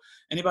so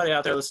anybody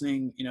out there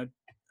listening, you know,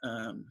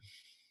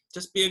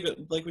 just be a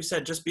good, like we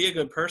said, just be a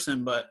good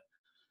person, but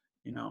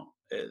you know,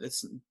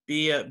 it's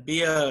be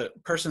a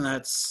person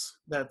that's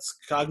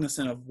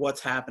cognizant of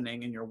what's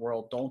happening in your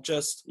world. Don't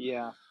just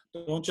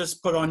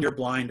put on your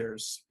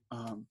blinders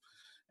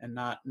and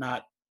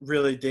not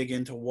really dig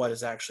into what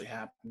is actually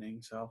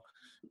happening. So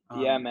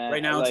man,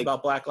 right now it's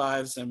about black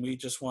lives, and we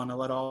just want to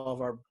let all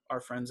of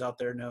our friends out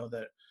there know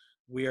that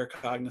we are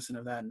cognizant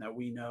of that, and that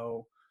we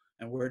know,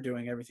 and we're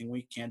doing everything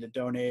we can to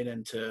donate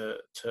and to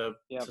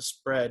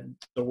spread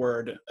the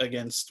word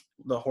against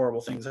the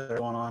horrible things that are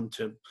going on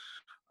to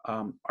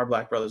our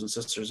black brothers and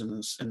sisters in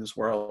this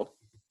world.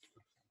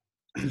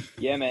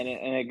 Yeah, man.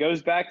 And it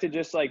goes back to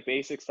just like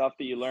basic stuff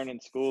that you learn in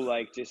school,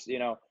 like just, you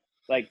know,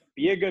 like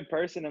be a good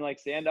person and like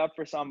stand up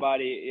for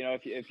somebody. You know,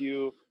 if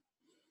you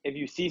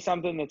see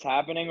something that's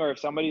happening, or if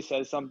somebody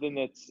says something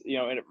that's, you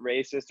know,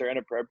 racist or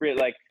inappropriate,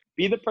 like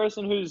be the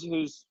person who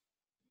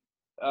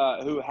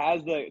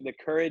has the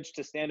courage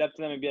to stand up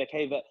to them and be like,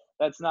 hey,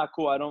 that's not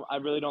cool. I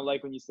really don't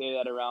like when you say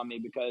that around me,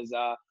 because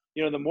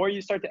you know, the more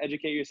you start to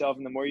educate yourself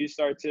and the more you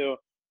start to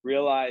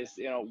realize,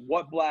 you know,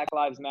 what Black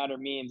Lives Matter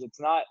means,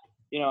 it's not,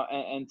 you know,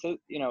 and to,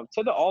 you know,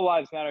 to the all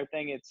lives matter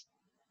thing,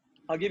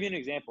 I'll give you an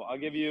example.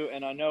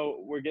 And I know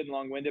we're getting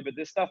long-winded, but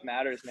this stuff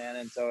matters, man.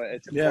 And so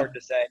it's important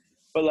to say.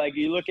 But like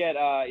you look at,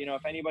 you know,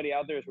 if anybody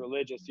out there is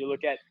religious, you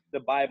look at the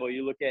Bible,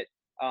 you look at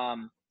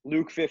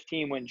Luke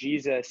 15, when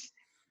Jesus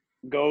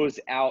goes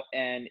out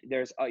and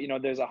there's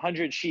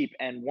 100 sheep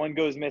and one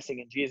goes missing,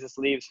 and Jesus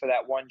leaves for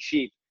that one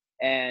sheep.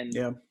 And,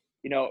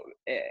 you know,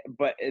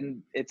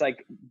 it's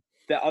like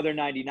the other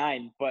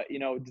 99, but you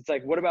know, it's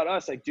like, what about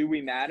us? Like, do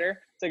we matter?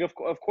 It's like,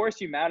 of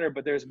course you matter,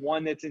 but there's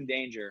one that's in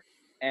danger.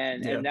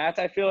 And that's,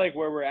 I feel like,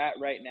 where we're at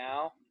right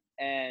now.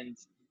 And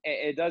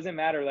it doesn't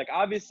matter. Like,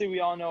 obviously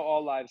we all know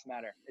all lives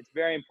matter. It's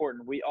very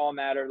important. We all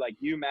matter. Like,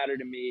 you matter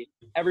to me.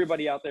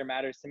 Everybody out there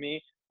matters to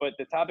me. But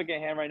the topic at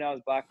hand right now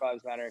is Black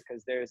Lives Matter,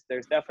 because there's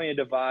definitely a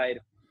divide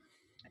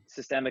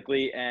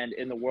systemically and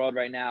in the world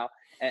right now.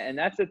 And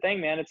that's the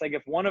thing, man. It's like,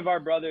 if one of our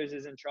brothers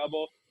is in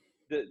trouble,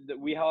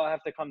 we all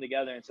have to come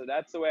together. And so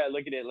that's the way I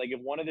look at it. Like,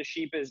 if one of the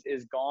sheep is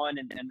gone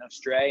and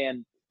astray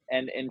and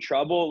in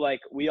trouble,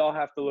 like, we all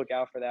have to look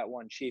out for that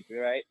one sheep,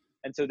 right?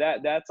 And so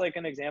that's like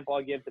an example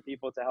I'll give to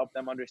people to help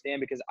them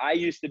understand, because I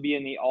used to be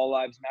in the all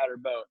lives matter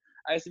boat.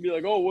 I used to be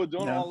like, oh, well,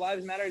 don't all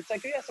lives matter? It's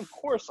like, yes, of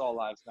course all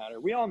lives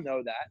matter. We all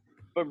know that.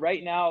 But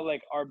right now,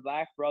 like, our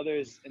Black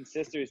brothers and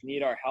sisters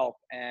need our help.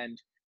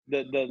 And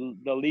the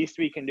least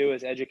we can do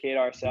is educate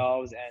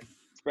ourselves and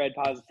spread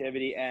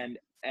positivity and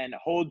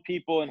hold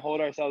people and hold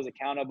ourselves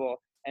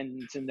accountable,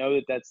 and to know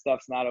that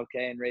stuff's not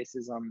okay. And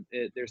racism,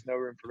 there's no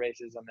room for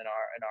racism in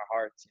our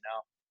hearts, you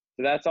know?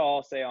 So that's all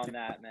I'll say on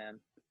that, man.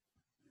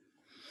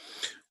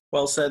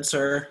 Well said,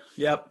 sir.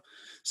 Yep.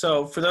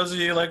 So for those of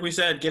you, like we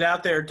said, get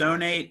out there,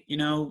 donate, you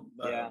know,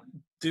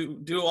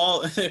 do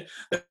all,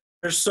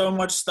 there's so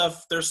much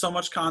stuff. There's so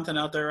much content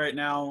out there right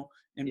now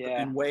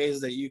in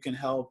ways that you can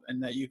help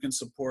and that you can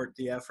support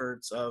the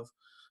efforts of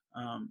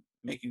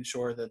making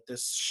sure that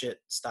this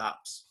shit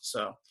stops.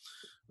 So,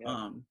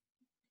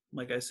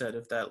 like I said,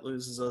 if that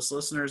loses us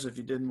listeners, if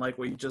you didn't like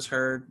what you just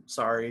heard,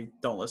 sorry,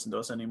 don't listen to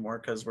us anymore,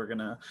 because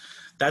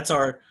that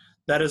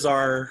is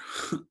our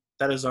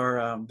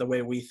the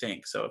way we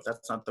think. So if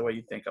that's not the way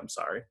you think, I'm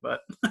sorry, but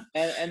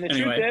and the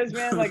anyway. Truth is,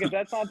 man, like, if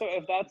that's not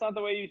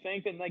the way you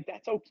think, then like,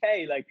 that's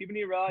okay. Like, people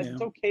need to realize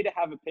it's okay to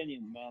have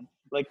opinions, man.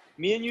 Like,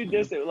 me and you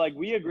like,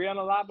 we agree on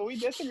a lot, but we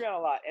disagree on a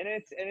lot, and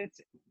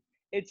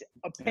it's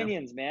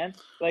opinions, man.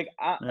 Like,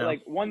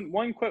 like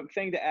one quick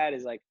thing to add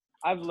is like,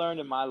 I've learned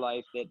in my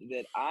life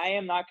that I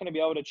am not going to be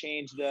able to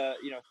change the,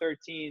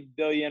 13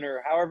 billion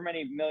or however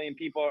many million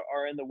people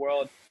are in the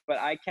world, but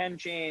I can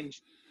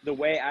change the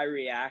way I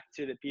react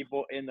to the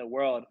people in the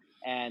world.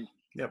 And,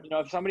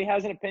 if somebody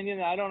has an opinion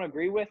that I don't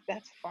agree with,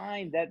 that's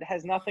fine. That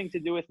has nothing to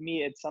do with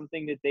me. It's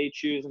something that they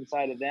choose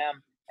inside of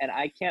them. And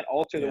I can't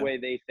alter the way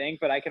they think,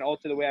 but I can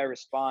alter the way I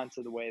respond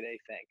to the way they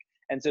think.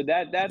 And so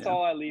that's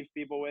all I leave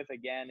people with.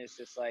 Again, is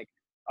just like,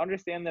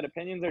 understand that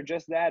opinions are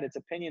just that. It's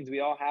opinions. We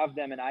all have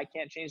them, and I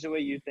can't change the way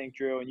you think,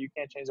 Drew, and you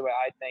can't change the way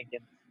I think.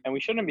 And we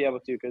shouldn't be able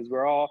to, because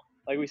we're all,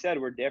 like we said,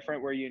 we're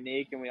different, we're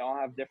unique, and we all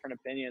have different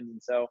opinions.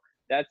 And so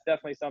that's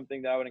definitely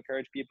something that I would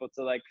encourage people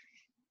to, like,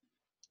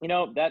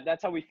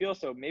 that's how we feel.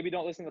 So maybe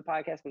don't listen to the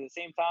podcast, but at the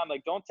same time,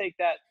 like, don't take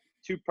that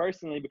too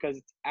personally, because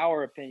it's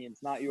our opinion,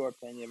 it's not your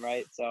opinion,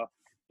 right? So,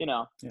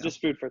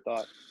 just food for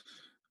thought.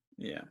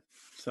 Yeah.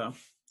 So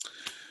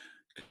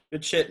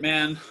good shit,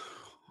 man.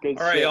 Good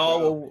all right, shit,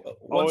 y'all. Well,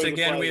 once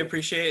again, we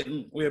appreciate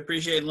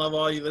and love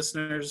all you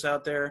listeners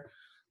out there.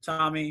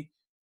 Tommy,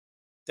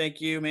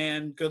 thank you,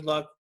 man. Good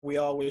luck. We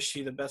all wish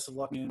you the best of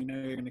luck, man. We know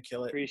you're gonna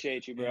kill it.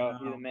 Appreciate you, bro.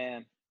 You're the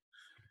man.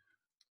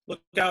 Look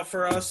out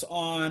for us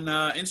on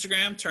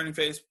Instagram, Turning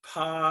Face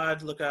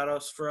Pod. Look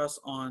out for us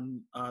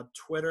on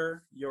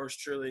Twitter. Yours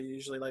truly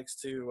usually likes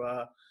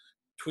to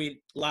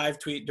live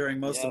tweet during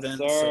most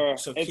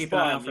events. So keep an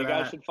eye out for that. You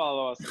guys should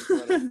follow us on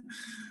Twitter.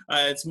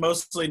 It's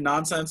mostly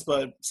nonsense,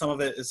 but some of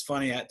it is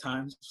funny at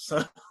times.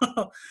 So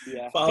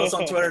follow us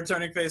on Twitter,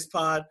 Turning Face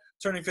Pod,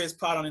 Turning Face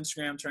Pod on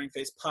Instagram, Turning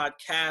Face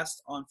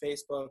Podcast on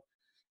Facebook,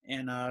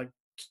 and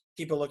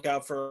keep a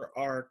lookout for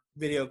our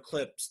video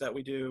clips that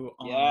we do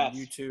on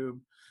YouTube.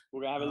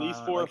 We're going to have at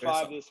least 4 or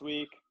 5 this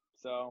week.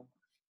 So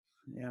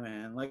yeah,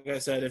 man. Like I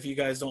said, if you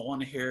guys don't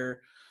want to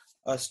hear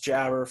us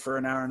jabber for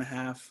an hour and a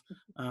half,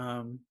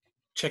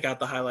 check out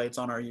the highlights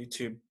on our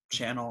YouTube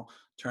channel,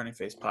 Turning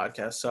Face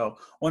Podcast. So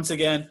once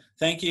again,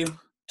 thank you,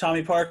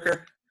 Tommy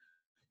Parker,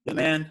 the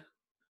man.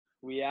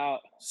 We out.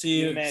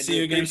 See you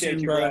again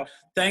soon, brother.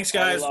 Thanks,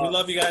 guys. We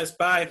love you guys.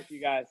 Bye. Thank you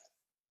guys.